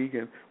the league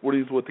and when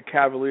he was with the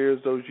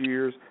Cavaliers those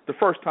years, the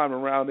first time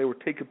around they were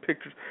taking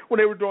pictures, when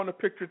they were doing the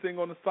picture thing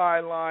on the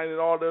sideline and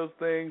all those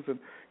things and,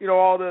 you know,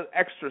 all the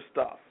extra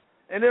stuff.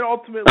 And then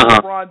ultimately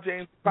LeBron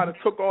James kind of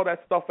took all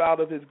that stuff out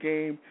of his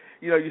game.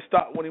 You know,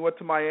 when he went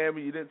to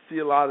Miami, you didn't see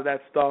a lot of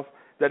that stuff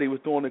that he was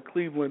doing in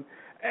Cleveland.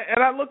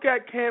 And I look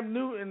at Cam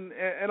Newton,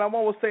 and I'm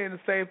almost saying the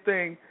same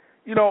thing.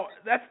 You know,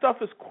 that stuff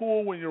is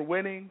cool when you're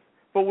winning,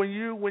 but when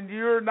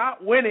you're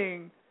not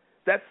winning,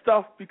 that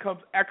stuff becomes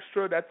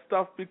extra. That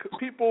stuff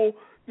people,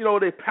 you know,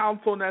 they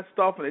pounce on that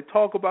stuff and they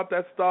talk about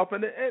that stuff,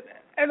 and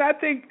I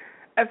think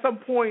at some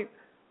point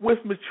with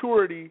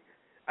maturity,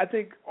 I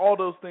think all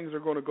those things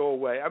are going to go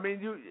away. I mean,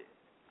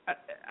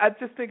 I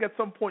just think at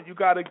some point you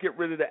got to get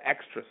rid of the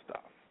extra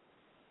stuff.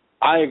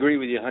 I agree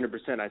with you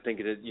 100%. I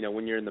think you know,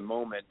 when you're in the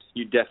moment,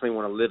 you definitely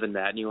want to live in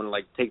that, and you want to,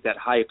 like, take that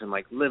hype and,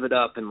 like, live it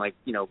up and, like,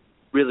 you know,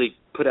 really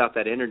put out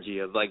that energy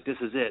of, like, this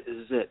is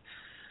it.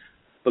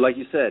 But like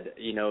you said,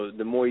 you know,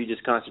 the more you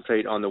just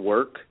concentrate on the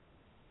work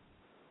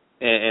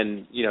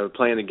and you know,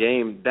 playing the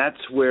game, that's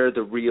where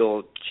the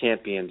real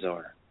champions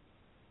are.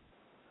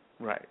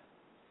 Right,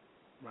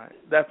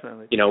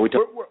 definitely. You know, we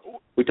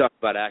talk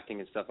about acting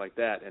and stuff like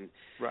that,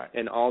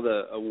 and all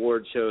the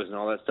award shows and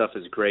all that stuff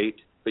is great.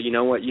 But you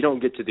know what? You don't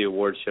get to the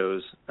award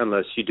shows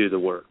unless you do the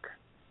work.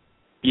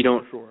 You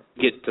don't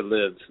get to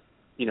live,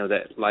 you know,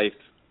 that life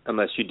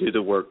unless you do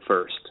the work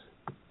first.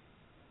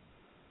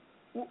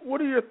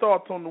 What are your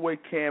thoughts on the way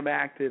Cam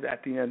acted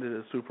at the end of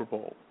the Super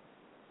Bowl?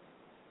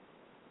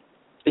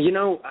 You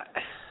know,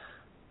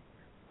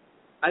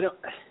 I don't.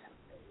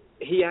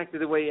 He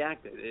acted the way he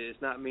acted.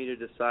 It's not me to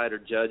decide or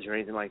judge or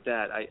anything like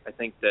that. I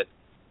think that,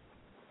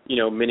 you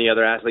know, many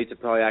other athletes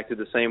have probably acted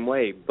the same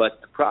way.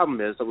 But the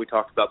problem is, that we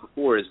talked about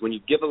before, is when you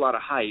give a lot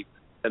of hype,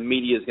 the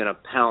media is going to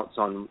pounce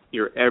on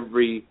your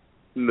every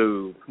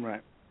move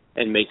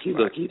and make you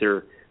look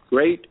either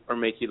great or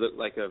make you look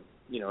like a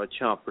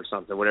chump or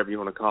something, whatever you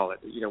want to call it,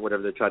 you know,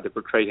 whatever they tried to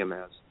portray him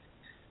as.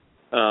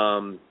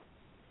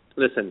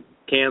 Listen,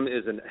 Cam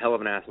is a hell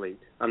of an athlete.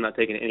 I'm not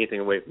taking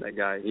anything away from that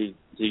guy. He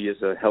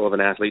is a hell of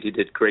an athlete. He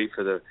did great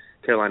for the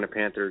Carolina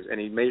Panthers, and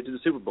he made it to the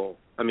Super Bowl.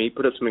 I mean, he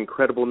put up some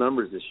incredible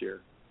numbers this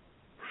year.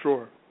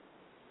 Sure.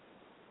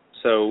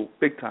 So,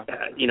 big time.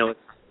 You know,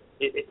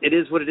 it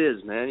is what it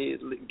is, man.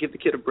 Give the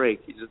kid a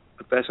break. He's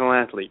a professional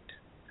athlete.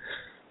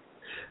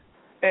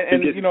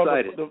 And you know,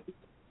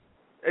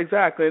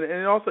 exactly.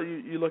 And also,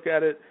 you look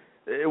at it.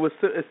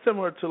 It's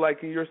similar to,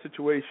 like, in your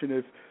situation,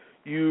 if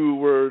you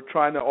were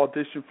trying to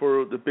audition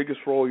for the biggest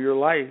role of your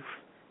life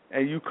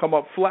and you come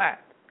up flat.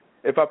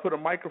 If I put a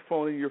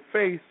microphone in your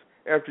face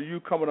after you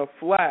coming up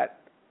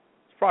flat,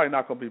 it's probably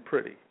not going to be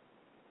pretty.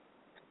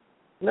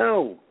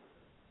 No.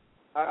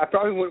 I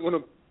probably wouldn't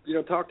want to, you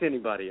know, talk to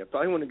anybody. I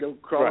probably want to go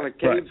crawl in a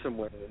cave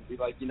somewhere and be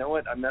like, you know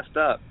what, I messed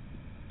up.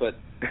 But,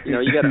 you know,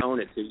 you got to own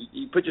it, too.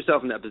 You put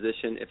yourself in that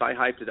position. If I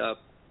hyped it up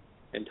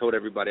and told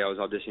everybody I was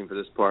auditioning for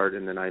this part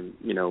and then I,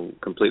 you know,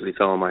 completely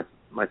fell on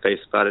my face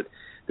about it,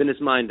 then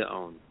it's mine to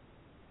own.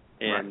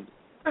 And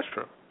that's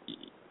true.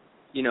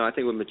 You know, I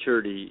think with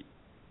maturity,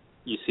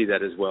 you see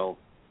that as well.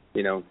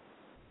 You know,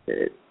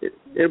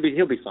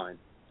 he'll be fine.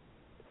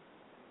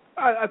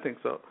 I think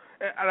so.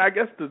 And I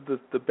guess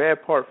the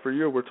bad part for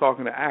you, we're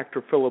talking to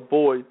actor Philip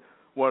Boyd,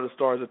 one of the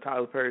stars of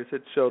Tyler Perry's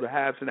hit show, The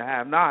Haves and the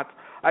Have-Nots.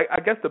 I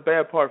guess the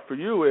bad part for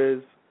you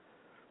is,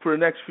 for the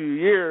next few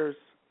years,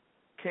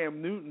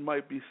 Cam Newton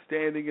might be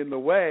standing in the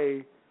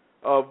way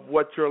of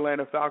what your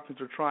Atlanta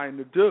Falcons are trying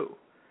to do.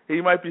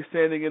 he might be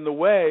standing in the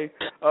way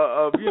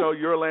of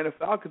your Atlanta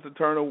Falcons in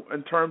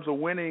terms of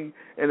winning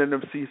an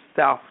NFC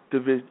South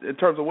division, in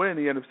terms of winning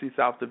the NFC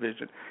South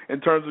division,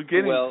 in terms of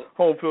getting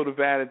home field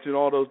advantage in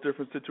all those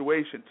different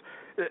situations.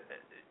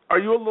 Are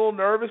you a little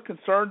nervous,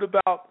 concerned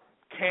about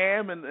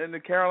Cam and the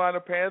Carolina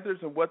Panthers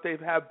and what they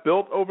have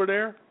built over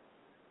there?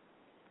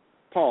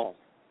 Paul,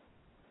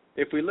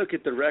 if we look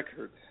at the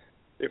record,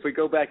 if we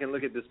go back and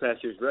look at this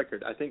past year's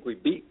record, I think we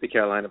beat the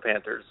Carolina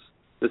Panthers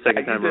the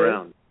second time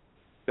around.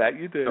 That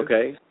you did.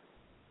 Okay.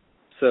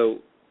 So,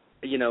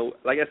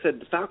 like I said,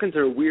 the Falcons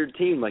are a weird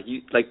team.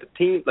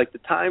 The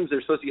times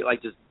they're supposed to get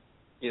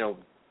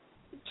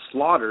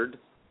slaughtered,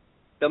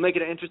 they'll make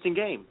it an interesting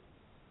game.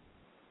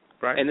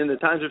 Right. And then the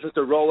times they're supposed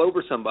to roll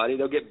over somebody,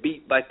 they'll get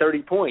beat by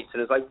 30 points.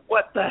 And it's like,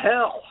 what the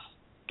hell?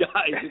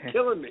 Guys, you're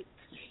killing me.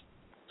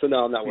 So,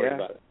 no, I'm not worried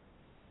about it.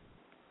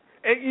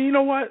 And you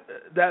know what?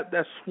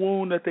 That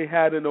swoon that they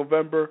had in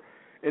November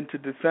into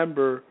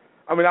December,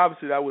 I mean,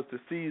 obviously that was the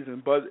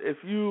season. But if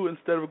you,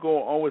 instead of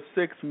going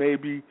 0-6,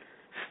 maybe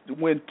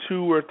win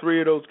 2 or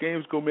 3 of those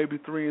games, go maybe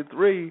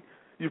 3-3,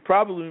 you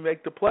probably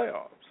make the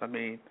playoffs. I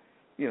mean,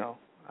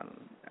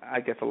 I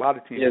guess a lot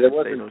of teams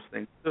say those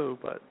things too,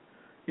 but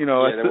there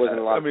wasn't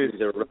a lot of teams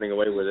that were running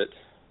away with it.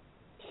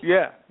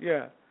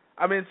 Yeah.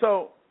 I mean,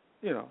 so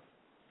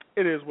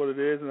it is what it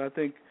is, and I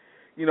think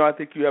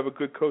you have a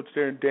good coach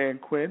there in Dan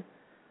Quinn,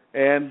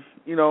 and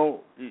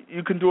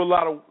you can do a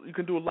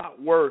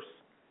lot worse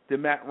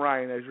than Matt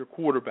Ryan as your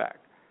quarterback.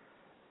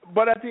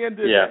 But at the end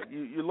of the day,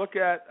 you look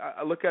at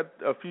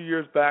a few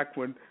years back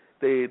when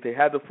they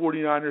had the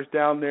 49ers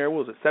down there.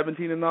 What was it,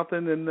 17-0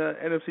 in the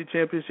NFC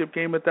Championship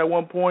game at that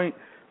one point?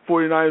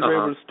 49ers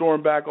were able to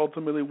storm back,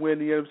 ultimately win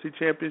the NFC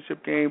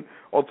Championship game,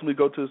 ultimately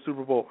go to the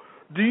Super Bowl.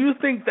 Do you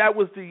think that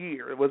was the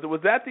year?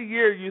 Was that the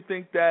year you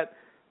think that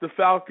the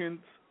Falcons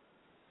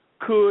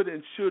could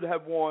and should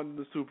have won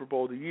the Super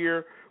Bowl? The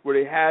year where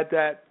they had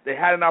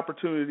an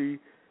opportunity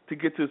to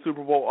get to the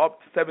Super Bowl up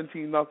 17-0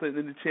 in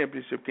the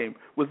championship game.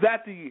 Was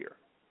that the year?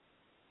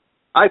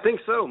 I think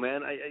so,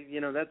 man.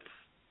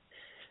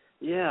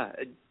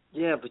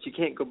 But you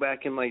can't go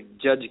back and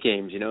judge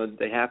games.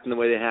 They happen the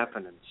way they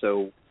happen, and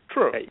so.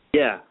 True. I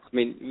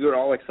mean, we were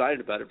all excited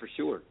about it for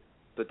sure,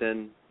 but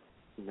then,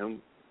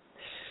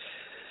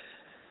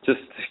 just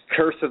the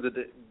curse of the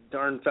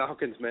darn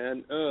Falcons,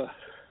 man. Ugh.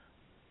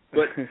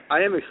 But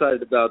I am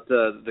excited about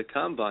the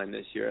Combine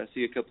this year. I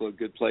see a couple of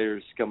good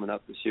players coming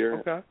up this year.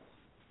 Okay.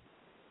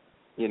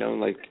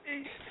 Like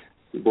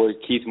your boy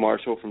Keith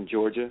Marshall from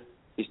Georgia.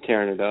 He's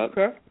tearing it up.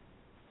 Okay.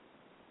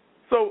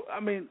 So, I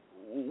mean,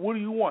 what do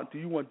you want? Do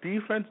you want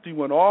defense? Do you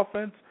want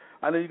offense?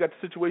 I know you got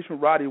the situation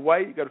with Roddy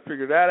White. You got to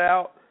figure that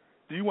out.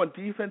 Do you want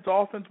defense,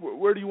 offense?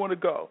 Where do you want to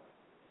go?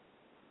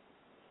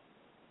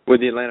 With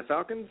the Atlanta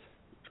Falcons?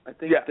 I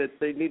think that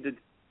they need to.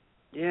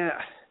 Yeah,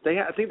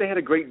 I think they had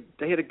a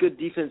good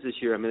defense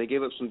this year. I mean, they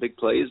gave up some big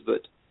plays,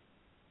 but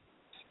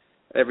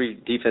every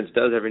defense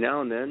does every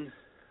now and then.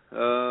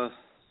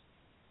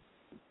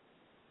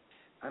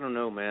 I don't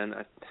know, man.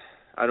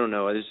 I don't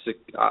know.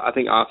 I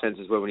think offense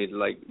is where we need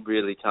to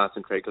really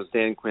concentrate, because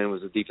Dan Quinn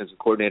was a defensive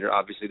coordinator.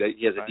 Obviously,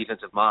 he has a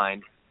defensive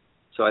mind.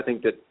 So I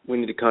think that we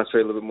need to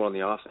concentrate a little bit more on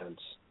the offense.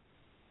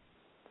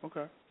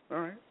 Okay. All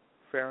right.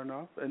 Fair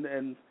enough.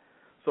 And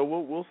so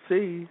we'll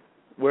see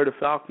where the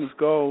Falcons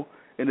go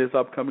in this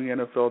upcoming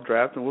NFL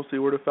draft, and we'll see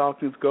where the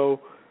Falcons go,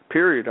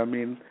 period. I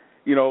mean,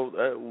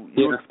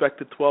 you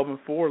expected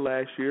 12-4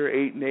 last year.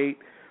 8-8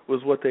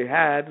 was what they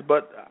had.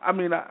 But, I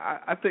mean,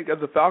 I think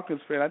as a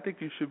Falcons fan, I think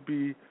you should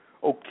be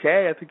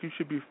okay. I think you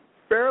should be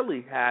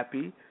fairly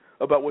happy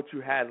about what you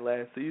had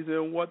last season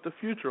and what the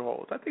future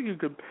holds. I think you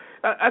could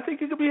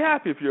be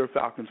happy if you're a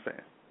Falcons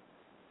fan.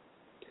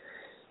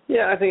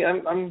 Yeah, I think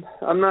I'm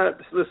not.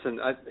 Listen,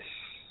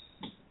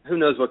 who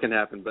knows what can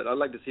happen? But I'd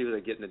like to see who they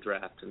get in the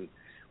draft and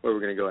where we're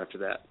going to go after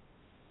that.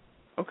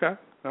 Okay,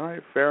 all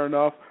right, fair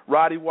enough.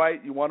 Roddy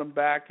White, you want him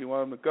back? You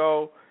want him to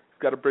go?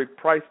 He's got a big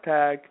price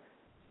tag.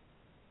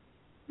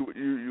 Where are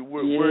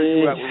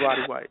you at with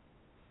Roddy White?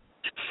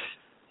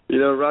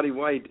 Roddy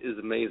White is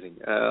amazing.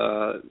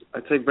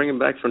 I'd say bring him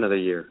back for another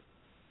year.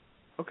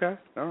 Okay,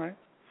 all right.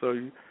 So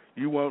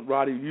you want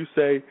Roddy? You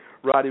say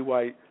Roddy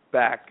White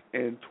back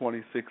in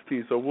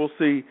 2016. So we'll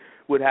see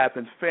what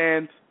happens.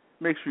 Fans,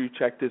 make sure you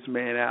check this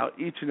man out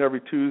each and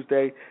every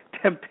Tuesday,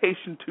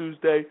 Temptation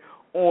Tuesday,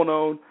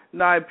 on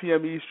 9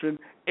 p.m. Eastern,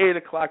 8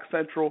 o'clock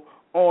Central,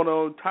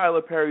 on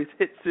Tyler Perry's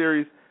hit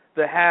series,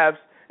 The Haves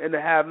and the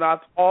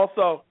Have-Nots.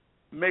 Also,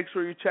 make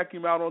sure you check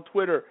him out on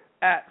Twitter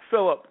at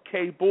Philip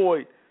K.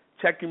 Boyd.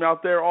 Check him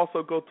out there.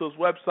 Also, go to his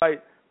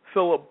website,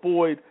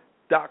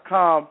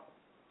 philipboyd.com,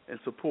 and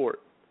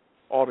support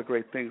all the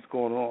great things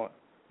going on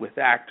with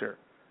actor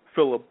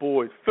Philip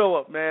Boyd.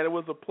 Philip, man, it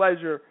was a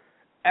pleasure.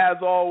 As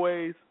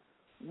always,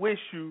 wish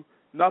you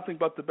nothing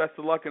but the best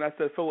of luck. And I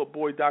said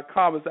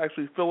philipboyd.com. It's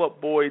actually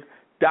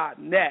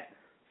philipboyd.net.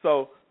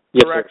 So,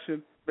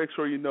 correction, make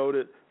sure you note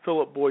it,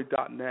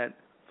 philipboyd.net.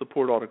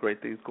 Support all the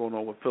great things going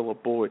on with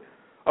Philip Boyd.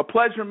 A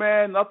pleasure,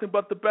 man. Nothing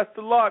but the best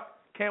of luck.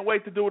 Can't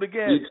wait to do it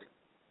again.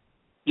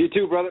 You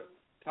too, brother.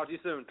 Talk to you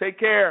soon. Take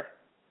care.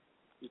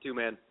 You too,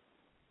 man.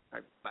 All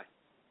right, bye.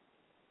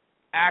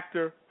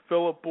 Actor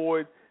Philip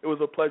Boyd. It was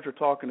a pleasure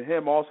talking to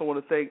him. I also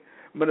want to thank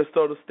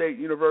Minnesota State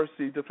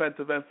University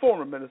defensive end,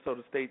 former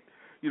Minnesota State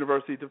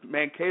University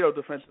Mankato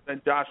defensive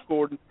end Josh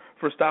Gordon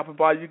for stopping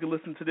by. You can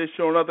listen to this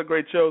show and other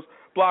great shows.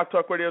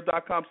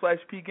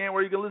 blogtalkradio.com/pgant,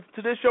 where you can listen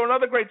to this show and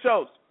other great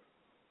shows.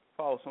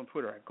 Follow us on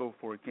Twitter at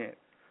GoForItGant.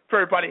 For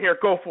everybody here,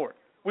 go for it.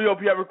 We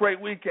hope you have a great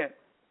weekend.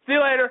 See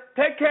you later.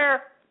 Take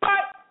care. Bye.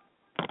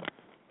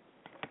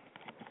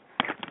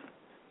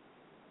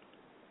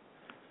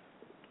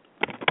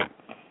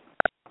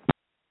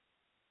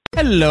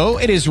 Hello,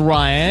 it is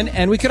Ryan,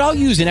 and we could all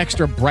use an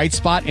extra bright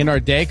spot in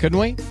our day, couldn't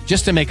we?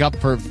 Just to make up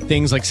for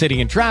things like sitting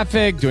in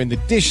traffic, doing the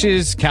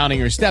dishes, counting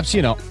your steps,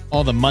 you know,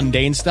 all the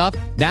mundane stuff.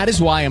 That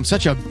is why I'm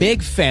such a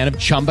big fan of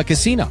Chumba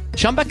Casino.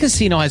 Chumba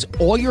Casino has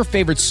all your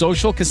favorite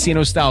social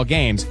casino-style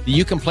games that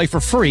you can play for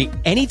free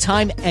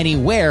anytime,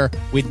 anywhere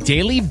with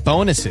daily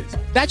bonuses.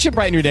 That should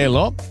brighten your day a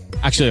little.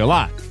 Actually, a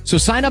lot. So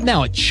sign up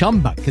now at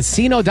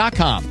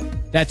ChumbaCasino.com.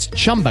 That's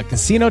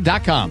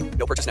ChumbaCasino.com.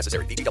 No purchase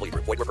necessary. VGW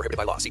Group. Void where prohibited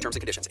by law. See terms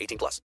and conditions.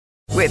 18+.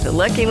 With the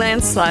Lucky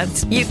Land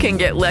Slots, you can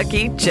get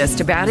lucky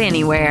just about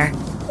anywhere.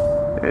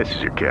 This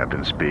is your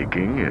captain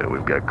speaking.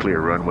 We've got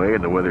clear runway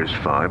and the weather's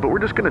fine, but we're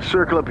just going to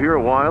circle up here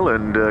a while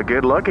and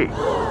get lucky.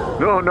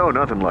 No,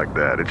 nothing like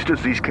that. It's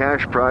just these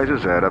cash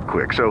prizes add up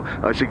quick. So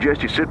I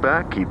suggest you sit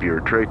back, keep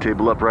your tray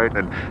table upright,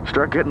 and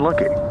start getting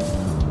lucky.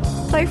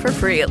 Play for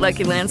free at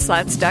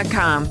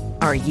LuckyLandSlots.com.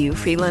 Are you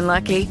feeling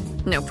lucky?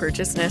 No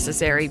purchase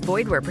necessary.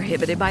 Void where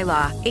prohibited by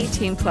law.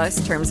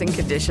 18+ terms and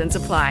conditions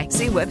apply.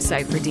 See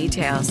website for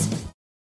details.